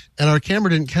porch, and our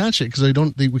camera didn't catch it because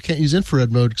we can't use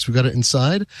infrared mode because we got it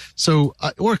inside. So,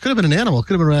 or it could have been an animal, it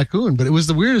could have been a raccoon, but it was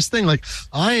the weirdest thing. Like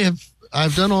I've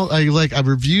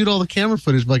reviewed all the camera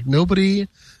footage, like nobody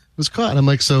was caught, and I'm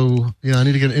like, so I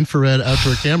need to get an infrared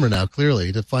outdoor camera now,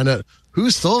 clearly, to find out who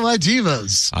stole my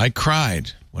Tivas. I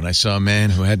cried when I saw a man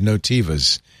who had no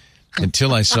Tivas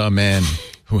until I saw a man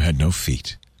who had no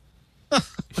feet.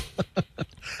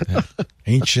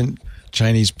 Ancient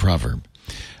Chinese proverb.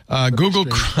 Google,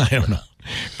 I don't know.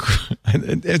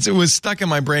 It was stuck in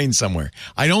my brain somewhere.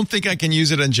 I don't think I can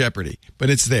use it on Jeopardy, but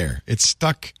it's there. It's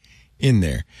stuck in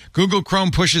there. Google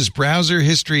Chrome pushes browser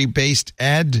history-based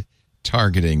ad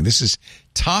targeting. This is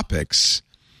topics,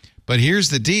 but here's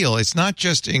the deal. It's not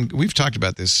just we've talked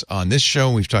about this on this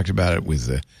show. We've talked about it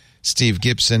with Steve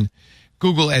Gibson.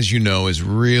 Google, as you know, is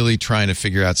really trying to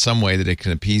figure out some way that it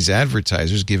can appease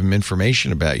advertisers, give them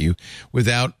information about you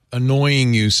without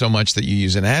annoying you so much that you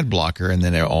use an ad blocker, and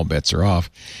then all bets are off.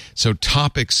 So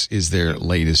Topics is their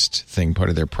latest thing, part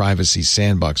of their privacy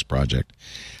sandbox project.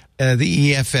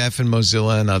 The EFF and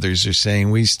Mozilla and others are saying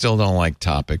we still don't like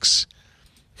Topics.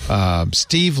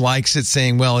 Steve likes it,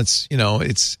 saying, well, it's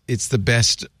the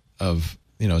best of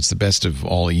it's the best of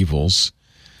all evils.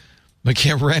 But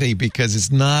get ready, because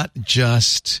it's not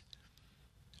just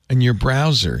in your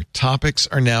browser. Topics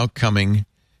are now coming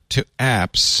to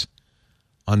apps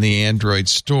on the Android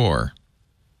store.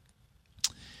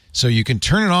 So you can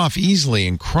turn it off easily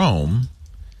in Chrome.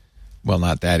 Well,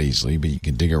 not that easily, but you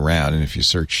can dig around. And if you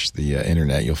search the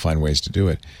internet, you'll find ways to do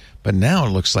it. But now it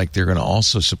looks like they're going to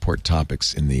also support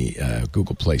Topics in the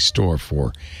Google Play Store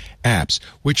for apps,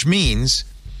 which means,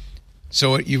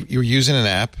 so you're using an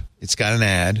app, it's got an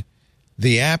ad.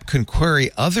 The app can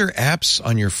query other apps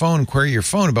on your phone, query your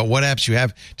phone about what apps you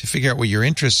have to figure out what your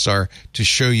interests are to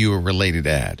show you a related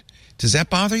ad. Does that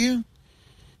bother you?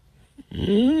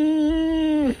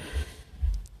 Yeah,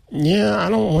 I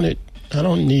don't want it. I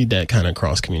don't need that kind of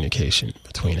cross communication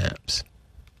between apps.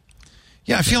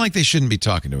 Yeah, I feel like they shouldn't be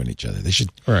talking to each other. They should.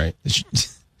 Right. They should,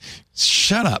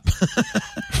 shut up.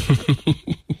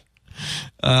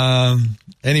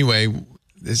 Anyway,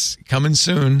 this coming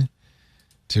soon.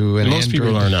 Most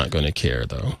people are not going to care,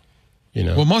 though.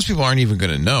 Well, most people aren't even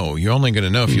going to know. You're only going to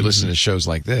know if you listen to shows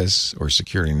like this or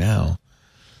Security Now.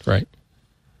 Right.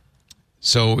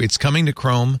 So it's coming to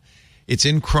Chrome. It's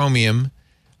in Chromium.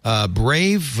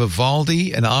 Brave,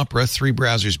 Vivaldi, and Opera, 3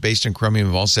 browsers based in Chromium,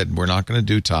 have all said, we're not going to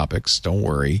do Topics. Don't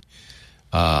worry.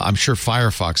 I'm sure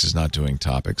Firefox is not doing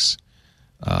Topics.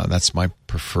 That's my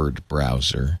preferred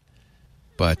browser.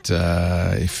 But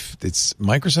if it's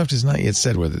Microsoft has not yet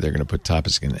said whether they're going to put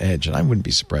Topics in Edge, and I wouldn't be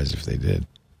surprised if they did.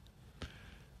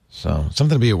 So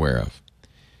something to be aware of.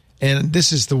 And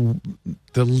this is the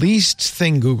least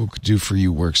thing Google could do for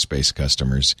you workspace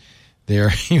customers.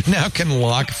 You now can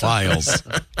lock files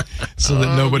so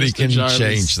that nobody can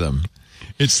change them.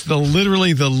 It's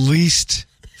literally the least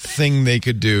thing they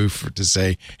could do to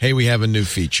say, hey, we have a new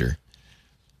feature.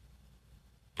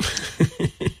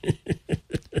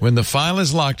 When the file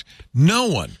is locked, no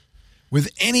one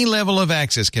with any level of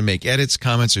access can make edits,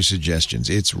 comments, or suggestions.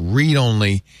 It's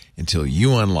read-only until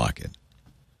you unlock it.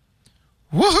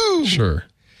 Woohoo! Sure.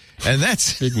 And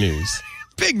that's big news.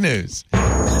 Big news.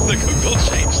 The Google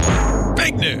changed.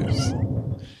 Big news.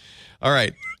 All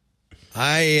right.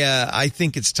 I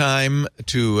think it's time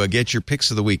to get your picks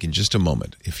of the week in just a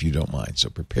moment, if you don't mind. So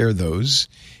prepare those,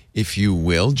 if you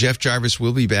will. Jeff Jarvis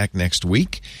will be back next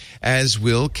week, as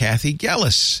will Kathy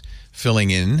Gellis,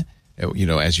 filling in.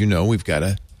 As you know, we've got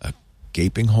a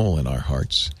gaping hole in our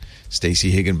hearts.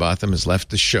 Stacey Higginbotham has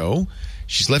left the show.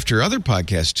 She's left her other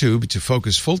podcast, too, to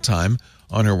focus full-time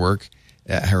on her work,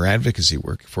 her advocacy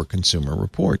work for Consumer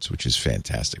Reports, which is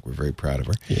fantastic. We're very proud of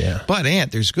her. Yeah. But,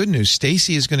 Ant, there's good news.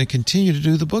 Stacey is going to continue to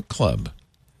do the book club.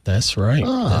 That's right.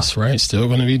 That's right. Still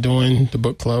going to be doing the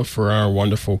book club for our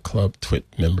wonderful Club Twit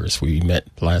members. We met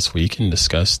last week and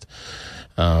discussed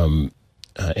Anne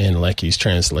Leckie's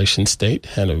translation state.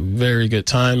 Had a very good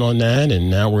time on that,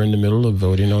 and now we're in the middle of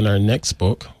voting on our next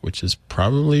book, which is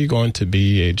probably going to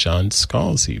be a John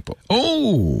Scalzi book.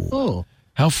 Oh,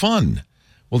 how fun!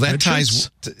 Well, that red ties.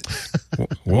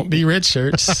 Won't be red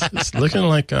shirts. It's looking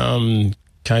like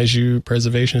Kaiju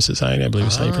Preservation Society, I believe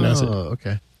is how you pronounce it. Oh,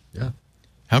 okay. Yeah.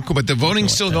 How cool. But the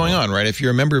voting's still going on, right? If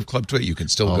you're a member of Club Twit, you can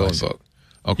still go and vote.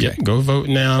 Okay. Yep, go vote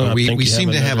now. We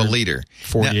seem to have a leader.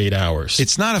 48 hours.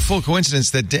 It's not a full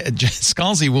coincidence that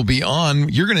Scalzi will be on.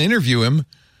 You're going to interview him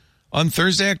on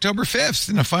Thursday, October 5th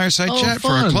in a fireside chat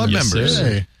fun. for our club Yes, members.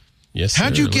 Sir. Yes, sir.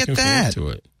 How'd you get that? To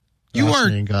it. You are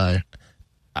guy.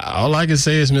 All I can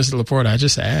say is, Mr. Laporte, I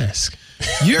just ask.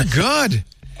 You're good.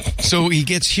 So he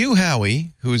gets Hugh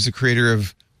Howey, who is the creator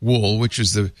of Wool, which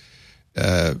is the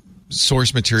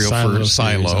source material for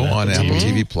Silo on Apple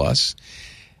TV Plus.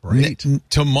 Right.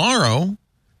 Tomorrow,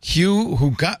 Hugh,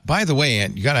 who got, by the way,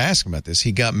 and you got to ask him about this,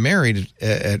 he got married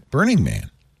at Burning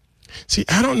Man. See,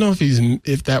 I don't know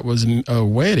if that was a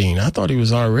wedding. I thought he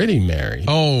was already married.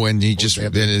 Oh, and he just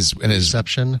then his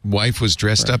wife was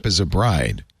dressed up as a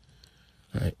bride.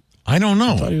 Right. I don't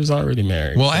know. I thought he was already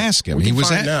married. Well, ask him. He was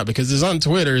find out because it's on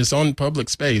Twitter. It's on public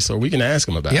space, so we can ask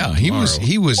him about it. Yeah,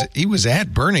 he was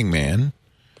at Burning Man.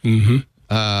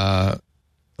 Mm-hmm.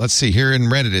 Let's see. Here in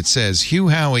Reddit, it says Hugh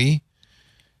Howey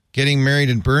getting married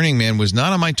at Burning Man was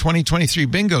not on my 2023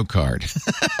 bingo card,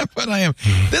 but I am.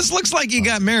 This looks like he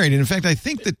got married. And in fact, I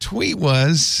think the tweet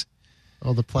was.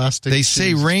 Oh, the plastic. They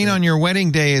say rain on your wedding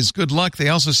day is good luck. They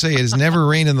also say it has never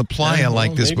rained in the playa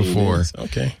like this before.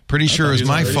 Okay. Pretty sure it was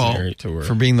my fault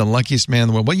for being the luckiest man in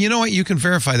the world. Well, you know what? You can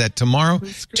verify that tomorrow,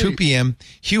 2 p.m.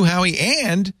 Hugh Howey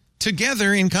and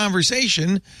together in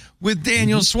conversation with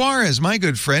Daniel Suarez, my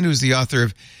good friend, who's the author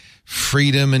of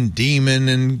Freedom and Demon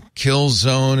and Kill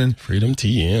Zone and Freedom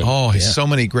TM. Oh, so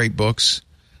many great books.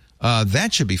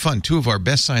 That should be fun. 2 of our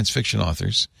best science fiction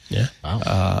authors. Yeah.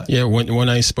 Wow. When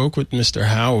I spoke with Mr.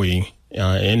 Howey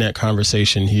in that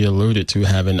conversation, he alluded to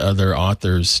having other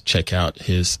authors check out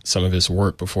some of his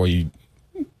work before you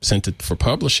sent it for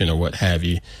publishing or what have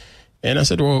you. And I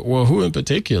said, well, who in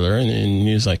particular? And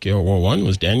he was like, one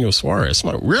was Daniel Suarez.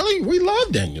 I'm like, really? We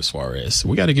love Daniel Suarez.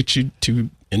 We got to get you two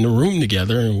in the room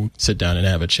together and sit down and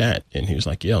have a chat. And he was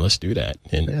like, yeah, let's do that.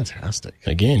 And fantastic.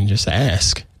 Again, just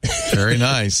ask. Very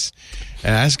nice.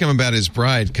 Ask him about his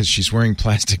bride because she's wearing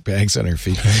plastic bags on her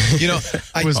feet. You know,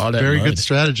 it was a very good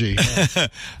strategy.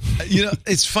 You know,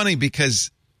 it's funny because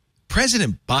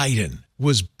President Biden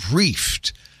was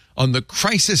briefed on the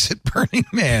crisis at Burning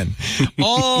Man.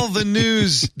 All the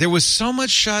news, there was so much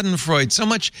schadenfreude, so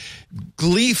much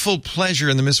gleeful pleasure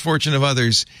in the misfortune of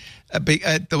others.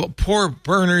 The poor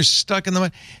burners stuck in the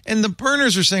mud. And the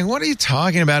burners are saying, what are you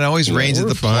talking about? It always rains at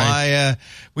the playa.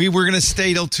 We were going to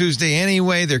stay till Tuesday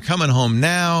anyway. They're coming home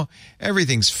now.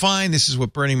 Everything's fine. This is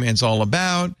what Burning Man's all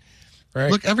about. Right.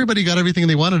 Look, everybody got everything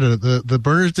they wanted. The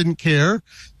burners didn't care,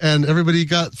 and everybody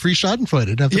got free schadenfreude.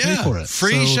 Didn't have to pay for it.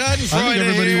 Free schadenfreude. I think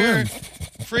everybody win.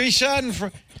 Free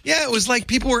schadenfreude. Yeah, it was like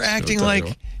people were acting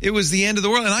like it was the end of the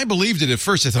world. And I believed it at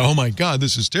first. I thought, oh, my God,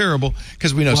 this is terrible.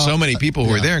 Because we know so many people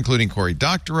who were there, including Cory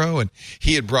Doctorow. And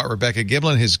he had brought Rebecca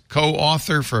Giblin, his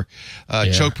co-author for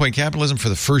Choke Point Capitalism, for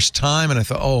the first time. And I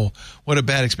thought, oh, what a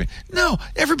bad experience. No,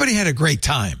 everybody had a great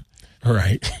time.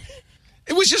 Right.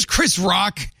 It was just Chris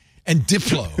Rock and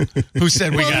Diplo who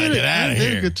said we got to get out of here.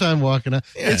 They had a good time walking out.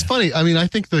 Yeah. It's funny. I mean, I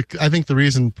think the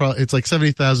reason it's like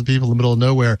 70,000 people in the middle of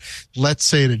nowhere. Let's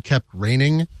say it had kept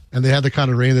raining and they had the kind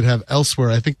of rain that have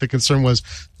elsewhere. I think the concern was,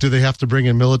 do they have to bring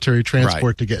in military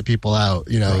transport to get people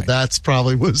out? You know, that's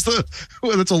probably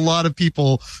that's a lot of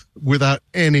people without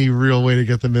any real way to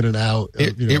get them in and out.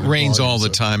 It rains all the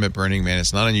time at Burning Man.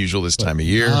 It's not unusual this time of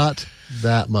year. Not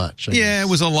that much. I guess. It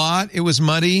was a lot. It was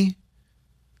muddy.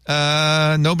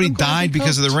 Nobody died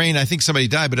because of the rain. I think somebody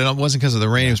died, but it wasn't because of the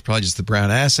rain. It was probably just the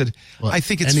brown acid. Well, I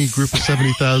think it's any group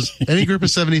of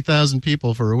 70,000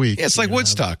 people for a week. Yeah, it's like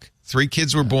Woodstock. 3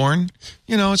 kids were born.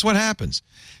 You know, it's what happens.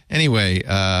 Anyway,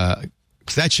 that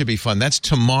should be fun. That's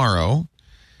tomorrow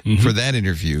for that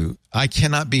interview. I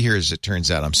cannot be here as it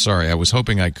turns out. I'm sorry. I was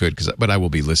hoping I could, but I will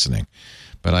be listening.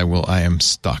 But I am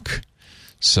stuck.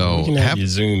 So we can have you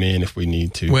Zoom in if we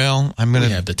need to. Well, I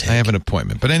have an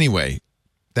appointment. But anyway,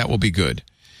 that will be good.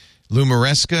 Lou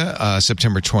Maresca,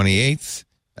 September 28th.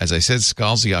 As I said,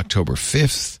 Scalzi, October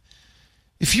 5th.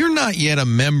 If you're not yet a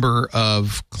member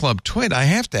of Club Twit, I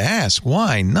have to ask,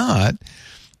 why not?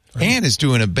 Right. Ann is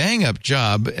doing a bang-up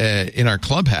job in our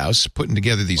clubhouse, putting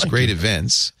together these great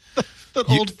events. That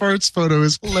old farts photo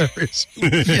is hilarious.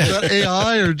 Is that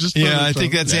AI or just Photoshop? I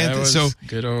think that's Anthony. So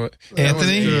good old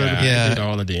Anthony, get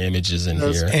all of the images in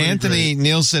here. Anthony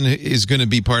Nielsen is going to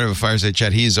be part of a fireside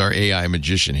chat. He is our AI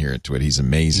magician here at Twit. He's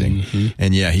amazing,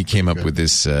 and he came up with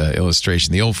this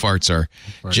illustration. The old farts are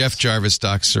Jeff Jarvis,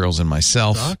 Doc Searles, and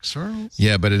myself. Doc Searles?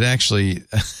 Yeah, but it actually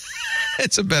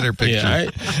it's a better picture. Yeah,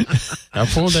 I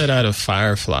pulled that out of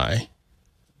Firefly.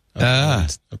 A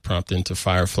prompt into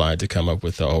Firefly to come up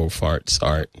with the old farts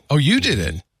art. Oh, you did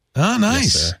it? Oh,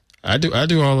 nice. Yes, sir. I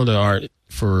do all of the art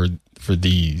for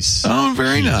these. Oh,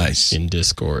 very nice. In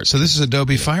Discord. So this is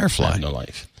Adobe Firefly. No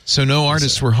life. So no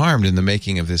artists were harmed in the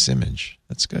making of this image.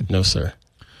 That's good. No, sir.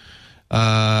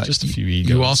 Just a few egos.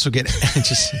 You also get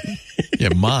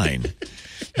mine.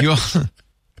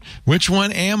 Which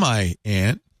one am I,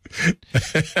 Ant?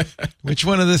 Which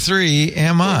one of the three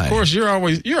am I? Of course, you're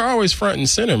always front and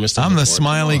center, Mr. I'm the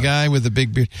smiley guy with the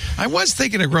big beard. I was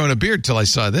thinking of growing a beard till I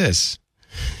saw this.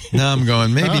 Now I'm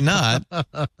going, maybe not. I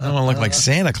don't want to look like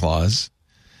Santa Claus.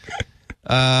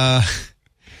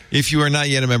 If you are not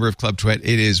yet a member of Club Twit,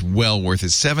 it is well worth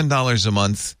it. $7 a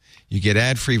month. You get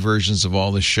ad-free versions of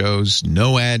all the shows,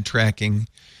 no ad tracking.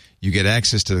 You get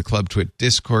access to the Club Twit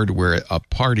Discord where a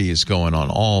party is going on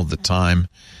all the time.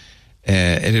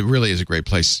 And it really is a great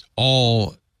place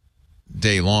all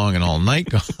day long and all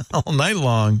night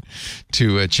long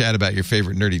to chat about your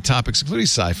favorite nerdy topics, including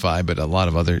sci-fi, but a lot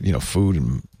of other, food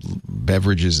and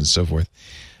beverages and so forth.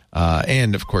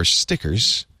 And, of course,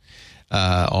 stickers.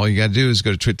 All you got to do is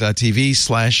go to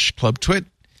twit.tv/clubtwit.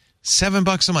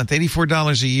 $7 a month,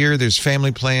 $84 a year. There's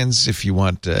family plans if you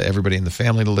want everybody in the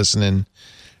family to listen in.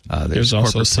 There's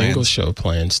also single show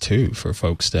plans too for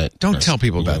folks that don't tell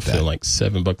people about that. Feel like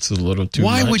 $7 is a little too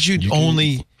Why much. would you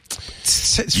only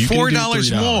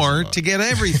 $4 more to get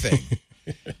everything?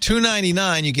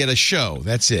 $2.99 you get a show.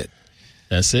 That's it.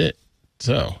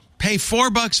 So pay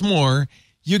 $4 more,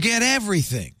 you get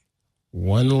everything.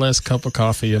 One less cup of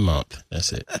coffee a month.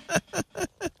 That's it.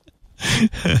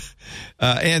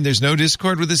 And there's no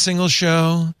Discord with a single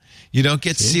show. You don't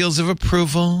get seals of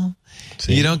approval.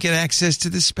 You don't get access to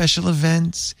the special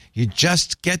events. You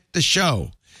just get the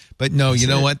show. But no, you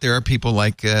know what? There are people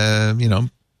like,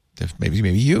 maybe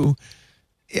you.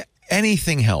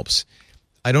 Anything helps.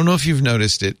 I don't know if you've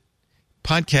noticed it.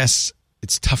 Podcasts,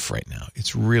 it's tough right now.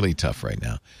 It's really tough right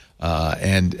now.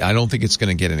 And I don't think it's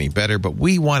going to get any better, but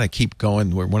we want to keep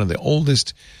going. We're one of the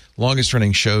oldest, longest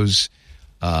running shows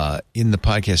in the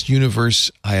podcast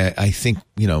universe. I think,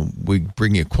 we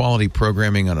bring you quality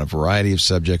programming on a variety of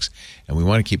subjects, and we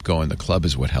want to keep going. The club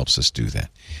is what helps us do that.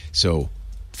 So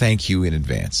thank you in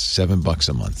advance. $7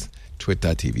 a month.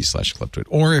 twit.tv/clubtwit.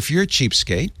 Or if you're a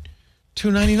cheapskate,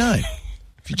 $2.99.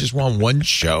 If you just want one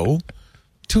show,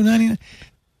 $2.99.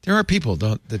 There are people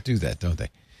that do that, don't they?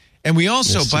 And we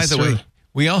also, by the way,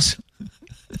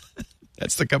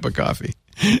 that's the cup of coffee.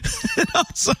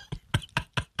 Also,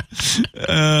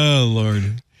 oh,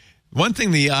 Lord. One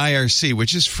thing the IRC,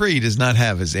 which is free, does not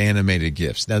have is animated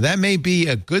GIFs. Now, that may be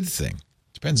a good thing.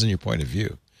 Depends on your point of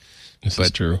view. This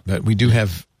is true. But we do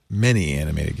have many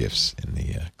animated GIFs in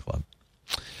the club.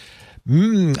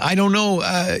 I don't know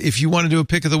if you want to do a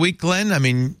pick of the week, Glenn. I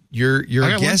mean, you're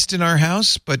a guest in our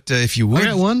house, but if you would. I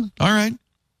got one. All right.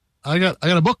 I got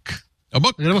a book. A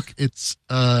book? I got a book. It's,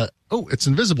 it's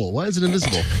invisible. Why is it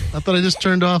invisible? I thought I just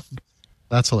turned off.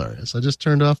 That's hilarious. I just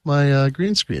turned off my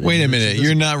green screen. Wait a minute.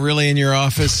 You're not really in your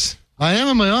office? I am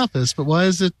in my office, but why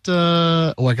is it...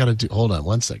 I got to do... Hold on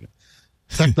one second.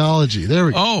 Technology. There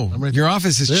we go. Oh, your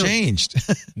office has changed.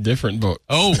 Different book.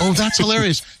 Oh, that's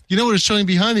hilarious. You know what is showing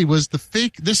behind me was the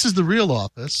fake... This is the real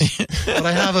office, but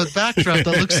I have a backdrop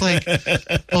that looks like...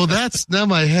 Now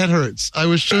my head hurts. I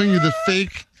was showing you the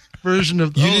fake version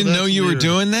of... You didn't know you were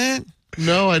doing that?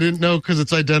 No, I didn't know because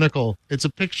it's identical. It's a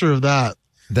picture of that.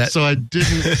 So I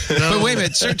didn't know. But wait a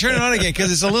minute, turn it on again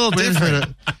because it's a little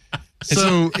different.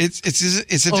 So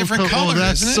it's a different color,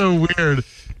 that's isn't it? So weird.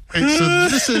 Right, so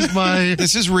this is my...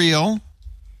 This is real.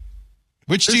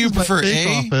 Which do you prefer?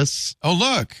 Fake office. Oh,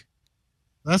 look.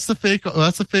 That's the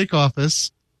fake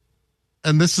office.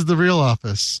 And this is the real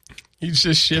office. You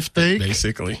just shifted,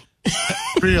 basically.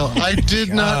 Real. I did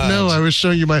not know I was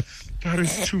showing you my... God,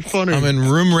 it's too funny. I'm in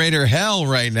Room Raider hell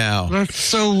right now. That's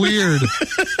so weird.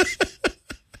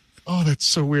 Oh, that's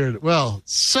so weird. Well,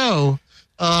 so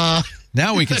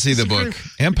now we can see the book.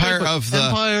 Empire of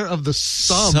the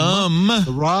Sum.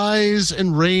 The Rise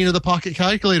and Reign of the Pocket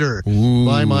Calculator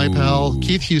by my pal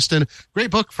Keith Houston.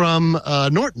 Great book from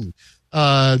Norton.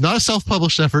 Not a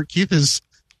self-published effort. Keith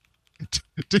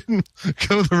didn't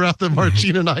go the route that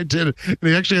Margina and I did, and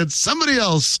he actually had somebody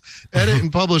else edit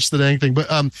and publish the dang thing. But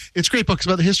it's a great book. It's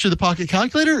about the history of the pocket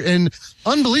calculator, and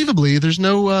unbelievably, there's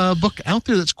no book out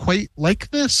there that's quite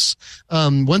like this.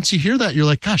 Once you hear that, you're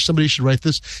like, gosh, somebody should write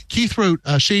this. Keith wrote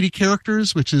Shady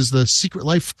Characters, which is the secret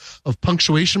life of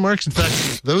punctuation marks. In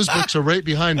fact, those books are right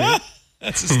behind me.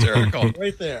 That's hysterical.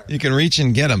 Right there. You can reach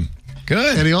and get them.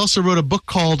 Good. And he also wrote a book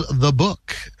called The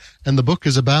Book. And the book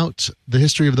is about the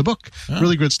history of the book. Oh.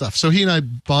 Really good stuff. So he and I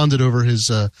bonded over his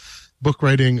book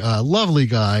writing, lovely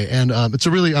guy. And it's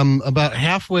a really, I'm about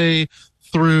halfway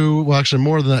through, well, actually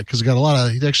more than that, because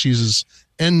he actually uses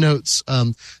endnotes.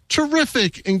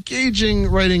 Terrific, engaging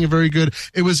writing, and very good.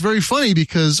 It was very funny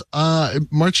because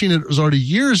Marcin was already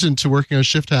years into working on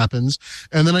Shift Happens,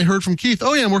 and then I heard from Keith,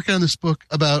 oh yeah, I'm working on this book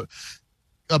about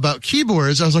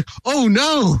keyboards. I was like, oh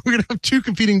no, we're gonna have two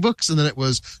competing books. And then it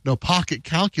was pocket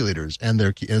calculators and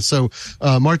their key. And so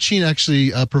Marcin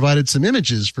actually provided some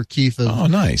images for Keith of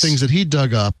things that he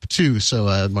dug up too.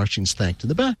 So Marcin's thanked in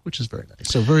the back, which is very nice.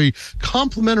 So very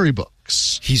complimentary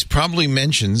books. He's probably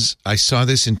mentions, I saw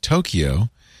this in Tokyo.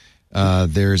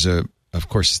 There's of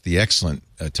course, the excellent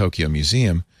Tokyo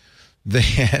Museum. They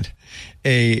had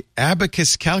a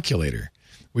abacus calculator,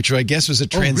 which I guess was a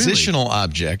transitional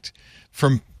object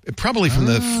from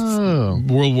the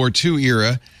World War II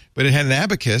era, but it had an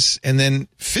abacus, and then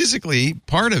physically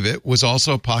part of it was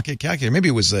also a pocket calculator. Maybe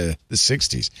it was the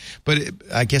 60s, but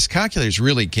I guess calculators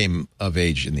really came of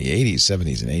age in the 80s,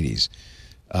 70s, and 80s.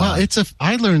 Well,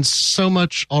 I learned so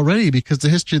much already because the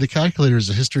history of the calculator is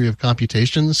a history of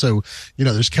computation. So,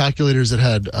 there's calculators that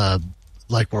had,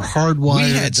 were hardwired.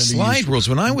 We had slide rules.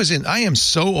 When I was I am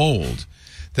so old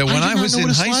that when I was in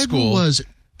high school.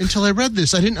 Until I read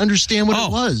this, I didn't understand what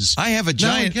it was. I have a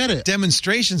giant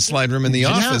demonstration slide room in the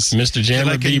office. Mr.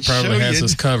 Jammer B probably has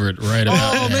us covered right about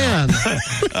now. Oh man,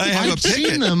 I've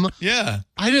seen them. Yeah,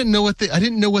 I didn't know what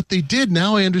they did.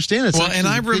 Now I understand it. Well, and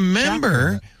I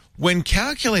remember when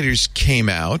calculators came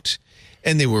out,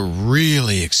 and they were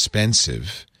really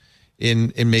expensive.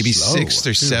 In maybe 6th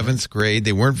or 7th grade,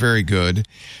 they weren't very good.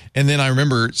 And then I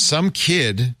remember some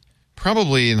kid,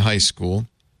 probably in high school,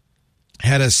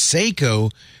 had a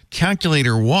Seiko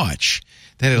calculator watch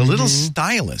that had a little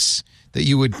stylus that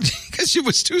you would, because it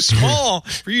was too small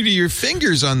for you to your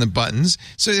fingers on the buttons.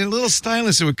 So a little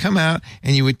stylus that would come out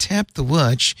and you would tap the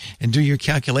watch and do your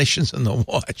calculations on the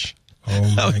watch.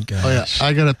 Oh my gosh. Oh yeah.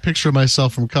 I got a picture of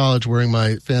myself from college wearing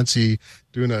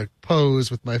doing a pose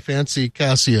with my fancy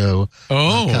Casio.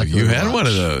 Oh, you had watch. One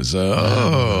of those.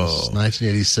 Oh.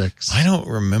 1986. I don't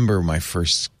remember my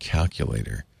first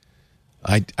calculator.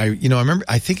 I remember,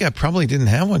 I think I probably didn't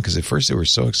have one because at first they were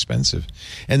so expensive.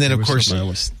 And then, of course,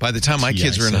 by the time my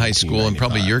kids were in high school and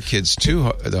probably your kids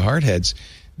too, the hardheads,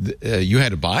 you had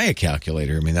to buy a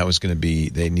calculator. I mean, that was going to be,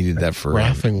 they needed that for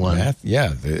graphing one. Math.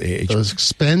 Yeah. It was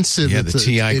expensive. Yeah, the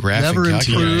TI graphing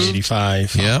calculator. TI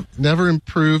 85. Yeah. Never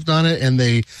improved on it, and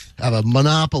they have a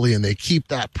monopoly, and they keep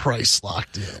that price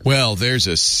locked in. Well, there's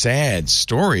a sad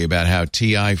story about how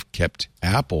TI kept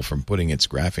Apple from putting its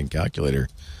graphing calculator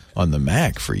on the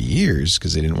Mac for years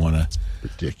because they didn't want to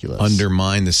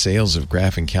undermine the sales of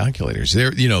graphing calculators.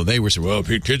 They were saying, well,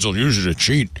 kids will use it to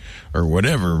cheat or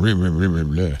whatever.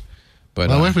 But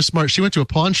my wife was smart. She went to a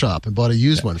pawn shop and bought a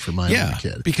used one for my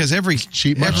kid. Because every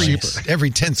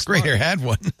 10th grader had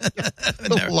one.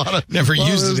 never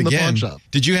used it again.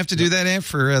 Did you have to do that, Aunt,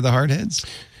 for the hardheads?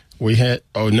 We had,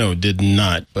 did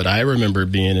not. But I remember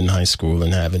being in high school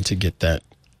and having to get that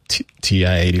TI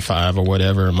 85 or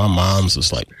whatever. My mom's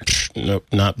was like, nope,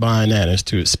 not buying that. It's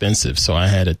too expensive. So I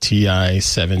had a TI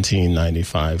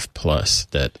 1795 Plus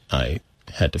that I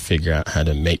had to figure out how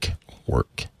to make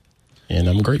work. And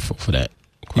I'm grateful for that.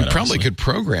 You probably could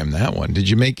program that one. Did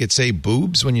you make it say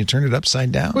boobs when you turn it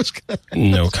upside down?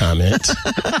 No comment.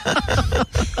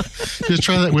 Just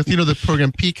try that with, the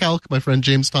program PCalc, my friend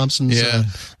James Thompson's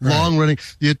long running.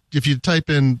 If you type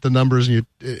in the numbers in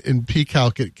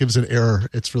PCalc, it gives an error.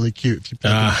 It's really cute. If you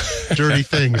type in dirty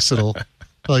things, it'll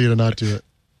tell you to not do it.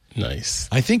 Nice.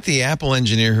 I think the Apple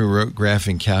engineer who wrote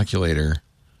Graphing Calculator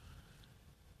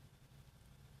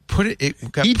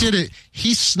he did it.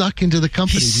 He snuck into the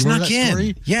company. He snuck in.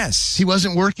 Story? Yes. He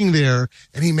wasn't working there,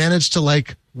 and he managed to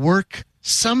work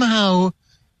somehow.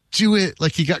 Do it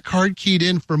he got card keyed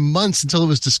in for months until it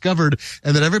was discovered,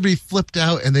 and then everybody flipped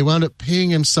out, and they wound up paying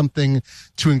him something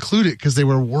to include it because they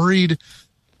were worried.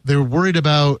 They were worried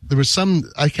about there was some.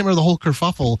 I can't remember the whole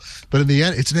kerfuffle, but in the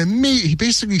end, it's an amazing. He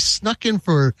basically snuck in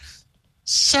for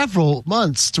several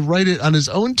months to write it on his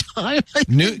own time.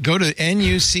 Go to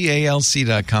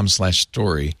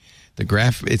nucalc.com/story. The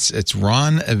graph, it's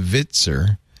Ron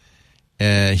Avitzer.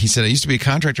 He said, I used to be a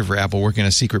contractor for Apple working on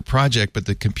a secret project, but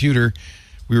the computer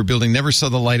we were building never saw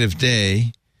the light of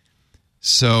day.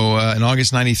 So in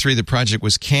August 93, the project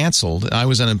was canceled. I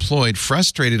was unemployed.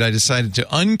 Frustrated, I decided to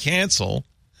uncancel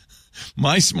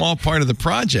my small part of the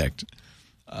project.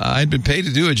 I'd been paid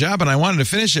to do a job, and I wanted to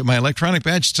finish it. My electronic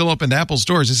badge still opened Apple's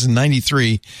doors. This is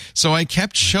 93. So I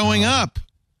kept showing up.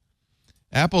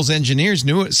 Apple's engineers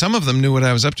knew it. Some of them knew what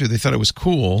I was up to. They thought it was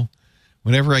cool.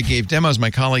 Whenever I gave demos,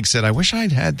 my colleagues said, I wish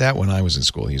I'd had that when I was in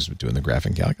school. He was doing the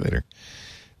graphing calculator.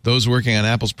 Those working on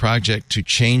Apple's project to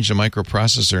change the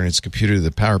microprocessor in its computer to the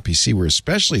PowerPC were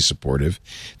especially supportive.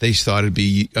 They thought it'd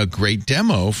be a great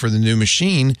demo for the new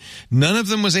machine. None of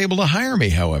them was able to hire me,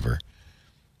 however.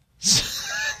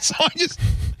 So I just...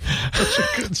 Such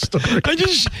a good story.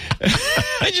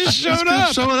 I just showed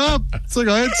up. Showing up. It's like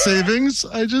I had savings.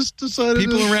 I just decided.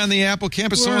 People around the Apple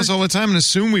campus saw us all the time and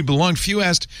assumed we belonged. Few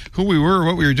asked who we were or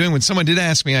what we were doing. When someone did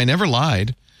ask me, I never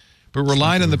lied, but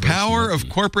relied on the power of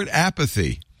corporate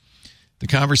apathy. The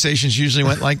conversations usually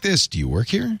went like this. Do you work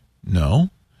here? No.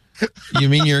 You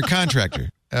mean you're a contractor?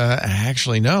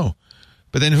 Actually, no.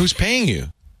 But then who's paying you?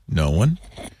 No one.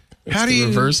 How do you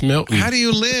reverse Milton? How do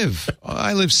you live?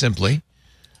 I live simply.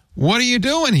 What are you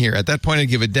doing here? At that point, I'd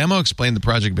give a demo, explain the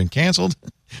project had been canceled,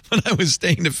 but I was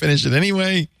staying to finish it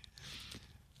anyway.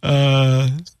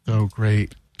 So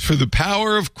great. For the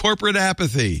power of corporate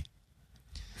apathy.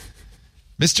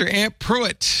 Mr. Ant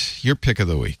Pruitt, your pick of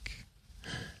the week.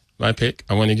 My pick,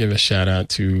 I want to give a shout out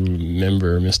to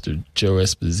member Mr. Joe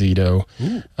Esposito.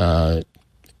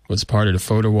 Was part of the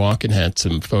photo walk and had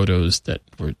some photos that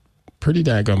were pretty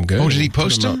daggum good. Oh, did he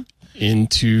post them?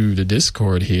 Into the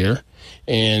Discord here.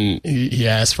 And he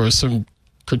asked for some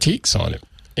critiques on it.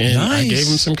 And nice. I gave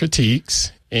him some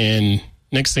critiques. And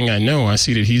next thing I know, I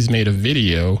see that he's made a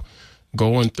video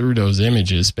going through those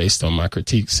images based on my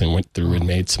critiques and went through and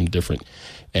made some different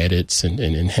edits and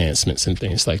enhancements and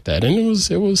things like that. And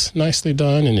it was nicely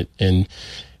done. And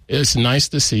it's nice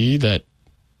to see that,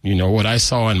 you know, what I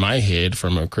saw in my head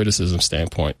from a criticism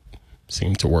standpoint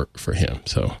seemed to work for him.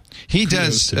 So he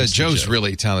does. Joe's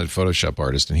really talented Photoshop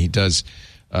artist, and he does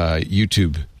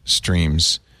YouTube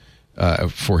streams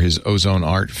for his Ozone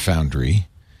Art Foundry,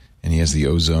 and he has the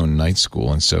Ozone Night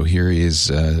School. And so here he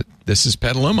is. This is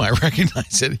Petaluma. I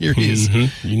recognize it. Here he is.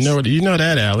 Mm-hmm. You know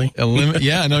that, Allie.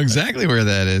 Yeah, I know exactly where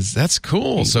that is. That's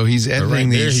cool. So he's editing right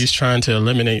there, these. He's trying to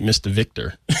eliminate Mr.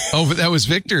 Victor. Oh, but that was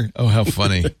Victor. Oh, how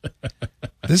funny.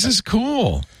 This is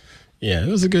cool. Yeah, it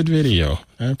was a good video.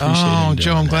 I appreciate it. Oh,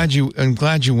 Joe, I'm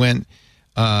glad you went.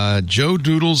 Joe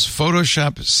Doodle's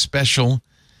Photoshop special.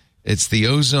 It's the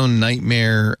Ozone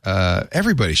Nightmare.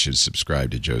 Everybody should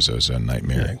subscribe to Joe's Ozone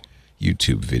Nightmare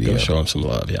YouTube video. Go show him some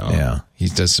love, y'all. Yeah, he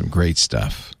does some great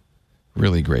stuff.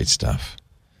 Really great stuff.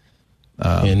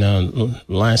 And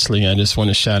lastly, I just want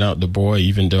to shout out the boy,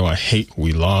 even though I hate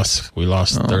we lost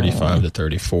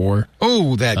 35-34.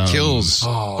 Oh, that kills.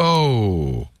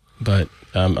 Oh. But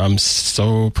I'm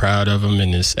so proud of him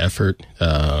in this effort.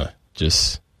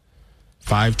 Just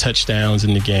 5 touchdowns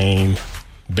in the game.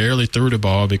 Barely threw the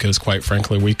ball because, quite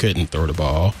frankly, we couldn't throw the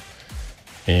ball.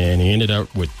 And he ended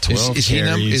up with 12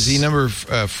 carries. Is he number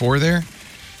 4 there?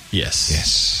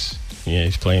 Yes. Yeah,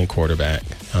 he's playing quarterback.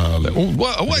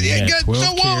 What? Yeah,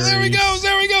 there he goes.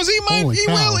 There he goes. He will. He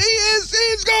is.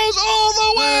 He goes all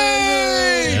the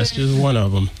way. That's just one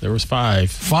of them. There was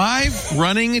 5. 5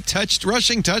 rushing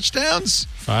touchdowns?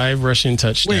 5 rushing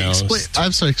touchdowns. Wait,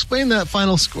 I'm sorry. Explain that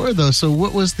final score, though. So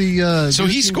what was the... so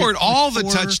he scored all the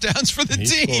touchdowns for the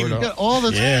team.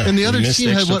 And the other team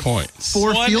had, what, points.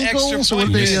 4 field goals? Or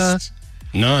they,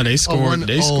 no, they scored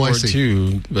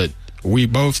 2, but...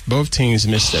 both teams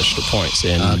missed extra points,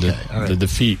 and the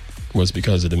defeat was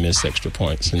because of the missed extra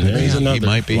points. And there's another. He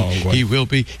might be. Long way. He will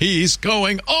be. He's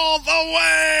going all the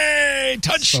way.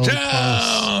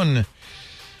 Touchdown!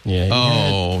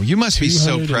 Yeah. You must be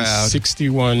so proud.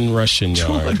 61 rushing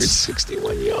yards.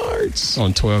 261 yards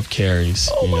on 12 carries.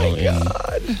 Oh my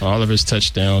God! And all of his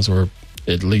touchdowns were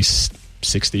at least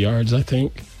 60 yards, I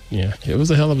think. Yeah, it was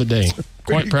a hell of a day.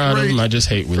 Quite proud of him. I just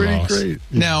hate we lost. Great.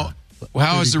 Now.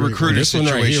 How is the recruiter situation going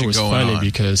on? This one right here was funny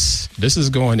because this is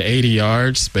going 80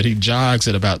 yards, but he jogs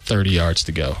at about 30 yards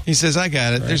to go. He says, I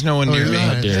got it. There's no one near me.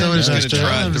 I'm just going to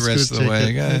trot the rest of the way.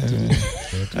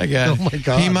 I got it. Oh, my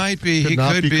God. He might be. He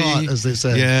could be. Caught, as they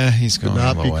say. Yeah, he's going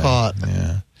all the way. Could not be caught.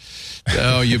 Yeah.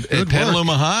 Oh, at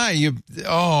Petaluma High.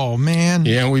 Oh, man.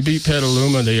 Yeah, we beat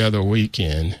Petaluma the other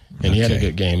weekend, and he had a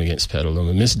good game against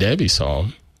Petaluma. Miss Debbie saw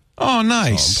him. Oh,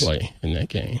 nice. Saw him play in that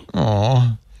game.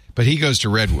 Oh. But he goes to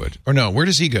Redwood. Or no, where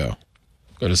does he go?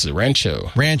 Go to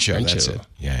Rancho. Rancho, that's it.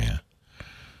 Yeah.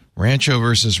 Rancho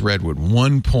versus Redwood.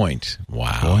 1 point.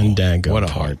 Wow. One daggone What a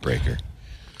point. heartbreaker.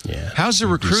 Yeah. How's the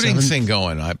recruiting thing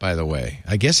going, by the way?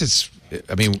 I guess it's,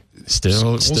 still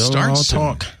all soon.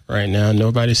 talk right now.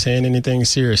 Nobody's saying anything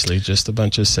seriously, just a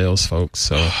bunch of sales folks.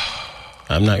 So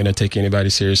I'm not going to take anybody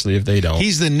seriously if they don't.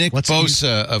 He's the Nick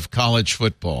Bosa of college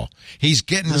football. He's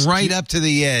getting right up to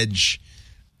the edge.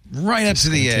 Right up to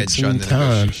the edge on the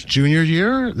time. Junior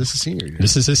year? This is senior year.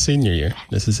 This is his senior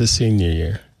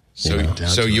year.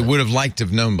 So you would have liked to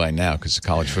have known by now because the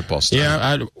college football started.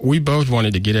 Yeah, we both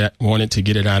wanted to get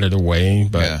it out of the way,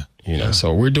 but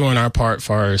So we're doing our part as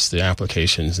far as the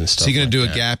applications and stuff. So you're going to do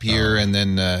like a gap year and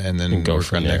then go work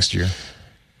from on there. next year?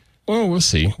 Well, we'll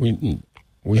see.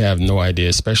 We have no idea,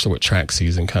 especially with track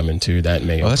season coming too. That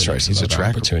may that's right. He's a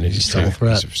track opportunities He's too. a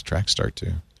track star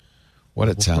too. What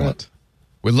a talent!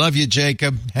 We love you,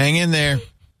 Jacob. Hang in there.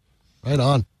 Right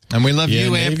on. And we love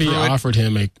you, Navy Pruitt. offered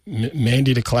him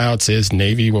Mandy the Cloud says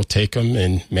Navy will take him,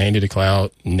 and Mandy the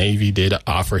Cloud, Navy did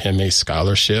offer him a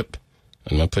scholarship.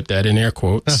 I'm going to put that in air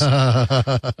quotes.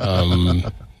 But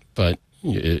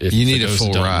if you need a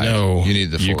full ride. You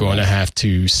need you're going to have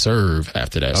to serve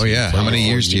after that. Oh, yeah. How many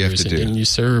years do you have to do? And then you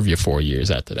serve your 4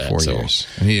 years after that. 4 years.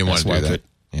 And he didn't want to do that.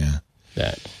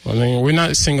 That. I mean, we're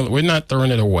not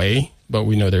throwing it away, but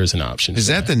we know there's an option. Is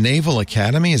that the Naval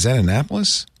Academy? Is that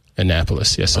Annapolis?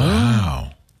 Annapolis, yes, sir.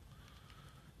 Wow.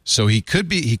 So he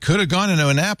could have gone into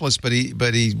Annapolis, but he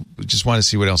just wanted to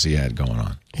see what else he had going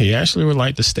on. He actually would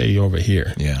like to stay over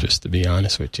here. Yeah. Just to be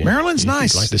honest with you. Maryland's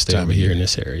nice. He'd like to stay over here in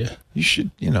this area. You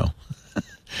should,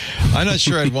 I'm not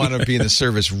sure I'd want to be in the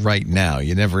service right now.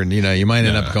 You never, you might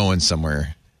end up going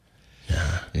somewhere.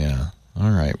 Yeah.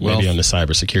 All right. Well, maybe on the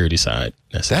cybersecurity side.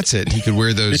 That's it. He could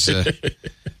wear those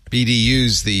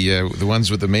BDUs, the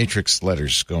ones with the matrix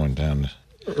letters going down.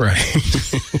 Right.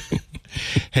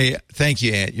 Hey, thank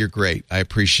you, Aunt. You're great. I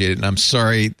appreciate it. And I'm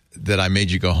sorry that I made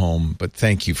you go home, but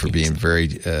thank you for being very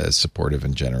supportive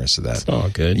and generous of that. It's all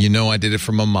good. I did it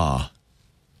for Mama.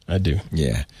 I do.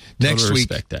 Yeah. Next week,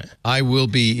 I will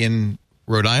be in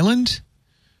Rhode Island.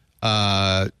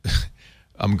 I'm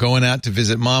going out to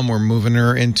visit Mom. We're moving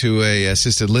her into a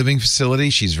assisted living facility.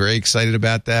 She's very excited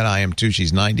about that. I am too.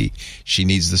 She's 90. She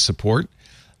needs the support.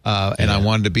 And I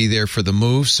wanted to be there for the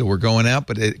move, so we're going out.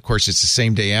 But of course, it's the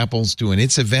same day Apple's doing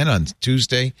its event on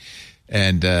Tuesday,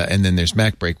 and then there's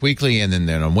Mac Break Weekly, and then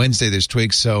on Wednesday there's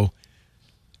Twig. So,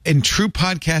 in true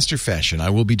podcaster fashion,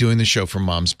 I will be doing the show from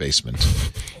Mom's basement,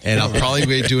 and I'll probably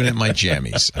be doing it in my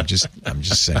jammies. I'm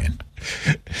just saying.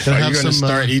 Are you going to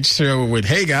start each show with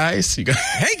 "Hey guys"? Hey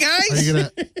guys! Are you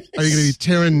going to be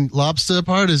tearing lobster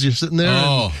apart as you're sitting there?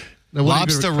 Oh,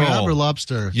 lobster roll crab or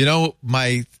lobster?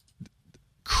 My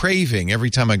craving every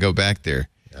time I go back there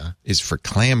is for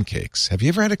clam cakes. Have you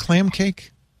ever had a clam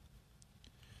cake?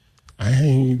 I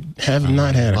have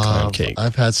not had a clam cake.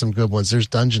 I've had some good ones. There's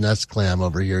Dungeness clam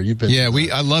over here. You've been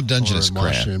I love Dungeness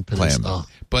clam.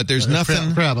 But there's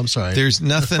nothing crab. I'm sorry. There's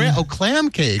nothing. Clam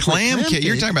cake. Clam cake.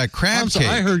 You're talking about crab cake.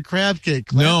 I heard crab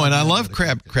cake. No, and I love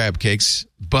crab cakes,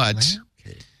 but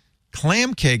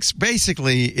clam cakes,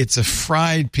 basically, it's a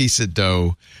fried piece of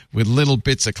dough with little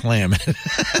bits of clam.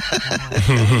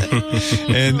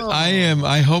 And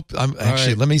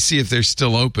let me see if they're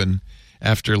still open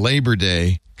after Labor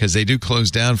Day, because they do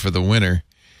close down for the winter.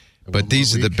 But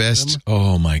these are the best.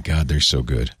 Oh, my God, they're so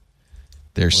good.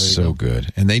 They're so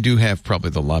good. And they do have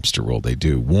probably the lobster roll. They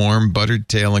do. Warm, buttered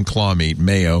tail and claw meat,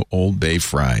 mayo, Old Bay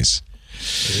fries.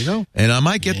 There you go. And I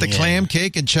might get the clam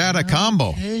cake and chowder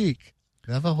combo. Cake.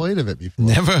 Never heard of it before.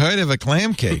 Never heard of a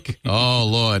clam cake. Oh,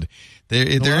 Lord. They're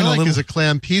in a little... is a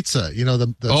clam pizza.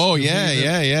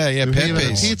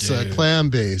 Pepe's. Pizza, clam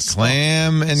base.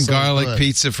 Clam and garlic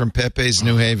pizza from Pepe's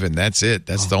New Haven. That's it.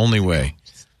 That's the only way.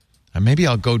 Maybe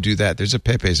I'll go do that. There's a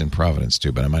Pepe's in Providence,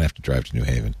 too, but I might have to drive to New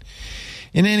Haven.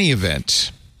 In any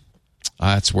event,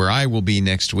 that's where I will be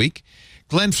next week.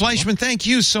 Glenn Fleischman, thank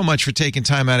you so much for taking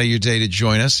time out of your day to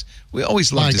join us. We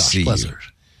always love to see you.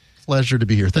 Pleasure to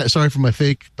be here. Sorry for my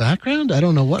fake background. I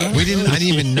don't know what. I didn't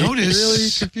even notice. Really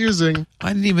confusing.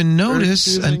 I didn't even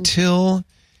notice until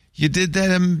you did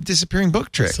that disappearing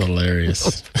book trick. It's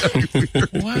hilarious.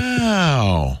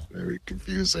 Wow. Very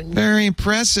confusing. Very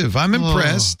impressive. I'm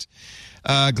impressed.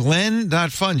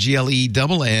 Glenn.fun,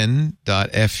 GLENN.FUN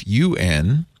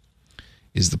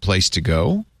is the place to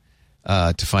go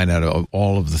to find out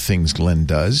all of the things Glenn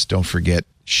does. Don't forget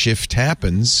Shift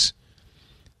Happens.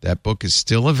 That book is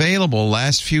still available.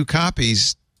 Last few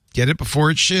copies. Get it before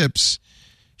it ships.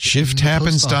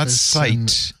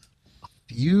 ShiftHappens.site. A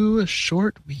few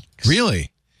short weeks. Really?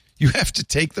 You have to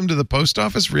take them to the post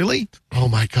office? Really? Oh,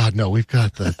 my God. No, we've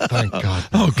got the... Thank God.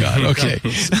 Oh, God. Okay.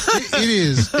 It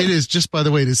is, just by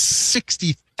the way, it is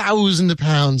 60,000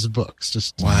 pounds of books.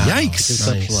 Just wow. Yikes.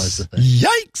 Conceptualize the thing.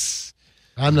 Yikes.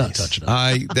 I'm not touching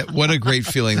it. What a great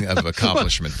feeling of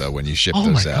accomplishment, though, when you ship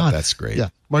those out. God. That's great. Yeah.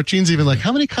 Martine's even like,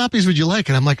 how many copies would you like?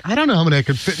 And I'm like, I don't know how many I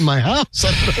could fit in my house.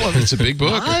 I don't know. It's a big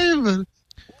book.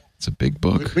 It's a big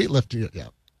book. Weightlifting, yeah.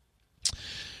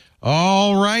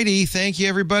 All righty. Thank you,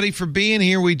 everybody, for being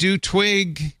here. We do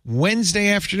Twig Wednesday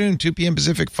afternoon, 2 p.m.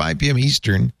 Pacific, 5 p.m.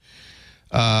 Eastern.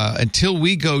 Until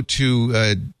we go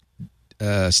to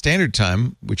Standard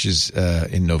Time, which is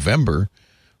in November,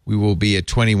 we will be at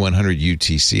 2100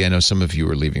 UTC. I know some of you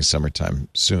are leaving summertime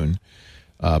soon,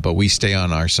 but we stay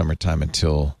on our summertime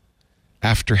until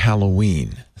after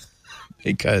Halloween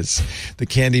because the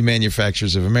Candy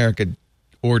Manufacturers of America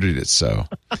ordered it so.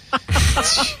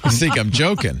 You think I'm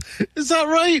joking? Is that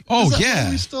right? Oh, that yeah.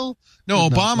 No,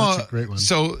 Obama. That's a great one.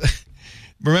 So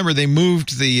remember, they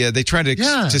moved they tried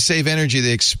to save energy.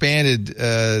 They expanded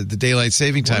the daylight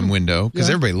saving time window because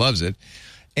everybody loves it.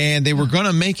 And they were going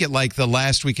to make it like the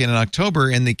last weekend in October.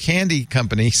 And the candy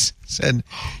companies said,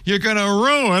 you're going to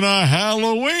ruin a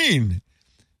Halloween.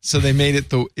 So they made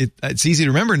it it's easy to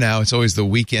remember now. It's always the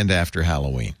weekend after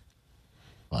Halloween.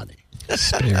 Funny.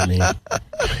 Spare me.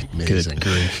 Amazing.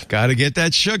 Got to get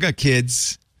that sugar,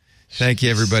 kids. Thank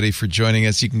you, everybody, for joining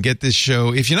us. You can get this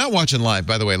show. If you're not watching live,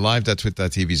 by the way,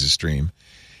 live.twit.tv is a stream.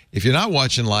 If you're not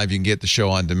watching live, you can get the show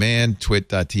on demand,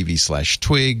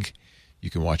 twit.tv/twig. You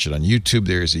can watch it on YouTube.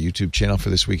 There is a YouTube channel for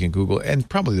This Week in Google. And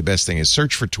probably the best thing is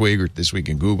search for Twig or This Week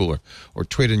in Google or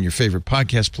Twit in your favorite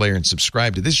podcast player and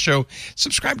subscribe to this show.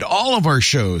 Subscribe to all of our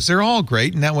shows. They're all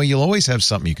great. And that way you'll always have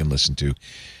something you can listen to.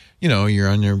 You know, you're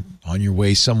on your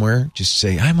way somewhere. Just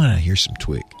say, I want to hear some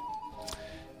Twig.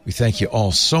 We thank you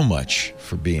all so much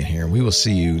for being here. We will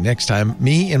see you next time.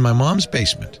 Me in my mom's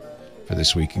basement for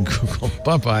This Week in Google.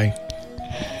 Bye-bye.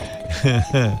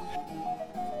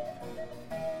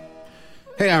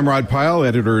 Hey, I'm Rod Pyle,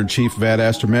 editor-in-chief of Ad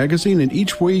Astra Magazine, and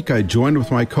each week I join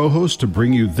with my co-host to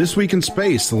bring you This Week in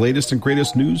Space, the latest and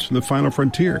greatest news from the final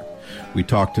frontier. We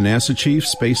talk to NASA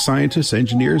chiefs, space scientists,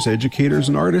 engineers, educators,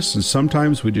 and artists, and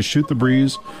sometimes we just shoot the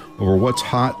breeze over what's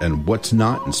hot and what's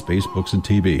not in space, books, and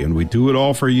TV. And we do it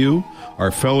all for you, our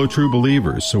fellow true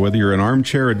believers. So whether you're an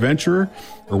armchair adventurer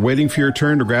or waiting for your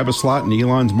turn to grab a slot in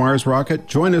Elon's Mars rocket,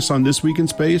 join us on This Week in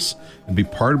Space and be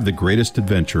part of the greatest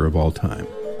adventure of all time.